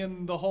perfectly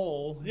in the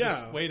hole,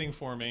 Yeah. just waiting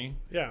for me,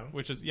 Yeah.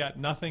 which is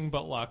nothing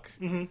but luck.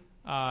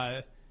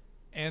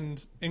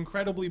 And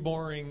incredibly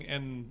boring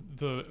in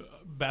the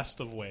best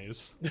of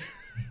ways.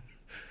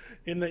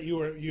 In that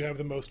you have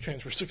the most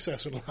chance for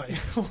success in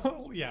life.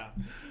 Well, yeah.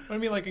 I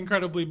mean, like,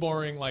 incredibly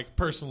boring, like,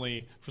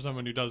 personally, for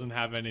someone who doesn't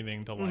have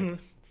anything to, like,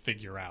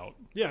 figure out.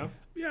 Yeah.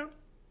 Yeah.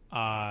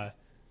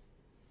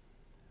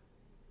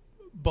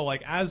 But,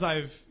 like, I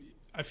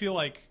feel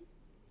like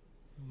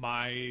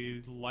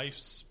my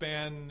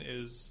lifespan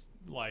is,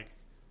 like,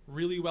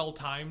 really well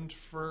timed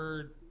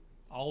for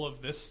all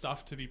of this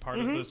stuff to be part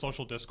of the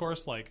social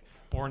discourse. Like,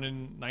 born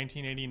in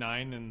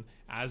 1989, and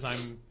as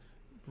I'm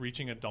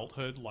reaching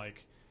adulthood,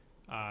 like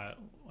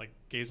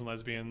gays and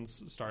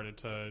lesbians started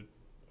to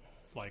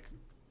like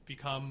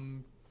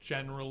become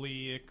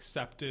generally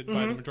accepted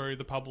by the majority of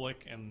the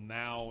public, and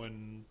now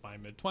in my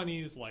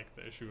mid-20s, like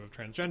the issue of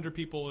transgender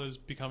people is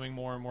becoming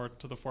more and more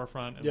to the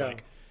forefront, and Yeah.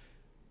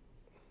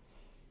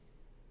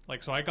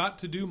 like so I got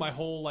to do my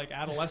whole like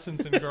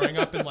adolescence and growing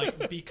up and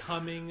like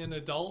becoming an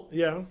adult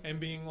Yeah. and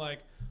being like,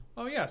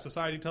 oh yeah,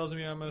 society tells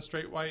me I'm a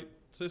straight white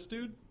cis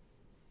dude.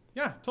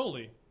 Yeah,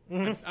 totally.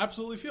 I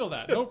absolutely feel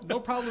that. No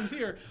problems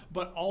here.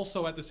 But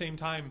also at the same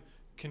time,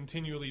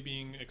 continually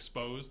being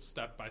exposed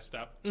step by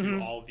step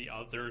to all the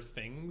other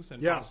things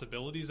and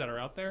possibilities that are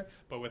out there,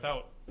 but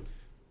without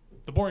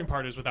the boring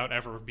part is without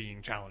ever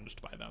being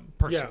challenged by them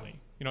personally.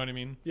 You know what I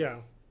mean? Yeah.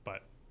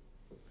 But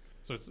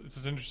so it's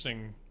an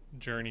interesting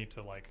journey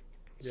to like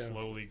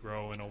slowly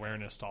grow in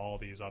awareness to all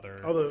these other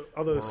Although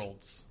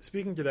worlds.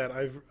 Speaking to that,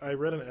 I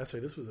read an essay.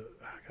 This was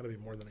got to be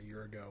more than a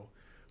year ago.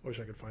 I wish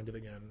I could find it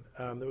again.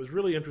 That was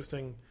really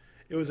interesting.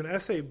 It was an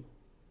essay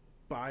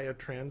by a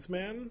trans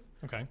man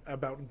Okay.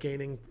 about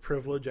gaining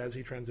privilege as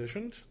he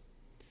transitioned.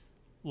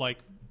 Like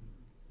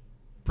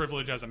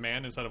privilege as a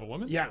man instead of a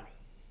woman? Yeah.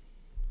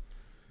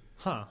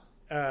 Huh.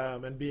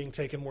 And being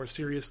taken more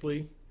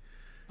seriously.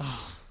 Well,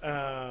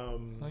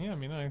 yeah, I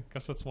mean, I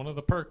guess that's one of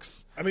the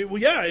perks. I mean,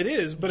 well, yeah, it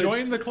is. But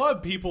Join the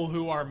club, people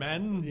who are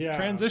men. Yeah.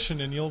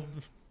 Transition, and you'll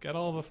get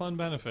all the fun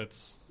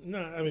benefits. No,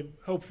 I mean,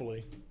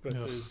 hopefully, but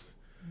Ugh. there's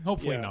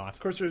Hopefully yeah. not. Of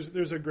course,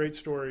 there's a great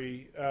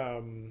story.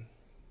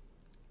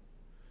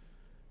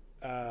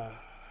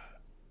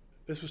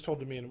 This was told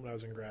to me when I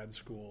was in grad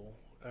school.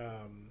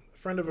 A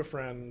friend of a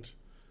friend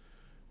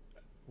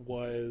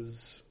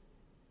was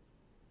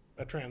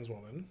a trans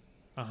woman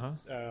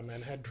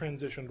and had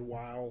transitioned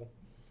while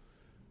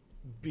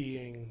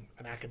being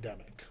an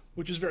academic,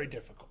 which is very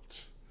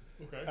difficult.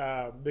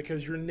 Okay.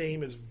 Because your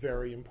name is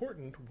very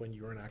important when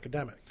you're an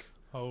academic.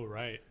 Oh,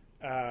 right.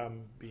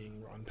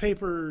 Being on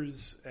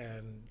papers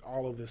and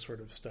all of this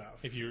sort of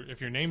stuff. If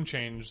your name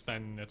changed,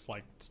 then it's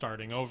like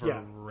starting over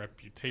Yeah.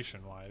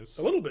 reputation wise.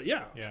 A little bit,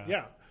 yeah.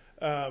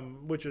 Yeah.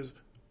 Which is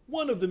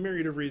one of the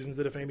myriad of reasons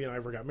that if Amy and I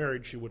ever got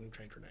married, she wouldn't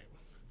change her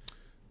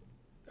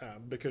name.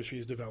 Because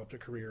she's developed a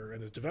career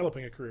and is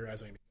developing a career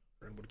as Amy.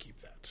 and would keep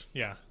that.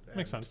 Yeah,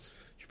 makes And sense.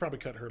 She probably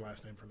cut her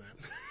last name from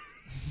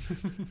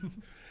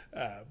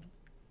that.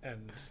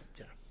 And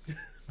yeah,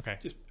 Okay,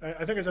 just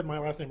I think I said my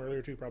last name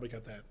earlier too. Probably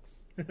cut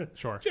that.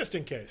 sure. Just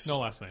in case. No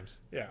last names.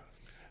 Yeah.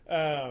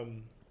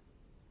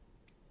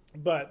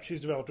 But she's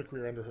developed a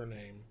career under her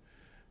name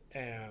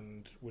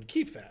and would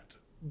keep that.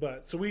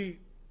 But so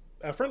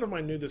a friend of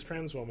mine knew this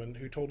trans woman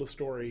who told a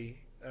story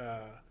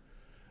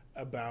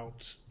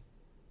about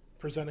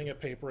presenting a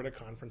paper at a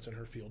conference in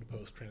her field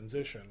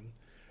post-transition,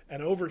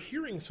 and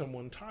overhearing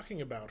someone talking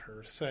about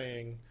her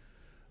saying,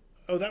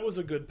 "Oh, that was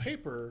a good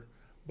paper,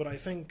 but I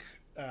think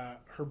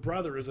her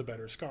brother is a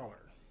better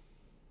scholar."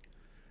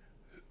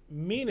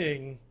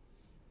 Meaning,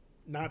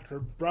 not her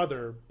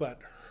brother, but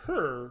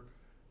her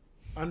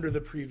under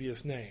the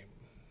previous name.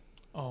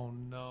 Oh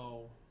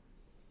no.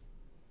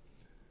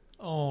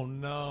 Oh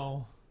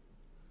no.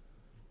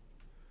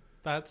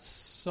 That's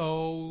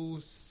so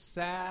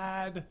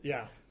sad.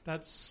 Yeah.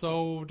 That's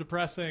so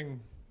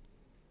depressing.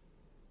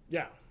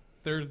 Yeah.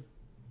 They're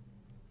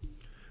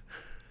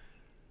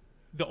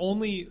the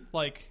only,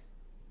 like,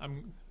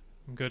 I'm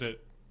good at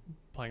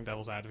playing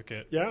devil's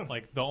advocate. Yeah.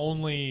 Like the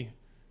only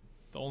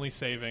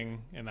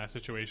saving in that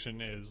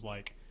situation is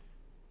like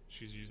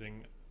she's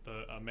using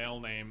a male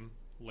name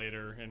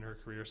later in her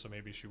career, so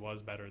maybe she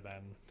was better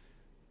than.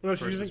 No,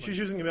 she's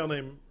using a male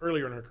name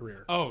earlier in her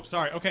career. Oh,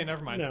 sorry. Okay,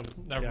 never mind. No,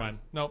 Never yeah. mind.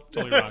 Nope,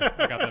 totally wrong.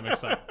 I got that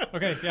mixed up.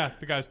 Okay, yeah,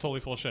 the guy's totally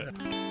full of shit.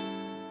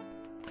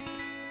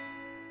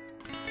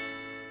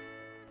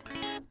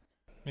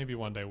 Maybe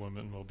one day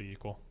women will be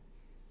equal.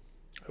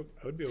 I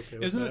would be okay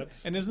with Isn't that. it?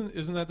 And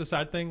isn't that the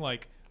sad thing?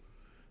 Like,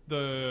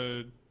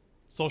 the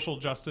social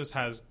justice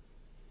has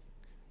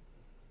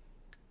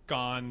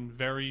gone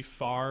very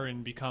far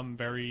and become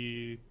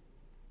very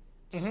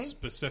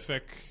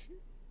specific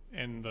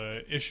in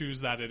the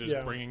issues that it is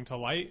Yeah. bringing to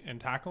light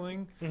and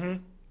tackling.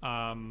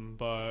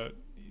 But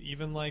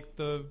even like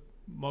the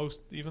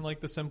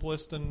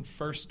simplest and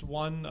first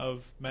one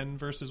of men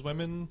versus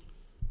women,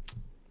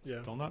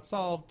 Yeah. still not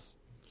solved.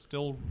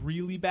 Still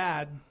really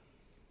bad.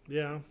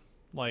 Yeah.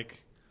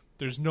 Like,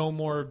 there's no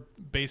more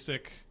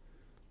basic,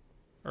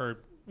 or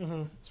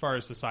as far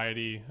as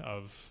society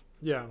of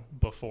Yeah.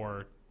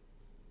 before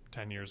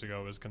 10 years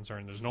ago is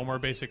concerned, there's no more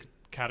basic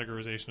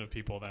categorization of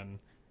people than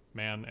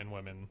man and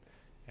women.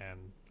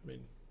 And I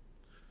mean,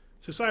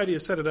 society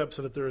has set it up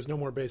so that there is no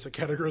more basic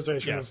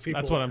categorization yes, of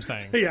people. that's what I'm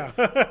saying. Yeah.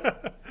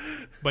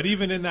 But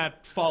even in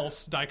that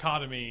false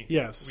dichotomy,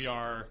 Yes.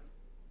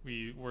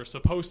 we were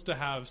supposed to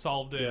have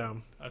solved it Yeah.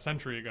 a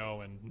century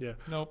ago, and Yeah.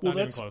 nope, Well, not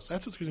even that's close.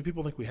 what's crazy.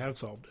 People think we have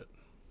solved it.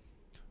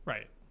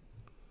 Right.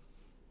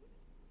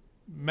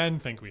 Men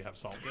think we have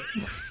solved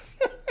it.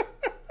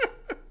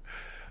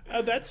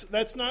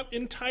 That's not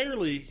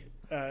entirely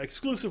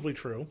exclusively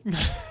true,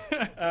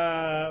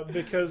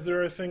 because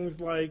there are things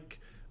like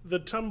the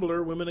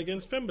Tumblr Women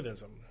Against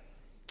Feminism,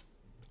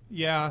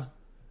 Yeah.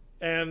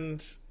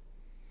 and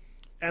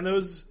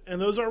those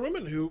are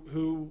women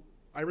who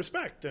I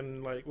respect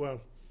and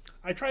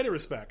I try to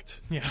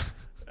respect, Yeah.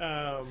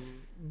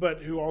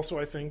 but who also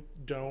I think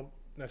don't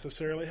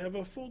necessarily have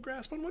a full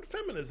grasp on what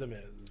feminism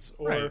is,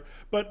 Right.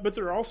 but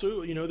there are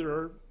also there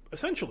are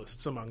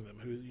essentialists among them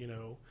who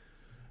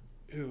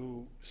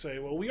say,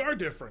 well, we are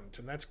different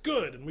and that's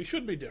good and we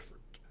should be different.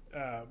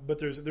 But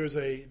there's an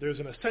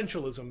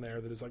essentialism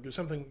there that is like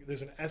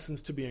there's an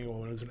essence to being a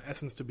woman, there's an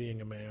essence to being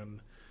a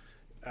man,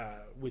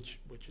 which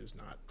is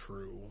not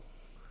true.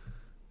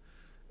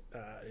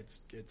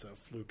 It's a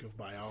fluke of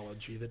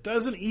biology that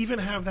doesn't even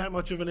have that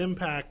much of an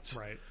impact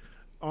Right.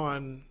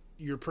 on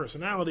your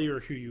personality or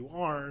who you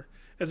are. It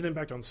has an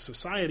impact on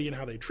society and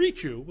how they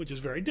treat you, which is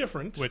very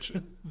different. Which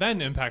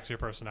then impacts your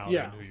personality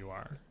Yeah. and who you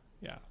are.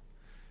 Yeah.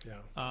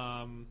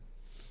 Yeah.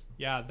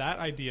 Yeah, that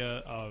idea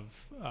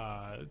of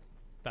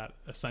that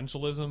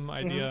essentialism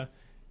idea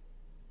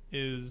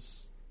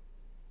is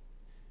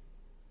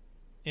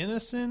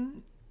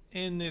innocent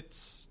in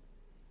its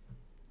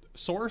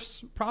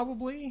source,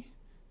 probably.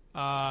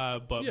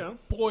 But Yeah.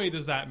 boy,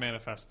 does that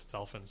manifest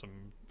itself in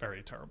some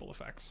very terrible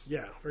effects.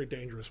 Yeah, very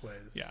dangerous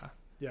ways. Yeah.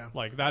 Yeah.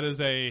 Like, that is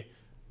a,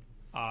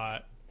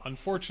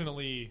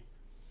 unfortunately,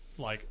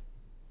 like,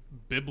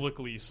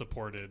 biblically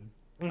supported,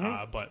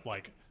 but,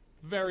 like,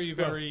 very,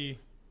 very...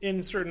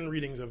 In certain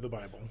readings of the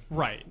Bible.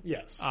 Right.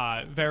 Yes.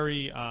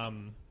 Very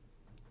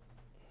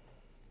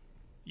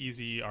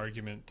easy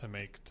argument to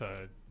make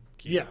to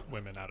keep Yeah.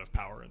 women out of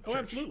power in the Oh, church.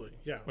 absolutely.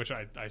 Yeah. Which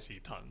I see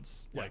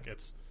tons. Yeah. Like,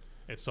 it's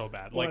so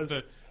bad. Well,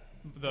 Like,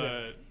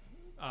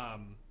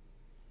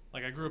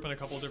 like, I grew up in a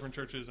couple of different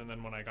churches, and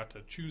then when I got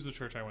to choose the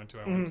church I went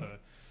to,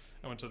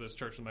 I went to this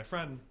church with my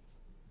friend,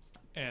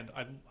 and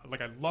I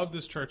love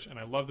this church and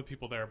I love the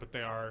people there, but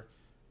they are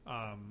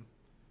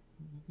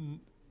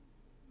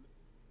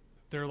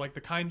they're like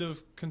the kind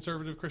of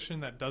conservative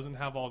Christian that doesn't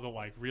have all the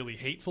like really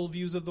hateful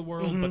views of the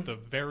world, but the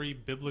very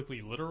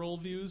biblically literal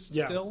views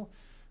still.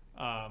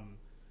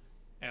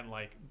 And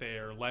like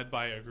they're led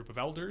by a group of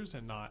elders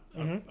and not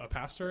a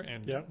pastor,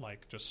 and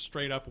like just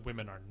straight up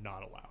women are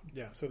not allowed.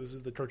 Yeah. So this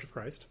is the Church of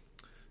Christ.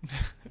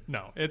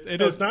 No, it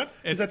No, is it's not.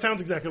 'Cause that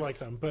sounds exactly like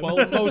them. But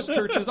well, most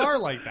churches are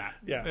like that.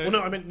 yeah. Well,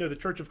 no, I mean, no. The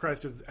Church of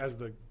Christ is as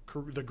the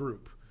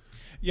group,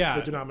 Yeah,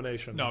 the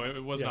denomination. No,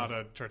 it was Yeah. not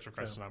a Church of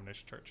Christ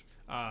denomination church.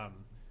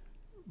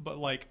 But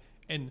like,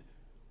 and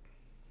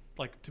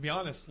like, to be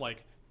honest,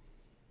 like,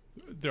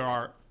 there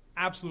are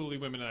absolutely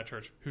women in that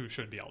church who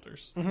should be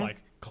elders. Like,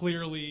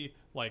 clearly,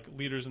 like,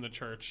 leaders in the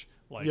church,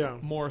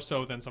 like, more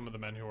so than some of the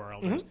men who are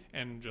elders,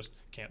 and just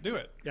can't do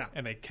it. Yeah.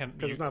 And they can't,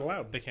 because it's not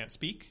allowed. they can't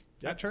speak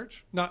at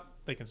church. Not,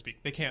 they can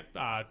speak. They can't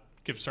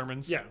give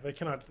sermons. Yeah, they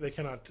cannot. They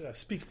cannot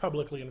speak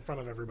publicly in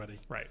front of everybody.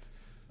 Right.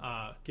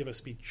 Give a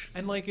speech.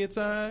 And like,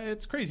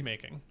 it's crazy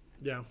making.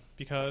 Yeah.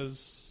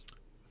 Because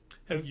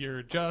Have-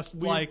 you're just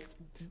like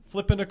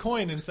flipping a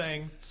coin and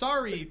saying,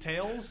 "Sorry,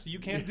 Tails, you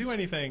can't do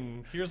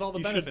anything. Here's all the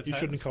benefits." You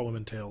shouldn't call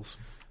women tails.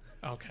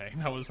 Okay,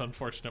 that was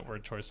unfortunate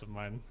word choice of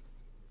mine.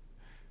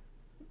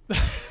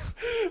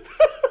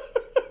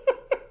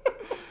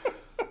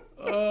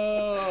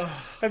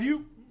 Have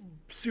you,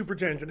 super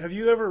tangent, have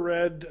you ever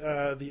read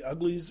the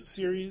Uglies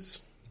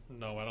series?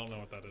 No, I don't know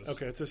what that is.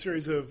 Okay, it's a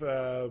series of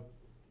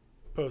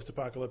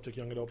post-apocalyptic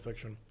young adult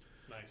fiction.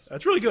 Nice.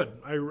 It's really good.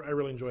 I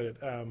really enjoyed it.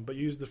 But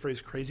you used the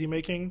phrase crazy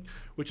making,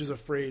 which is a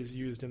phrase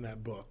used in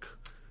that book,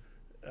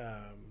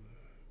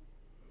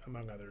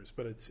 among others.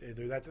 But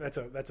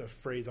that's a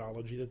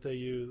phraseology that they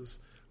use,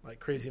 like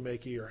crazy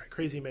making or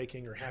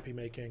happy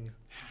making.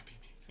 Happy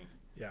making.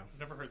 Yeah. I've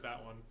never heard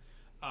that one.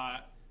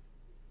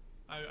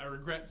 I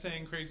regret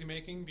saying crazy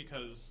making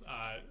because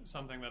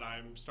something that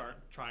I'm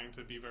trying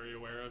to be very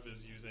aware of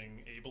is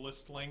using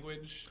ableist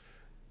language.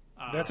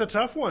 That's a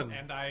tough one.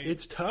 And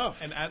it's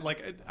tough. And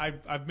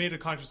I've made a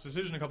conscious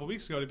decision a couple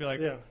weeks ago to be like,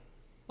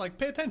 like,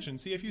 pay attention,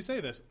 see if you say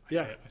this. I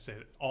say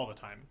it all the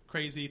time.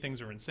 Crazy,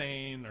 things are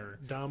insane, or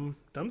dumb.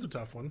 Dumb's a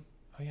tough one.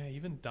 Oh yeah,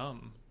 even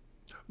dumb.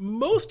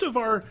 Most of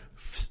our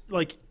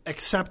like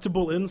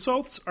acceptable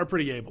insults are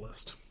pretty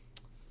ableist.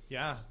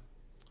 Yeah.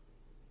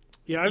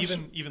 Yeah.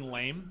 Even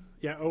lame.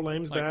 Yeah. Oh,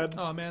 lame's Like, bad.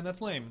 Oh man,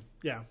 that's lame.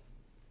 Yeah.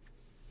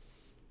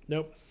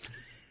 Nope.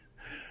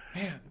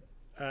 Man.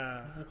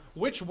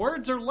 Which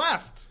words are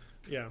left?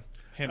 Yeah.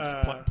 Hint,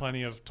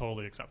 plenty of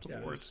totally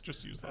acceptable words.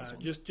 Just use those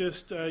ones.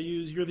 Just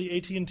use "you're the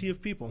AT&T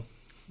of people."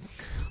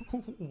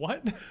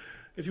 What?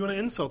 If you want to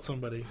insult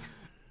somebody,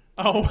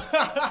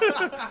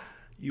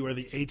 you are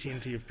the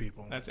AT&T of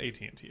people. That's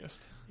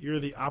AT&Tist. You're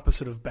the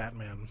opposite of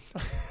Batman.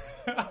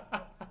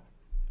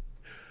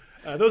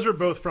 Those are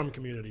both from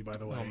Community, by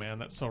the way. Oh man,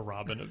 that's so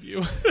Robin of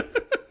you.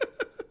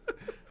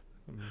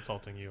 I'm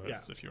insulting you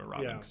as if you were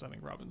Robin because I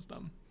think Robin's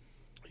dumb.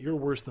 You're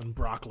worse than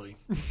broccoli.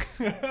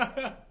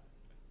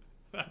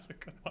 That's a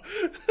good one.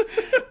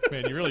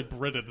 Man, you really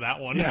Brited that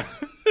one. Yeah.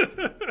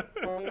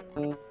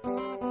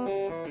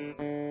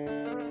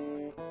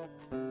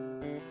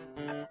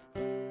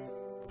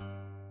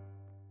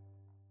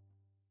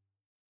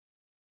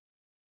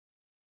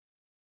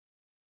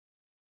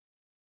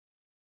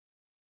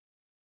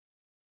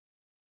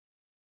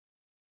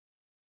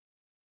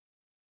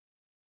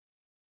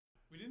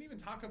 We didn't even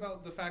talk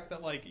about the fact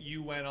that, like,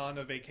 you went on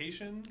a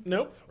vacation.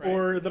 Nope. Right.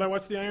 Or that I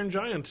watched The Iron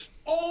Giant.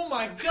 Oh,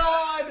 my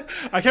God!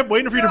 I kept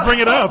waiting for you to bring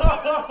it up.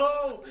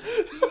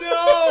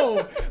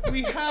 No!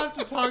 We have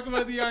to talk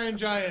about The Iron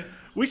Giant.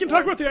 We can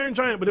talk about The Iron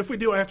Giant, but if we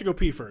do, I have to go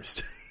pee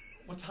first.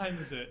 What time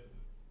is it?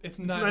 It's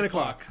 9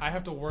 o'clock. I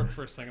have to work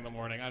first thing in the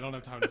morning. I don't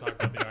have time to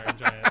talk about The Iron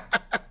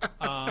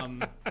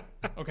Giant.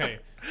 Okay.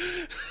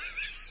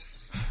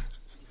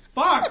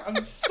 Fuck!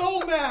 I'm so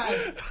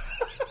mad!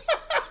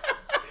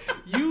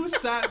 You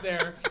sat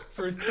there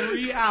for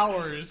 3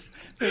 hours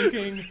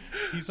thinking,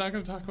 he's not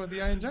going to talk about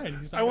the Iron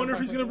Giant. I wonder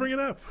if he's going to bring it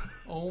up.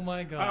 Oh,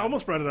 my God. I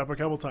almost brought it up a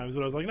couple times,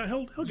 but I was like, no,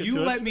 he'll get to it. You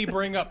let me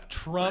bring up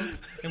Trump,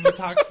 and we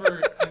talked for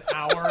an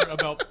hour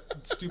about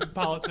stupid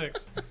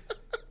politics.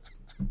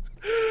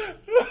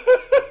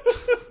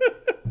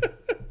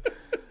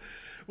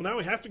 Well, now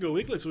we have to go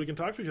weekly so we can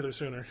talk to each other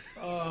sooner.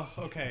 Oh,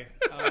 okay.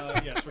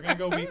 Yes, we're going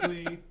to go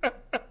weekly.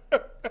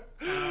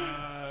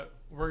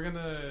 We're going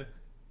to...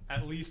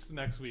 At least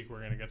next week, we're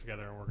going to get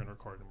together and we're going to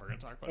record and we're going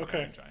to talk about the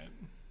Iron Giant.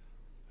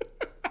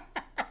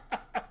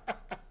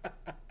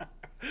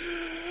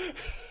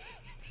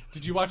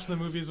 Did you watch the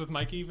Movies with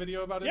Mikey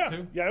video about it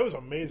too? Yeah, it was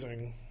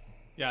amazing.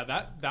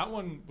 Yeah, that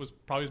one was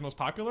probably his most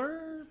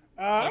popular.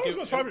 It was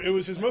most popular. It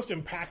was his most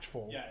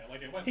impactful. Yeah,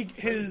 like it went.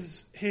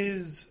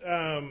 His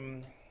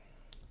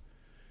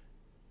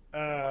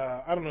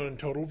I don't know in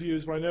total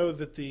views, but I know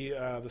that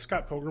the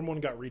Scott Pilgrim one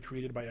got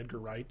retweeted by Edgar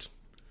Wright.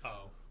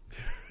 Oh,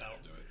 that'll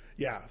do it.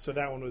 Yeah, so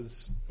that one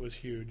was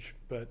huge,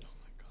 but oh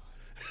my God,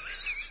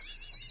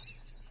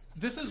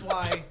 this is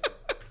why.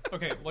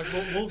 Okay, like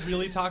we'll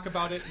really talk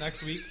about it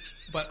next week.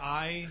 But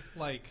I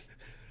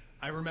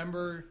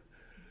remember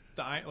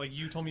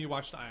you told me you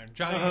watched the Iron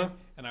Giant,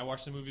 and I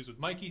watched the Movies with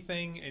Mikey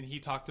thing, and he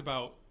talked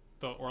about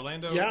the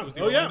Orlando. Yeah. It was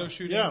the Orlando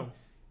shooting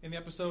in the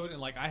episode, and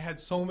like I had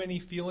so many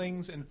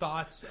feelings and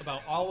thoughts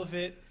about all of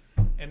it,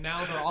 and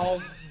now they're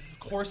all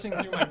coursing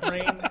through my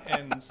brain,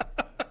 and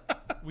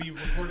we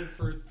recorded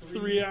for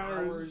 3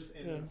 hours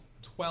and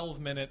 12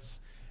 minutes,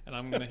 and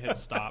I'm going to hit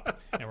stop,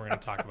 and we're going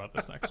to talk about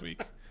this next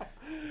week.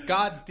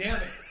 God damn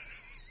it.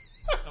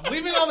 I'm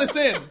leaving all this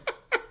in.